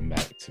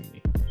problematic to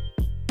me.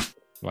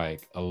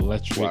 Like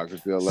electric. Why?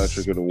 Because they're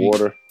electric in the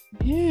water.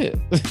 Yeah.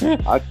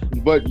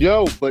 but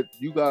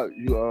you got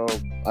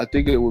I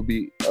think it would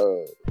be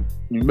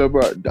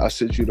remember I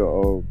sent you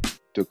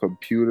the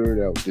computer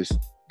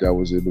that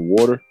was in the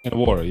water. In the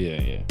water,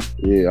 yeah.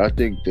 Yeah, I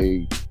think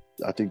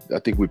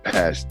we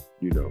passed,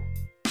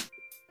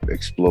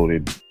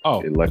 exploded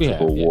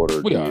electrical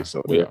water. We are.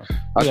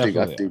 I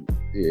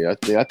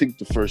think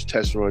the first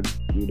test run,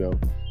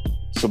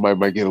 somebody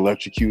might get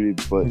electrocuted,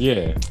 but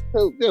yeah,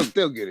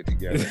 they'll get it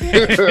together.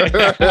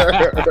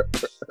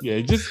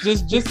 Yeah, just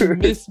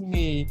miss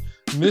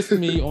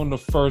me on the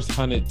first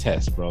 100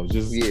 tests, bro.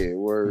 Just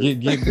word.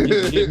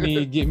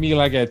 Get me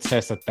like at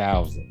test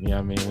 1,000. You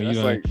know what I mean?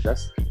 When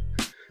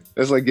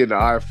that's like getting an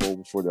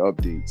iPhone before the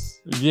updates.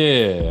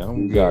 Yeah,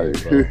 I'm good,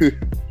 bro.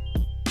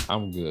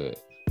 I'm good.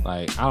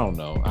 Like, I don't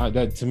know.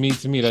 To me,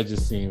 that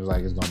just seems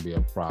like it's gonna be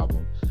a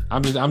problem.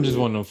 I'm just one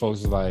of them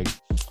folks who's like,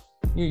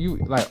 you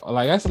like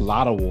that's a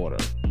lot of water.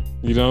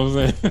 You know what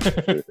I'm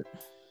saying?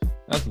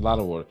 That's a lot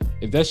of water.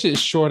 If that shit is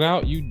short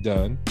out, you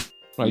done.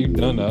 Like, you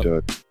done up.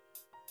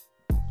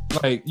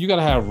 Like, you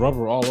gotta have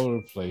rubber all over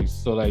the place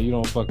so that you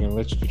don't fucking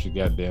electrocute your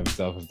goddamn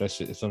self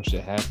if some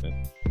shit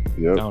happen.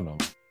 Yep. I don't know.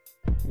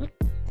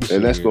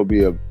 And that's gonna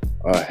be a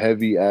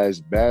heavy ass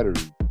battery.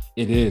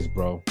 It is,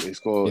 bro. It's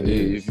called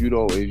if you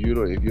don't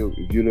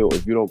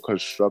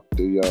construct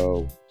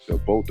the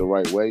boat the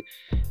right way,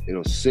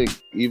 it'll sink.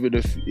 Even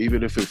if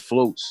it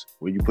floats,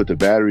 when you put the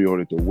battery on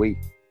it, the weight,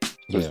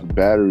 because the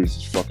batteries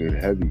is fucking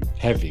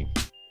heavy.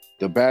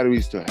 The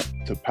batteries to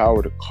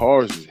power the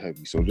cars is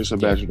heavy. So just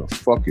imagine a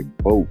fucking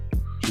boat.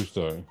 True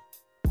story.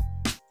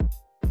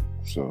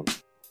 So,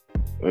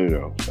 I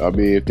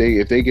mean, if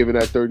they giving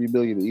that $30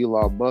 million to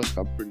Elon Musk,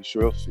 I'm pretty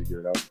sure he'll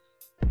figure it out.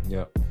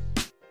 Yeah.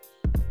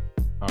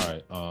 All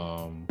right.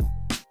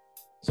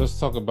 So let's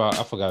talk about.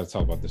 I forgot to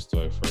talk about this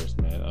story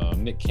first,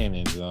 man. Nick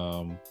Cannon's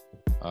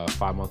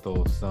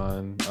 5-month-old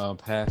son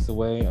passed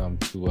away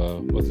to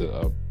was it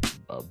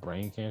a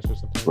brain cancer or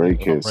something? Brain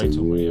cancer, brain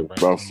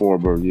tumor.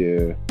 Former,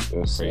 yeah.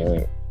 That's crazy.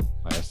 sad.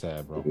 That's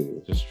sad, bro. Yeah.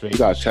 Just straight. He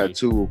got a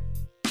tattoo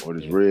on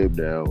his rib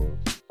now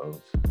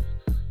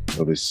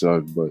of his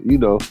son, but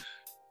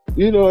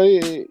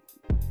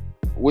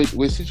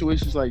with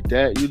situations like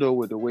that,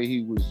 with the way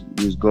he was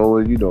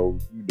going,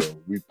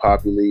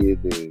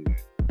 repopulating and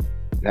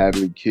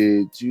having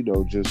kids,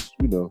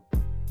 to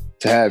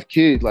have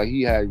kids, like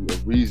he had a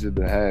reason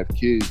to have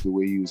kids the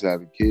way he was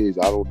having kids.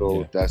 I don't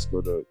know if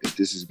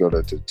this is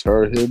gonna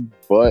deter him,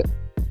 but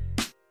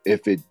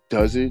if it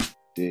doesn't,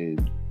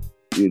 then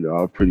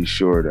I'm pretty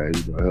sure that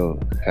he'll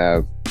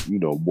have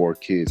more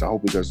kids. I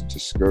hope it doesn't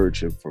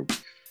discourage him from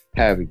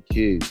having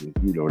kids if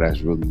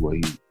that's really what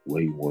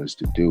he wants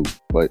to do.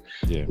 But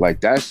like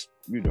that's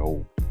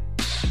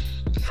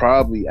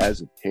probably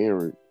as a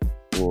parent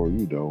or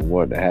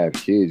wanting to have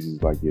kids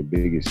is like your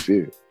biggest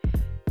fear.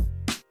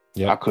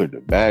 Yeah, I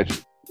couldn't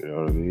imagine. You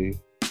know what I mean?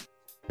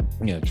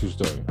 Yeah, true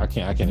story. I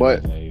can't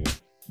imagine that either.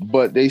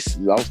 But I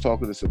was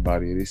talking to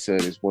somebody and they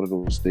said it's one of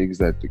those things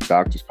that the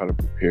doctors kind of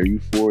prepare you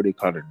for. They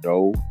kind of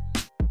know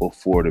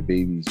before the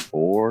baby's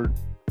born.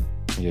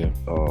 Yeah.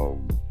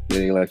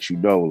 They let you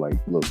know, like,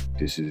 look,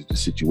 this is the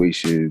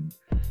situation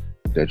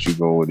that you're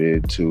going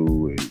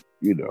into, and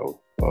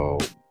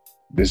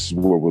this is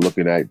what we're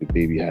looking at. The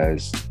baby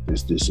has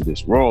this, and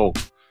this wrong.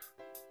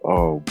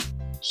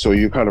 So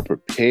you're kind of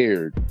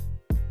prepared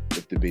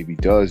if the baby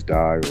does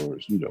die or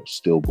is,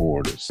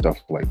 stillborn and stuff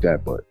like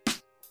that. But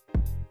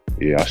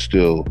yeah, I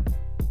still,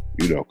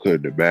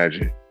 couldn't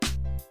imagine.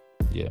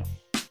 Yeah.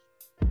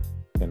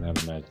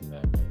 Cannot imagine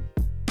that, man.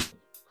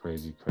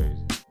 Crazy.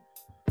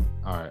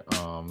 All right,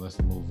 let's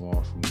move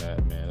on from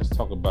that, man. Let's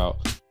talk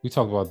about this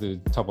on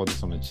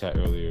the chat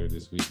earlier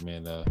this week,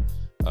 man.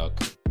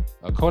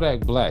 Kodak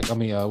Black. I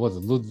mean, was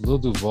it Lil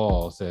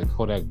Duval said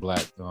Kodak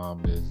Black is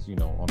on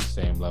the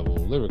same level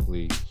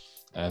lyrically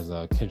as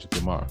Kendrick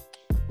Lamar.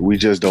 We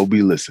just don't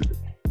be listening.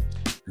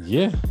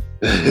 Yeah.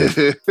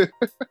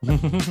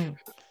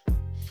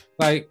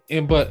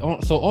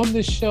 So on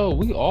this show,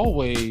 we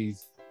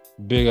always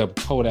big up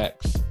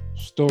Kodak's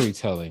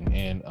storytelling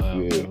and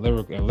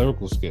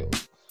lyrical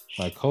skills.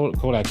 Like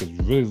Kodak is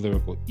really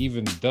lyrical,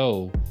 even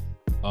though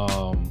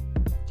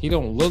he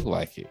don't look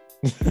like it.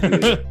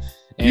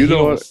 And he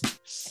don't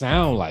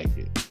sound like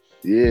it.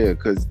 Yeah,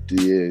 because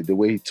the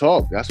way he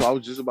talked, that's what I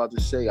was just about to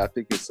say. I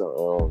think it's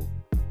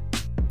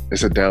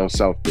a down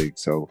south thing.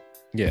 So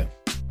yeah,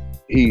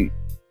 he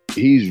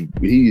is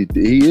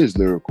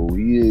lyrical.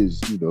 He is,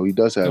 he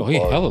does have. He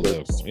hella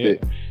lyrical. Yeah.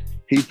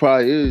 He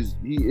probably is.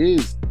 He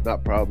is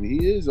not probably.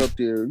 He is up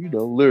there,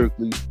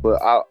 lyrically.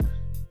 But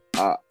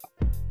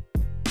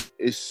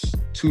it's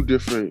two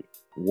different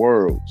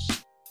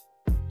worlds.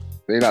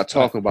 They're not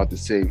talking about the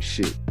same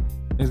shit.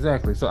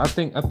 Exactly. So I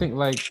think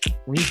like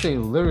when you say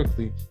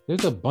lyrically,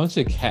 there's a bunch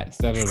of cats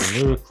that are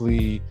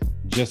lyrically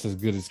just as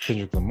good as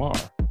Kendrick Lamar.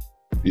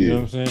 You know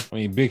what I'm saying? I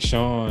mean, Big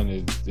Sean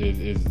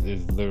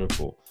is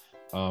lyrical.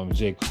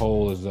 J.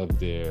 Cole is up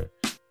there.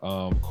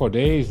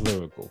 Corday's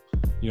lyrical.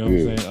 You know what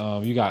I'm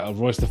saying? You got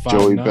Royce the 5'9",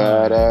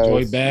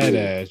 Joey Badass.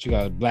 Yeah. You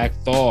got Black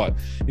Thought.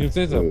 You know what I'm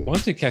saying? There's a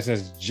bunch of cats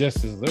that's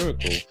just as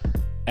lyrical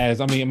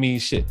as I mean,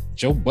 shit,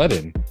 Joe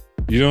Budden.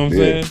 You know what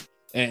I'm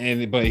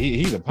saying? But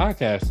he's a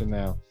podcaster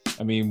now.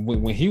 I mean,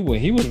 when he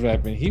was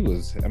rapping,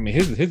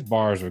 his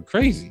bars were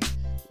crazy.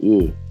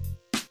 Yeah.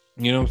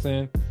 You know what I'm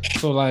saying?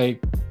 So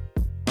like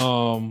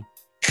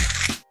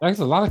there's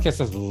a lot of cats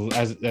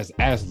that's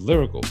as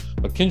lyrical,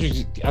 but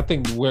Kendrick, I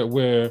think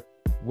where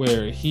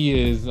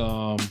he is,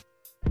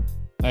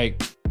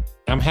 like,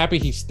 I'm happy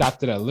he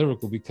stopped it at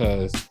lyrical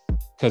because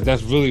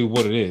that's really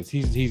what it is.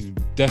 He's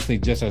definitely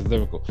just as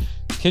lyrical.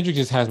 Kendrick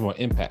just has more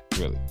impact,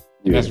 really.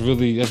 Yeah. That's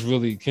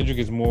really Kendrick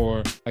is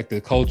more like the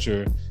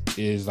culture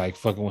is like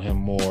fucking with him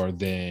more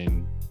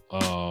than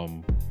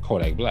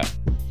Kodak Black.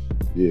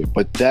 Yeah,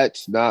 but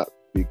that's not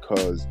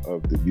because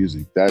of the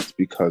music. That's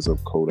because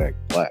of Kodak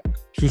Black.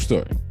 True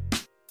story.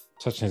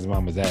 Touching his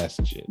mama's ass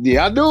and shit.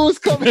 Yeah, I knew it was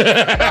coming.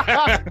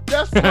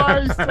 That's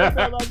why he said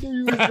that. I knew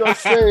you was gonna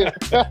say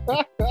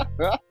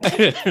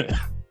it.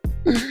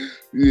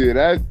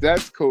 Yeah,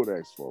 that's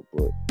Kodak's fault,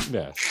 but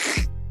yeah,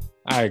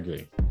 I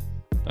agree.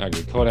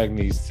 Kodak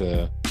needs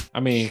to. I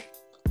mean,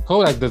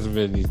 Kodak doesn't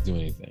really need to do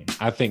anything.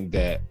 I think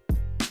that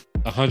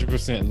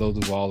 100% Lil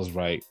Duval is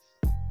right.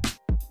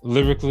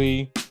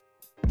 Lyrically,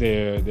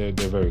 they're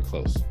very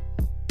close.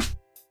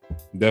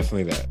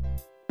 Definitely that.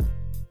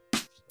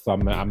 So I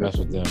mess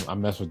with them. I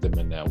mess with them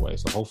in that way.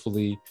 So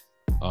hopefully,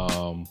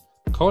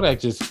 Kodak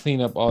just clean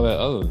up all that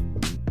other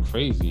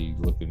crazy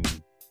looking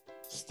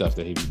stuff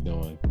that he be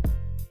doing.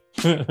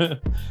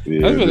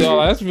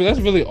 That's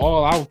really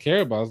all I would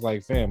care about. It's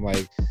like, fam,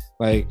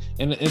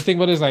 and think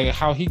about it is like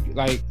how he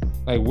like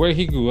where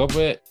he grew up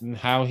at and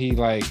how he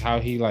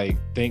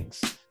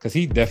thinks, because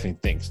he definitely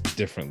thinks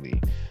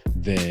differently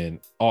than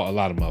a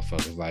lot of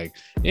motherfuckers. Like,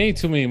 there ain't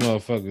too many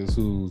motherfuckers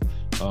who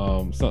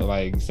so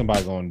like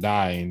somebody gonna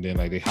die, and then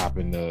like they hop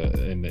in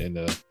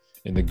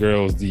the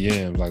girls'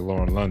 DMs like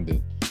Lauren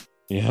London.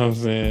 You know what I'm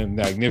saying?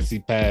 Like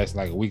Nipsey passed,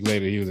 like a week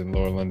later, he was in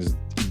Lauren London's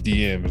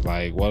DMs,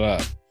 like, "What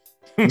up?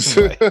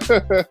 Like,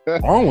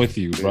 what's wrong with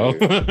you, bro?"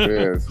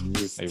 Yeah,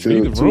 Like,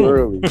 too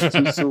early,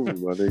 too soon,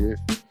 my nigga.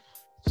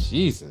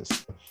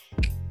 Jesus.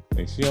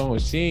 Like she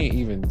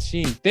ain't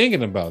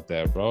thinking about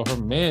that, bro. Her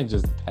man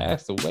just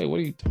passed away. What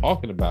are you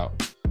talking about?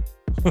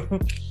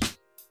 But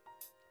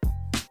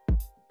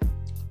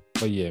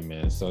yeah,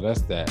 man. So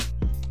that's that.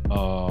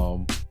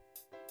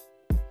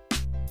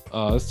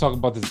 Let's talk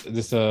about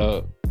this.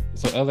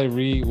 So L.A.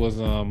 Reid was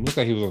looked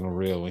like he was on the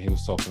real when he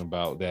was talking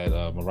about that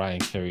Mariah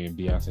Carey and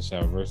Beyonce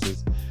shower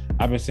versus.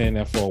 I've been saying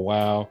that for a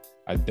while.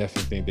 I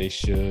definitely think they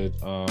should.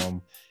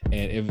 And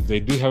if they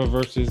do have a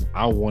versus,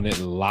 I want it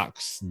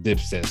Locks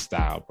Dipset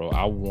style, bro.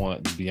 I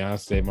want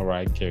Beyonce,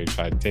 Mariah Carey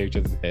try to tear each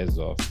other's heads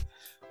off.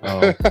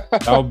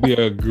 That would be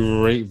a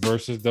great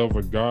versus though,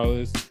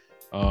 regardless.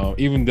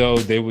 Even though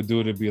they would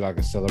do it to be like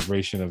a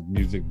celebration of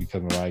music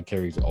because Mariah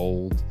Carey's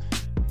old.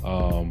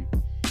 I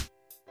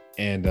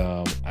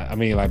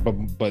mean, like,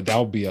 but that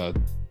would be like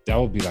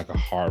a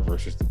hard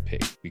versus to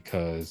pick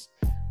because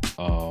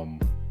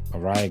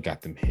Mariah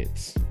got them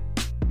hits.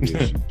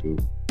 Yeah, she do.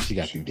 She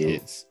got them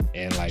hits,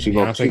 and like she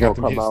Beyonce got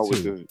them come out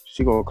hits with too.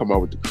 she gonna come out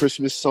with the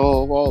Christmas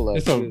song, all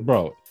that. So,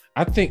 bro,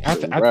 I think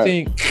that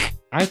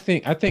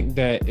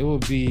it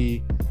would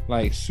be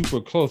like super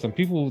close, and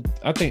people.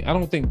 I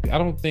don't think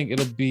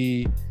it'll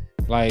be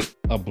like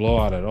a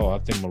blowout at all. I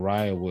think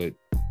Mariah would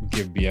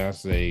give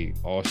Beyonce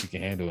all she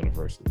can handle in the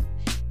verses.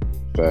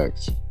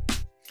 Facts.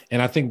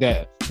 And I think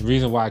that the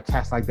reason why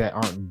cats like that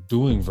aren't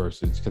doing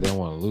verses because they don't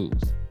want to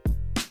lose.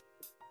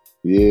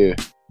 Yeah,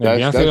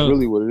 that's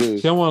really what it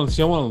is. She don't want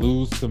to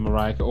lose to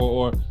Mariah,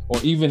 or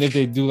even if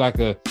they do like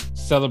a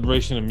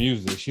celebration of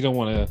music, she don't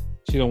want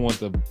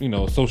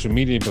the social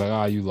media to be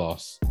like, you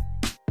lost.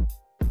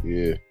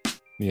 Yeah,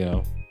 she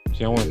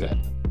don't want that.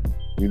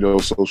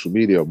 Social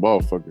media,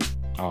 motherfucker.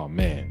 Oh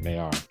man, they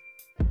are.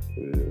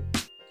 Yeah.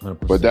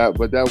 100%. But that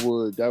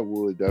would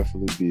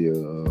definitely be a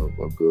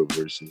good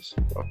versus.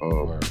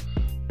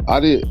 I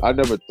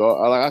never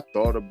thought. I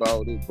thought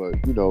about it, but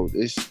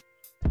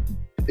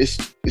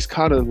it's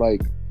kind of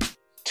like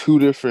two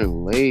different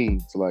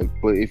lanes. Like,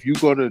 but if you're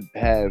gonna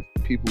have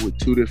people with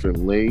two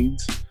different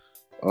lanes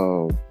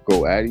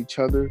go at each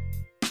other,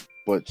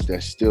 but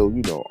that's still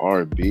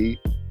R&B.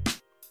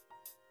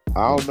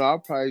 I don't know. I'll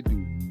probably do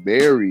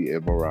Mary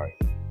and Mariah.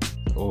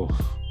 Oh.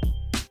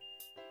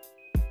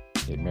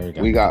 Yeah, Mary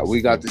we got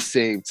the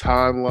same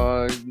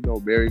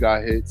timeline. Mary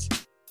got hits,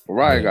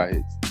 Mariah got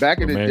hits.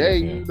 Back in the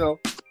day,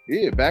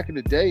 back in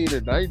the day in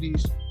the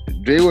 90s,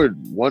 they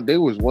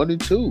was 1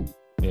 and 2.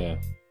 Yeah.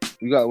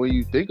 You got, when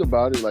you think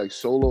about it, like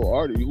solo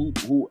artists,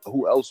 who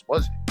else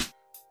was it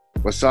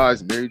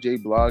besides Mary J.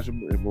 Blige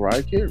and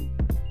Mariah Carey?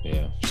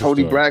 Yeah.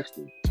 Tony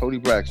Braxton.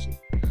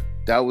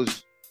 That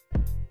was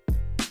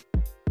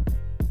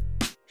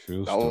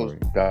true story.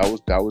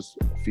 That was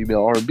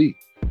female R&B.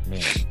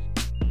 Man,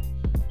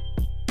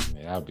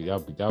 that would be a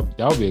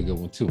good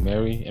one too.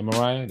 Mary and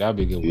Mariah, that'd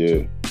be a good one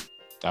too.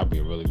 That'd be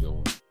a really good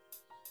one.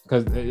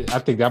 Because I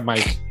think that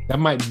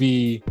might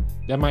be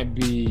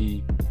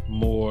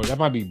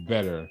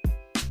better.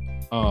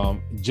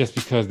 Just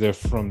because they're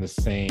from the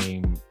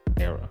same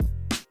era.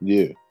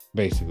 Yeah.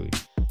 Basically.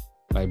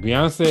 Like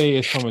Beyonce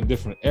is from a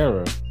different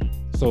era.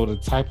 So the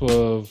type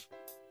of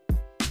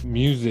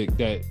music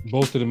that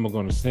both of them are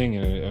going to sing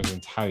is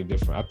entirely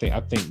different. I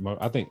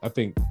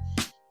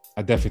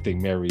definitely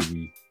think Mary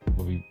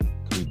could be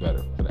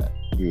better for that.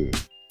 Yeah.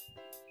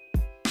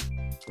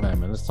 All right,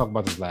 man. Let's talk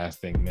about this last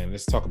thing, man.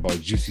 Let's talk about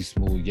Juicy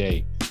Smooth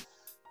Ye.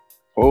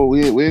 Oh,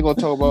 we ain't gonna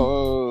talk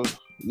about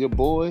your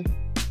boy.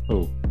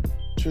 Who?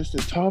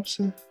 Tristan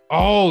Thompson.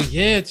 Oh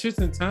yeah,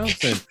 Tristan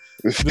Thompson.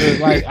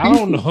 Like, I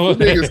don't know.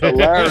 That nigga's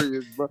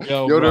hilarious, bro.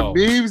 Yo, bro.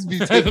 The memes be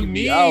taking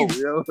me out,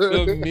 yo.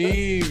 The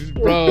memes,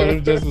 bro.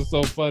 This is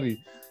so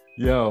funny.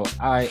 Yo,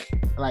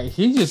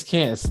 he just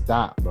can't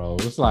stop, bro.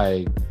 It's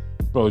like,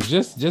 bro,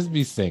 just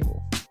be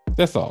single.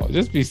 That's all.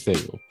 Just be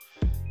single.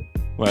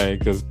 Like,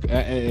 because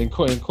and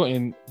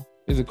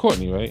is it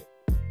Courtney, right?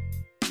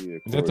 Yeah,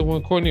 is that the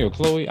one, Courtney or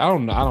Chloe? I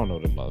don't know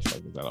them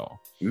motherfuckers at all.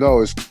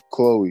 No, it's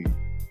Chloe.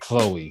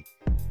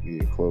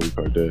 Yeah, Khloe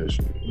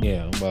Kardashian.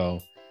 Yeah,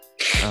 well,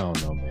 I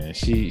don't know, man.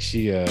 She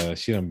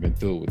done been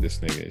through it with this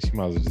nigga. She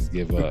might as well just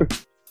give up.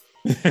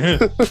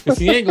 Cause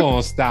he ain't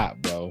gonna stop,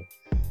 bro.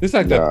 This is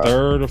like the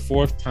third or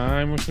fourth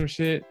time or some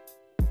shit.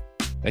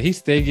 Like he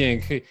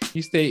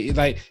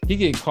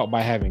get caught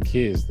by having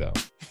kids though.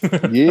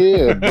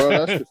 Yeah, bro,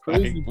 that's the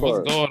crazy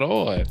part. What's going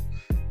on?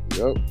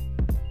 Yep.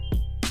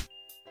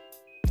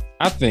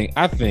 I think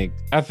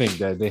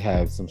that they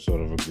have some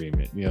sort of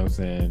agreement. You know what I'm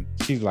saying?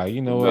 She's like,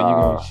 you know what,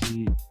 you're gonna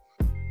cheat.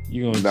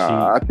 You're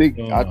gonna cheat.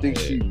 I think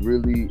she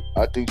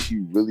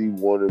really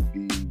wanna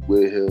be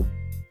with him,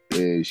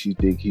 and she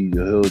think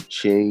he'll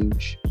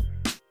change,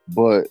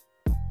 but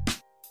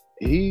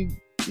he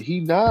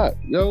not.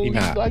 Yo, he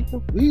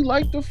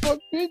like to fuck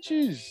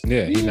bitches.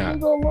 Yeah, he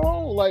not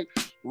alone. Like,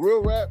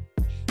 real rap,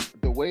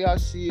 the way I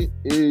see it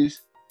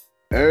is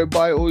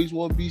everybody always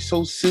want to be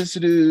so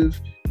sensitive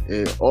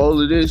and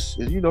all of this,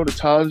 and the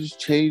times is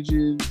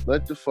changing.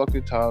 Let the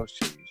fucking times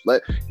change.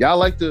 Y'all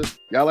like to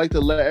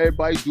let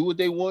everybody do what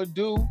they want to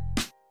do,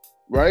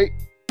 right?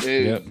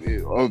 And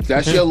if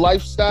that's your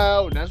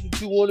lifestyle and that's what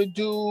you want to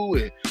do,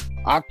 and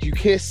you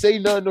can't say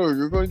nothing or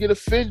you're gonna get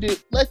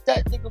offended. Let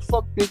that nigga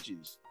fuck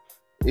bitches.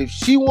 If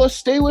she wants to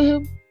stay with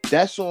him,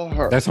 that's on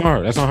her. That's on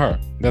her. That's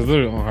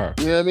literally on her.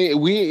 You know what I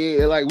mean?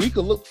 We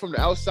could look from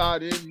the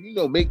outside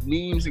in, make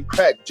memes and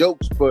crack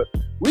jokes, but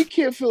we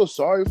can't feel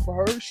sorry for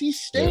her. She's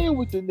staying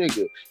with the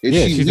nigga. If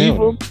she leave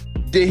him,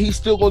 then he's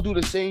still gonna do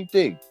the same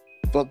thing.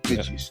 Fuck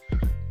bitches.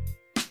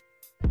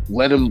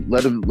 Let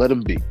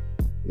him be.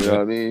 You know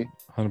what I mean?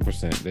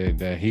 100%.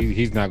 That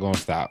he's not gonna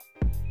stop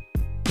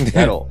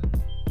at all.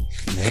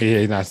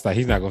 He's not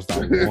gonna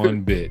stop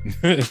one bit.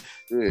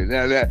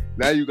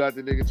 Now you got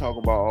the nigga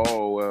talking about,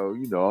 oh well,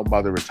 I'm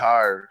about to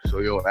retire, so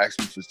you'll ask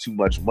me for too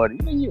much money.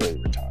 You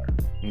ain't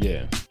retired.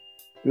 Yeah,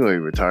 you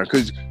ain't retired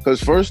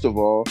because first of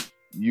all,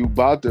 you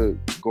about to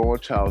go on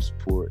child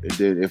support, and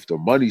then if the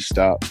money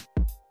stop,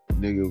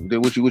 nigga,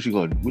 then what you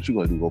gonna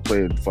do? Go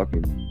play in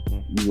fucking?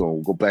 You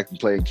gonna go back and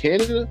play in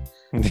Canada,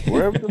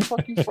 wherever the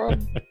fuck you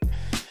from?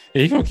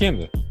 Yeah, he's from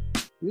Canada.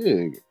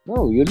 Yeah,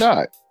 no, you're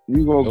not.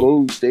 You're gonna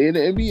go stay in the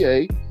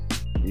NBA,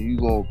 and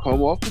you're gonna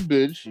come off the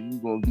bench, and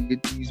you're gonna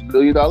get these $1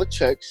 million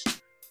checks,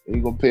 and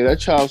you're gonna pay that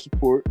child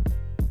support,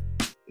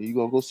 and you're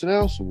gonna go sit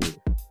down somewhere.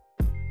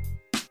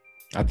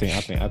 I think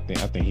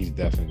he's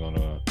definitely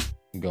gonna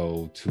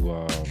go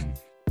to.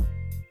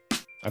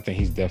 I think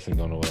he's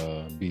definitely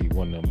gonna be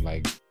one of them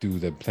like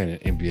dudes that play in the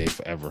NBA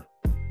forever.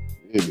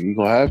 Yeah, you're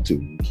gonna have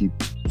to keep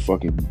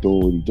fucking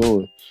doing what he's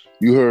doing.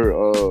 You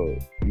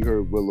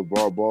heard what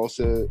LeVar Ball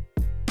said?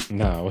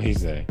 Nah, what he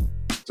say?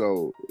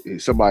 So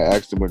somebody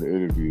asked him in the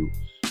interview,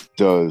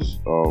 does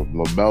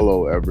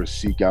LaMelo ever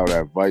seek out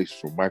advice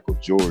from Michael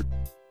Jordan?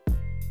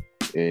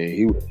 And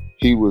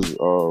he was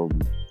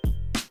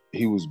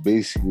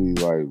basically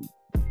like,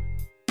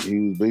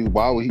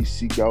 why would he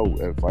seek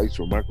out advice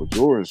from Michael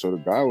Jordan? So the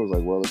guy was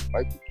like, well, it's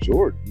Michael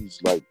Jordan. He's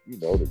like,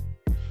 the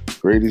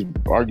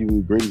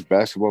arguably greatest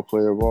basketball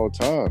player of all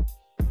time.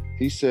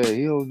 He said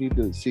he don't need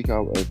to seek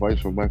out advice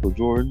from Michael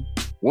Jordan.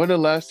 When the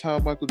last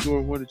time Michael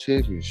Jordan won a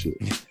championship?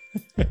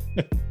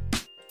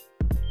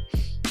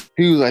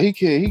 He was like, he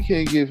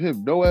can't give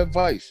him no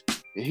advice.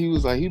 And he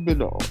was like, he been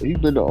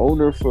the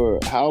owner for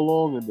how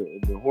long, and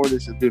the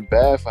Hornets have been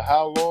bad for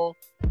how long?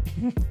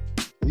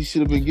 He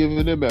should have been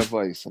giving them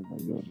advice. I'm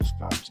like, yo, this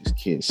guy just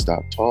can't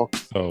stop talking.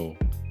 So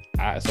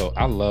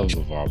I love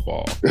LeVar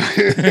Ball.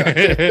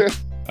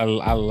 I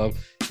love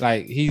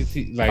he's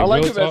like, I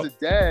like him as a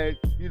dad.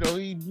 He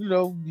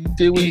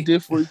did what he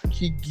did for his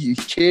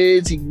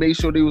kids. He made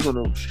sure they was on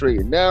a straight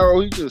and narrow.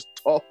 He just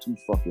talked too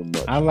fucking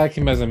much. I like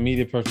him as a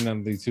media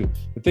personality too.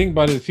 The thing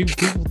about it is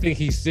people think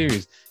he's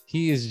serious.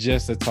 He is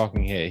just a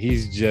talking head.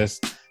 He's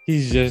just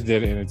there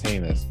to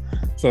entertain us.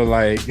 So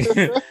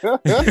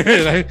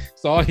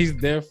so all he's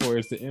there for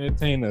is to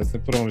entertain us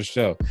and put on a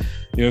show.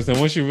 You know what I'm saying?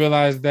 Once you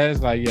realize that,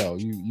 it's like, yo,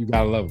 you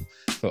gotta love him.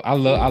 So I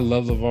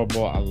love LeVar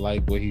Ball. I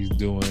like what he's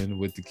doing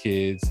with the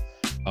kids.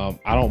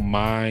 I don't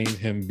mind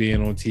him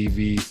being on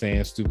TV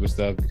saying stupid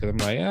stuff because I'm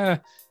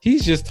like,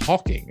 he's just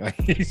talking. Like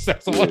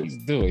that's what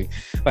he's doing.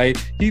 Like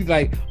he's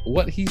like,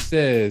 what he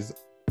says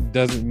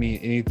doesn't mean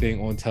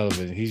anything on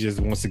television. He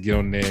just wants to get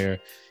on there.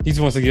 He just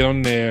wants to get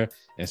on there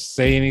and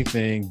say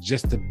anything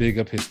just to big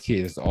up his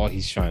kids. That's all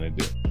he's trying to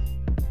do.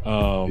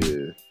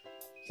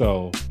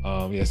 So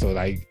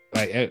like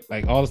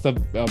all the stuff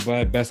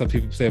bad stuff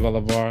people say about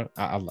LeVar,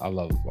 I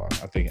love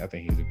LeVar. I think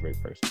he's a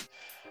great person.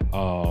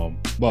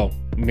 Well,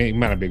 he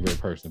might not be a great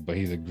person, but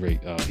he's a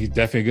great he's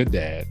definitely a good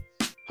dad,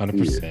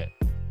 100%.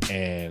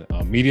 And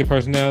media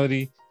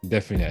personality,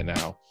 definitely that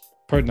now.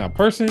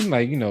 Person,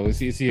 like, is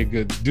he a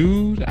good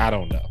dude? I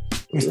don't know.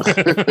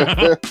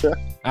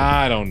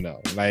 I don't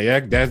know.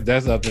 Like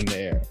that's up in the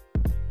air.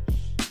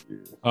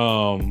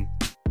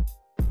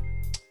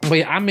 But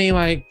yeah, I mean,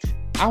 like,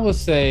 I would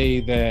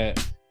say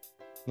that,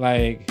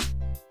 like,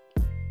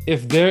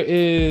 if there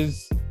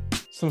is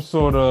some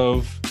sort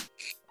of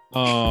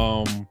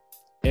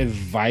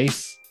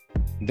advice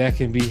that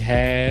can be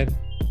had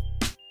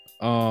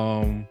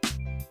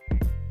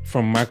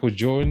from Michael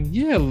Jordan,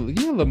 yeah,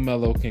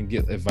 LaMelo can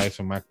get advice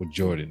from Michael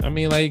Jordan. I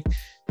mean, like,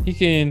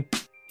 he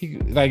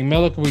like,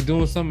 Melo can be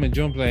doing something and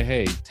Jordan be like,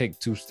 hey, take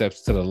 2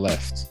 steps to the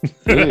left.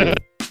 Yeah.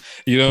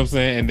 You know what I'm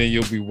saying? And then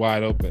you'll be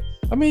wide open.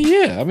 I mean,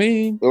 yeah. I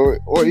mean, or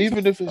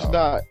even if it's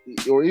not,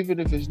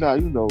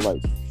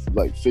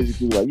 like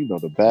physically, like,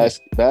 the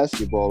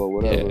basketball or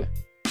whatever.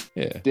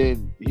 Yeah.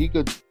 Then he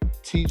could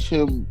teach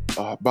him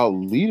about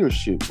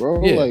leadership,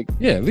 bro. Yeah. Like,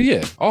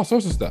 yeah. All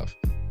sorts of stuff.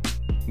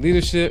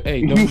 Leadership. Hey,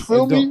 you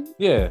feel me?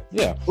 Yeah.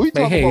 We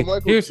talking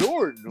about Michael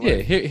Jordan.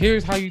 Right? Yeah.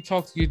 Here's how you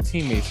talk to your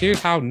teammates.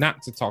 Here's how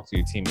not to talk to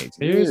your teammates.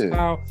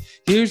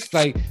 Here's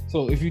like,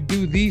 so if you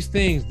do these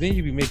things, then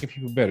you be making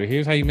people better.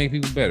 Here's how you make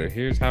people better.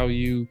 Here's how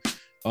you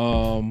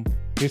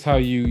Here's how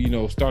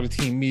you start a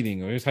team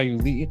meeting, or here's how you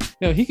lead.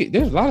 He could.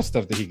 There's a lot of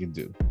stuff that he can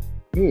do.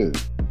 Yeah.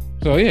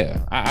 So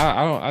yeah,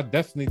 I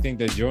definitely think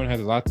that Jordan has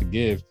a lot to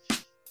give,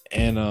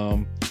 and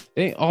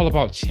it ain't all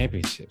about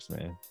championships,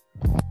 man.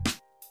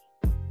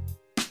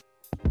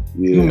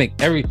 Yeah. You can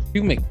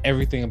make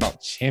everything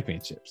about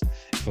championships.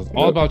 If it's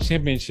all about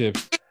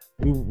championships,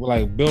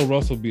 like Bill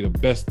Russell be the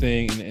best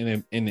thing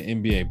in the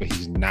NBA, but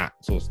he's not.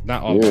 So it's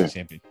not all about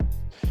championships.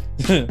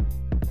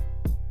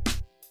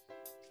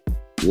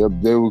 Yep,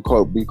 they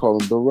would be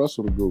calling Bill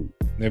Russell the GOAT.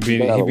 He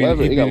got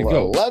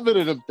 11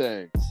 of them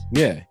things.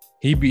 Yeah,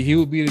 he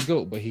would be the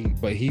GOAT, but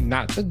he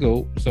not the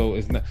GOAT. So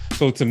it's not.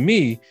 So to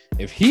me,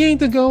 if he ain't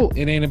the GOAT,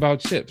 it ain't about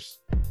chips.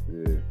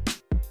 Yeah.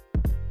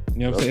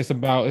 You know what I'm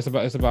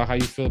saying? It's about how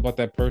you feel about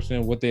that person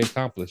and what they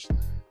accomplished.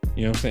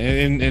 You know what I'm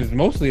saying? And it's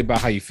mostly about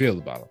how you feel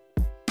about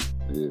them.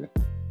 Yeah.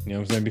 You know what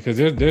I'm saying? Because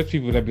there's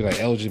people that be like,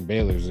 Elgin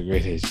Baylor's the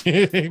greatest.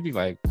 They'd be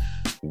like,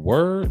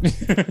 word.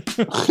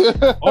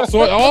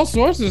 all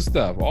sorts of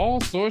stuff. All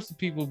sorts of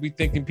people be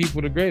thinking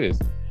people the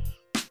greatest.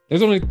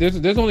 There's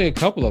only a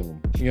couple of them.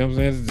 You know what I'm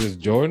saying? There's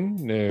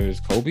Jordan, there's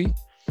Kobe,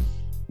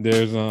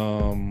 there's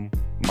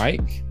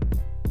Mike,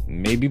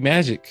 maybe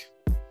Magic.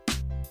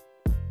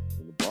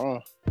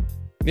 LeBron.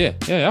 Yeah.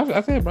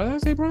 I said Brian. Did I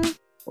say Brian?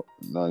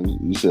 No,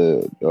 you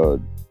said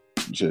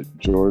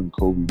Jordan,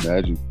 Kobe,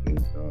 Magic,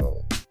 and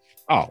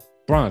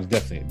Bron is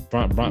definitely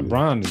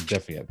Bron is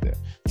definitely up there.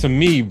 To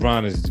me,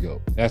 Bron is the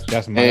GOAT.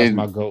 That's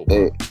my GOAT.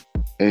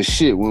 And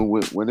shit,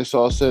 when it's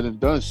all said and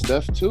done,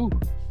 Steph too.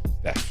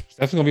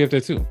 Steph's gonna be up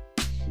there too.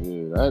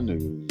 Yeah, that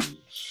nigga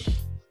is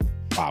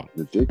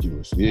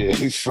ridiculous. Yeah,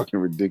 he's fucking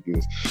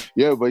ridiculous.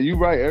 Yeah, but you're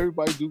right.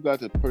 Everybody do got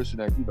the person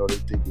that they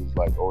think is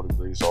like the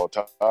greatest all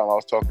time. I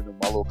was talking to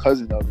my little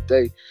cousin the other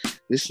day.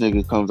 This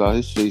nigga comes out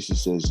his face and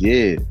says,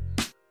 "Yeah,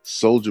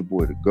 Soulja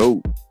Boy the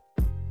GOAT."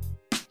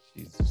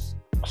 Jesus.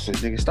 I said,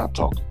 "Nigga, stop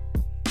talking.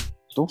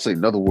 Don't say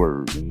another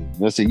word." Man.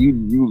 I said,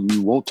 "You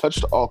won't touch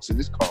the aux in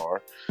this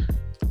car.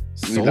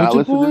 We're not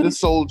listening to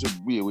Soulja.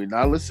 We're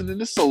not listening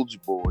to Soulja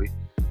Boy."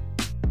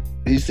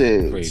 He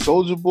said,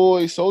 Soulja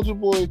Boy,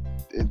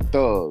 and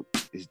Thug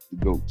is the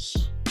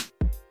GOATs.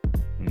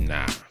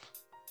 Nah.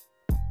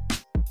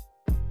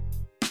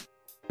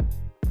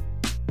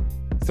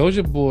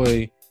 Soulja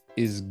Boy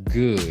is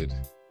good,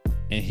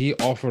 and he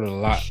offered a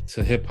lot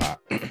to hip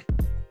hop,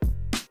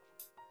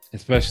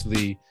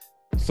 especially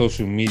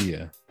social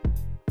media.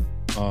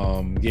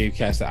 Gave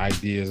cats the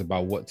ideas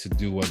about what to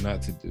do, what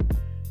not to do.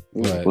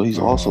 But he's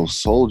also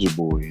Soulja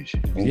Boy.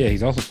 Yeah,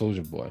 he's also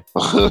Soulja Boy.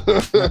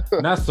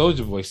 not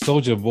Soulja Boy.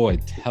 Soulja Boy,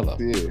 tell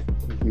him.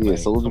 Yeah,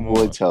 Soulja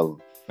Boy, tell him.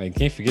 Like,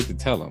 can't forget to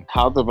tell him.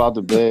 Hopped up out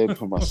the bed,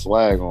 put my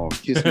swag on,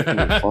 kiss me through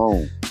the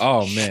phone.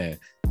 Oh man,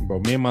 bro,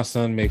 me and my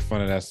son make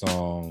fun of that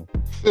song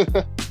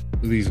at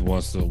least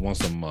once a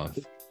month.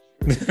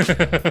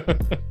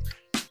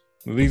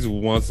 At least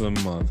once a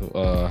month.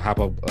 Hop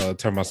up,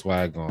 turn my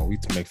swag on. We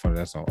make fun of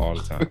that song all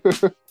the time.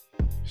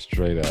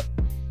 Straight up.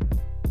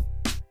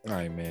 All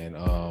right, man.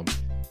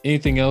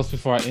 Anything else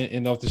before I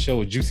end off the show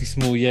with Juicy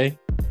Smouye?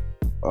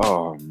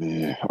 Oh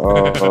man.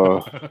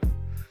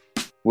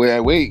 Wait. I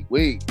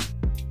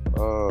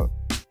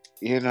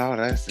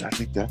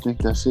think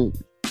that's it.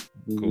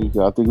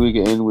 Cool. I think we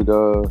can end with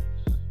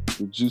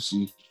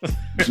Juicy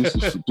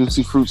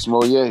Fruit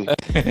Smouye.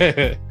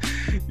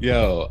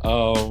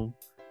 Yo,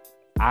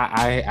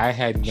 I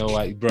had no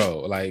idea, bro.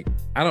 Like,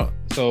 I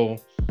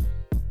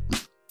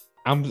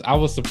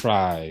was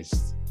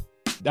surprised.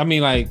 I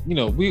mean, like,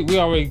 we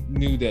already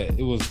knew that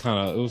it was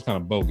kind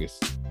of bogus.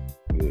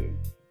 Yeah,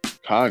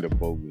 kind of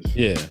bogus.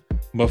 Yeah,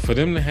 but for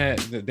them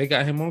they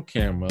got him on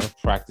camera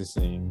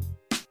practicing,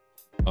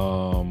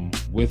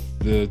 with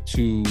the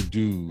two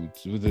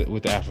dudes, with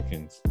the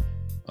Africans,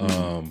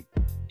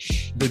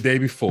 the day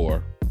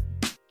before,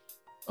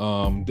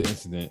 the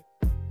incident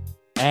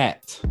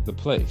at the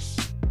place.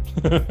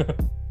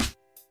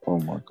 Oh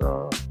my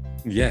God.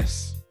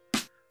 Yes.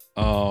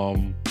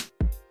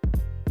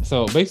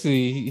 So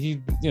basically,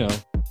 he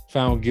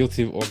found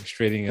guilty of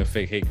orchestrating a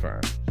fake hate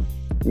crime.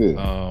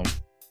 Yeah.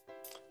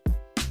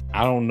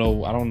 I don't know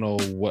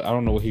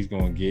what he's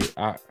gonna get.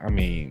 I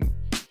mean,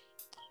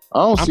 I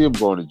don't see him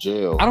going to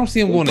jail. I don't see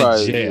him going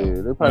to jail.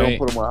 Yeah, they probably gonna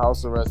put him on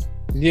house arrest.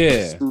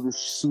 Yeah.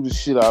 Sue the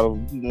shit out of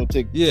him.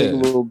 Take a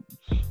little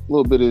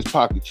bit of his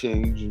pocket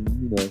change,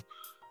 and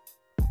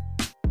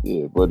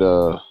Yeah, but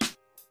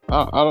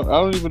I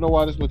don't even know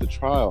why this went to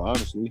trial.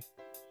 Honestly.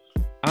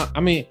 I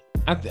mean.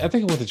 I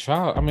think it went to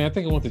trial. I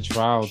think it went to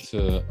trial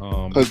to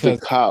because the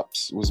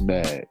cops was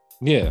mad.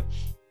 Yeah,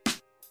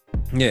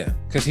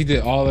 because he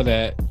did all of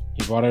that.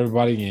 He brought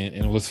everybody in,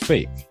 and it was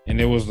fake. And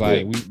it was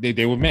like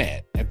they were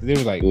mad. They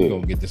were like, "We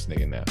gonna get this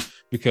nigga now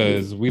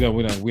because we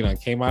done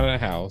came out of the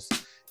house.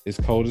 It's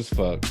cold as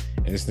fuck,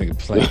 and this nigga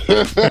playing."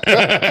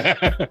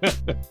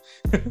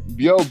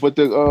 Yo, but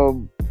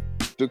the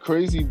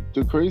crazy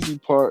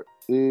part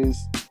is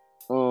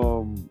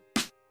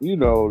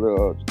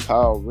the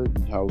Kyle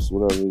Rittenhouse,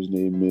 whatever his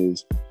name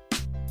is,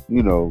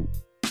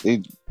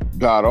 it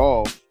got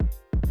off.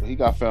 He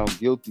got found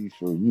guilty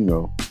for,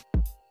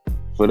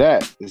 for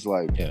that. It's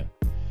like, yeah,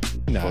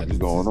 what's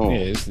going on?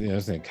 Yeah,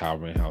 it's in Kyle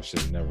Rittenhouse should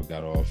have never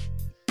got off.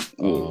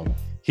 Yeah.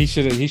 He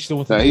should have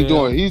went to jail.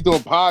 jail. He's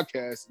doing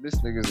podcasts. This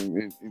nigga's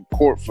in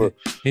court for.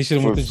 He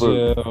should have went to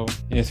jail.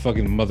 And his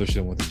fucking mother should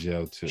have went to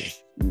jail too.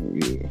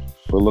 Yeah,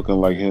 for looking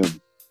like him.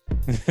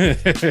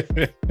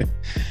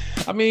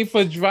 I mean,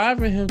 for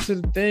driving him to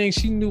the thing,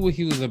 she knew what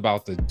he was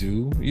about to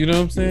do. You know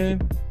what I'm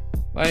saying?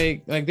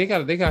 Like they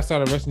gotta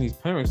start arresting these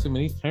parents. I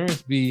mean, these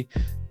parents be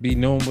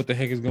knowing what the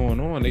heck is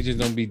going on. They just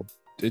don't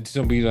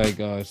be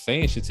like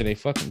saying shit to their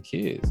fucking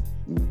kids.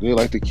 They're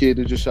like the kid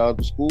that just shot up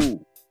the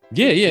school.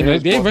 Yeah.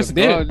 They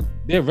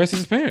arrested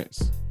his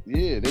parents.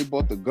 Yeah, they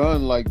bought the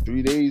gun like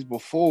 3 days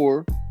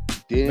before.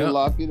 Didn't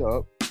lock it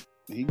up.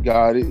 He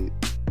got it.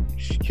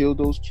 She killed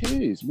those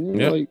kids, man.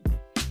 Yep.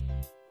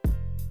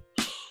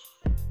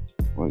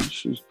 Like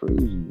shit's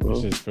crazy, bro.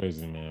 This shit's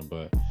crazy, man.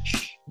 But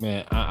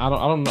man, I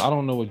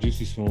don't know what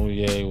Juicy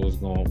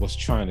Smouye was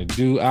trying to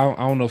do. I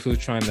don't know if he was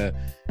trying to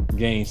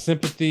gain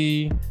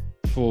sympathy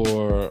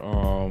for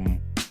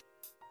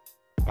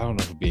I don't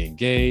know, for being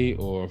gay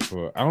or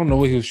for I don't know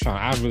what he was trying.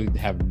 I really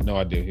have no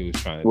idea what he was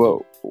trying to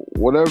do.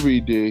 Whatever he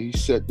did, he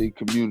set the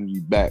community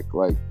back.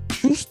 Like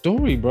true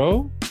story,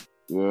 bro.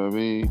 You know what I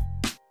mean?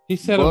 He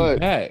set them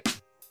back.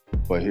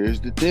 But here's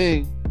the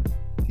thing.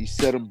 He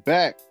set them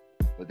back,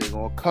 but they're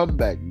gonna come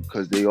back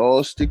because they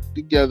all stick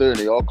together and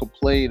they all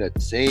complain at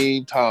the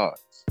same time.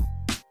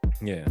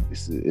 Yeah.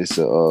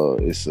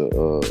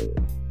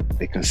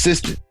 They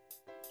consistent.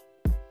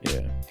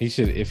 Yeah. He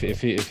should if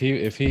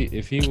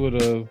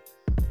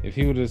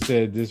he would have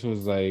said this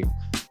was like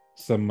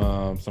some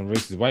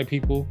racist white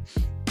people,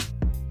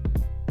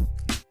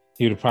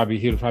 he would have probably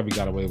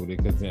got away with it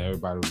because then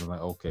everybody would be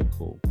like, okay,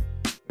 cool.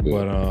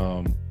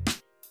 Yeah.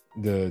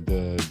 But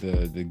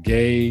the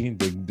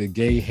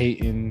gay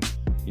hating,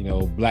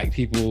 black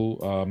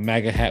people,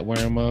 MAGA hat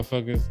wearing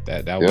motherfuckers,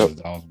 that was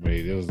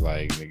great. It was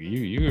like, nigga,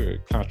 you're a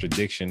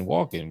contradiction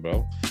walking,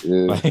 bro.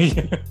 Yeah.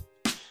 Yeah.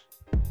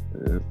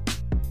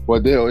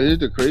 But here's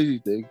the crazy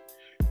thing.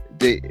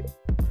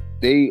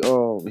 He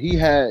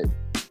had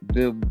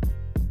them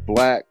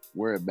black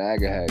wearing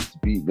MAGA hats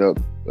beating up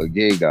a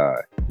gay guy.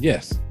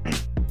 Yes.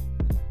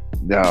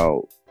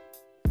 Now,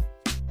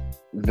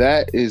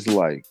 that is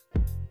like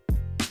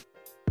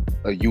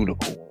a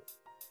unicorn.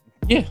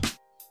 Yeah.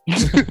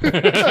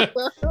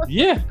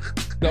 Yeah.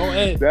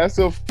 No, that's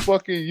a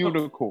fucking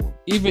unicorn.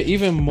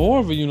 Even more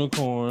of a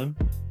unicorn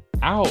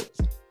out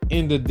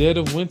in the dead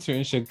of winter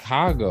in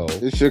Chicago. Bro.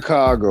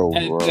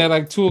 At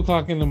like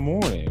 2:00 in the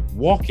morning,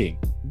 walking.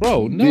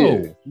 Bro,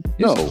 no.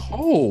 Yeah. It's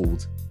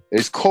cold.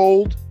 It's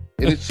cold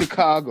and it's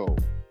Chicago.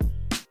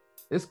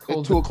 It's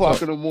cold. At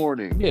 2:00 in the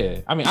morning. Yeah.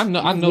 I mean,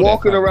 I know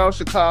walking around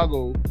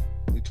Chicago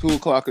at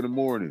 2:00 in the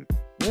morning.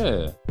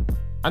 Yeah.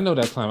 I know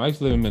that climate. I used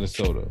to live in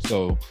Minnesota.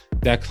 So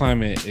that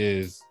climate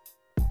is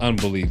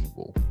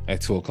unbelievable at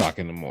 2:00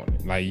 in the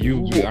morning. Like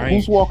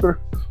who's walking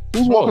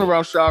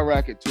around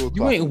Chirac at 2:00?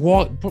 You ain't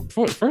walk.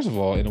 First of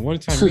all, in the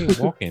wintertime, you ain't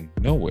walking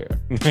nowhere.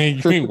 You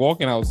ain't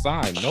walking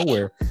outside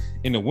nowhere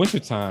in the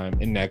wintertime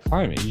in that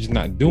climate. You're just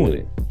not doing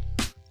it.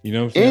 You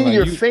know what I'm saying? And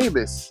you're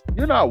famous.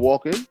 You're not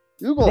walking.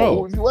 You're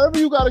going whatever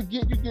you gotta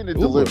get, you're getting it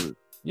delivered.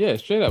 Yeah,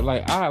 straight up.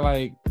 Like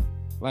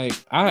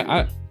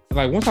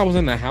once I was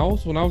in the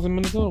house when I was in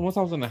Minnesota, once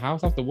I was in the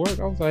house after work,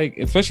 I was like,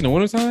 especially in the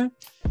wintertime,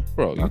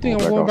 bro, you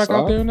think I'm going back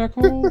out there in that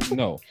cold?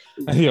 No.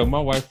 Yo, my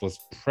wife was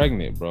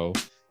pregnant, bro,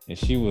 and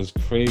she was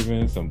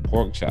craving some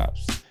pork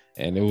chops,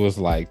 and it was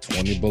like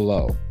 20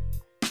 below.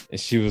 And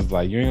she was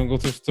like, "You ain't gonna go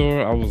to the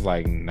store?" I was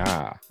like,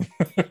 "Nah."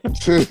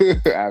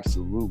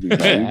 Absolutely.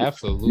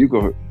 Absolutely. You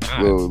go,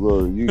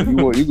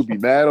 look, you could be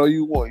mad all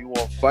you want. You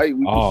want to fight?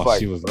 We can fight.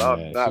 She was but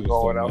mad. I'm not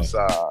going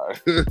outside.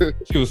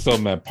 She was so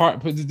mad.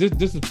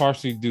 This is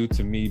partially due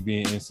to me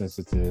being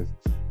insensitive,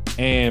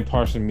 and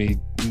partially me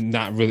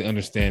not really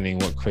understanding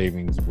what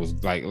cravings was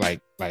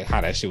like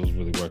how that shit was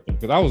really working.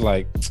 Because I was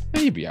like,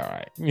 "Hey, you be all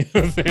right." You know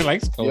what I'm saying?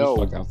 Like, it's cold as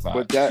fuck outside.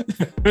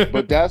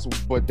 But that's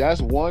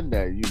one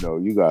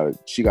that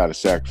she gotta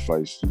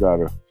sacrifice.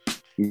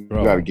 You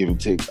gotta give and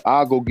take.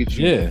 I'll go get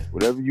you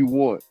whatever you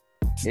want.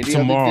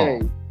 Tomorrow.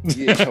 Other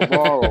day,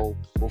 tomorrow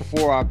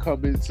before I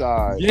come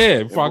inside.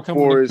 Yeah, before I come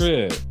in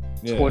the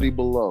crib. 20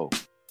 below.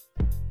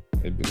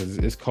 Because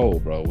it's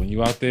cold, bro. When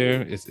you out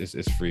there,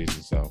 it's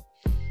freezing. So,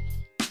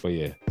 but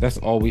yeah, that's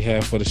all we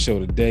have for the show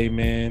today,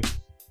 man.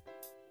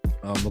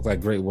 Look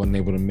like Great wasn't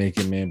able to make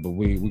it, man, but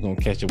we're gonna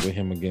catch up with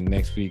him again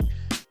next week.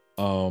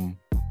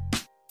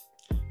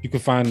 You can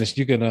find this.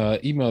 You can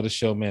email the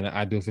show, man,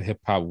 at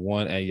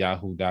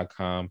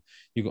idoitforhiphop1@yahoo.com.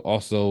 You can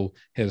also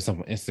hit us up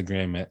on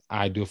Instagram at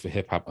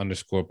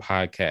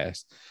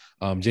idoitforhiphop_podcast.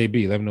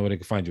 JB, let me know where they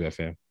can find you at,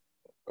 fam.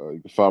 You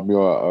can find me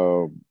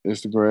on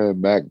Instagram,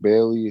 Mac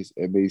Bailey. It's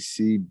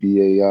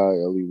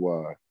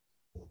MacBailey.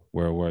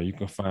 Where you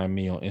can find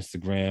me on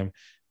Instagram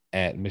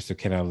at Mr.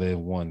 Can I Live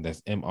 1.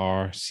 That's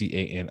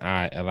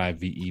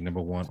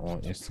MrCanilive 1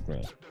 on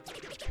Instagram.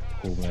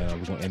 Cool, man.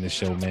 We're gonna end the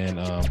show, man.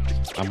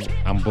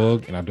 I'm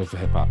Bug, and I do it for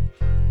hip hop.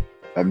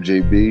 I'm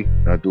JB,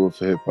 and I do it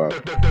for hip hop.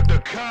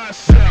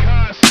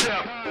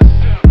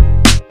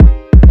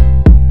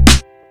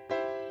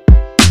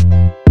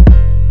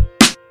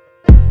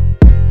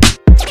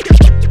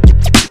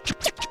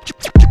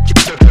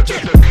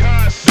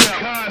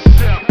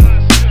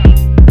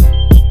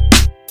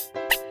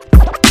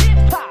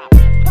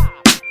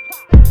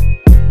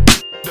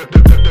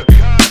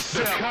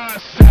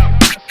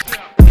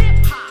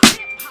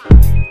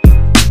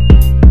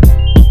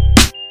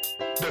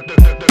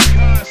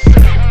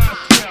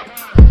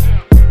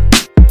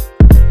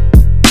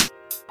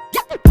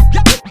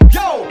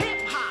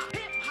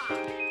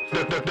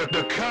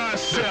 The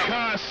concept.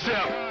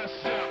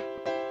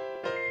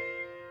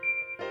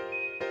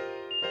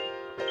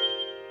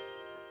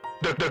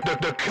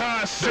 The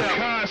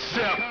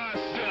concept.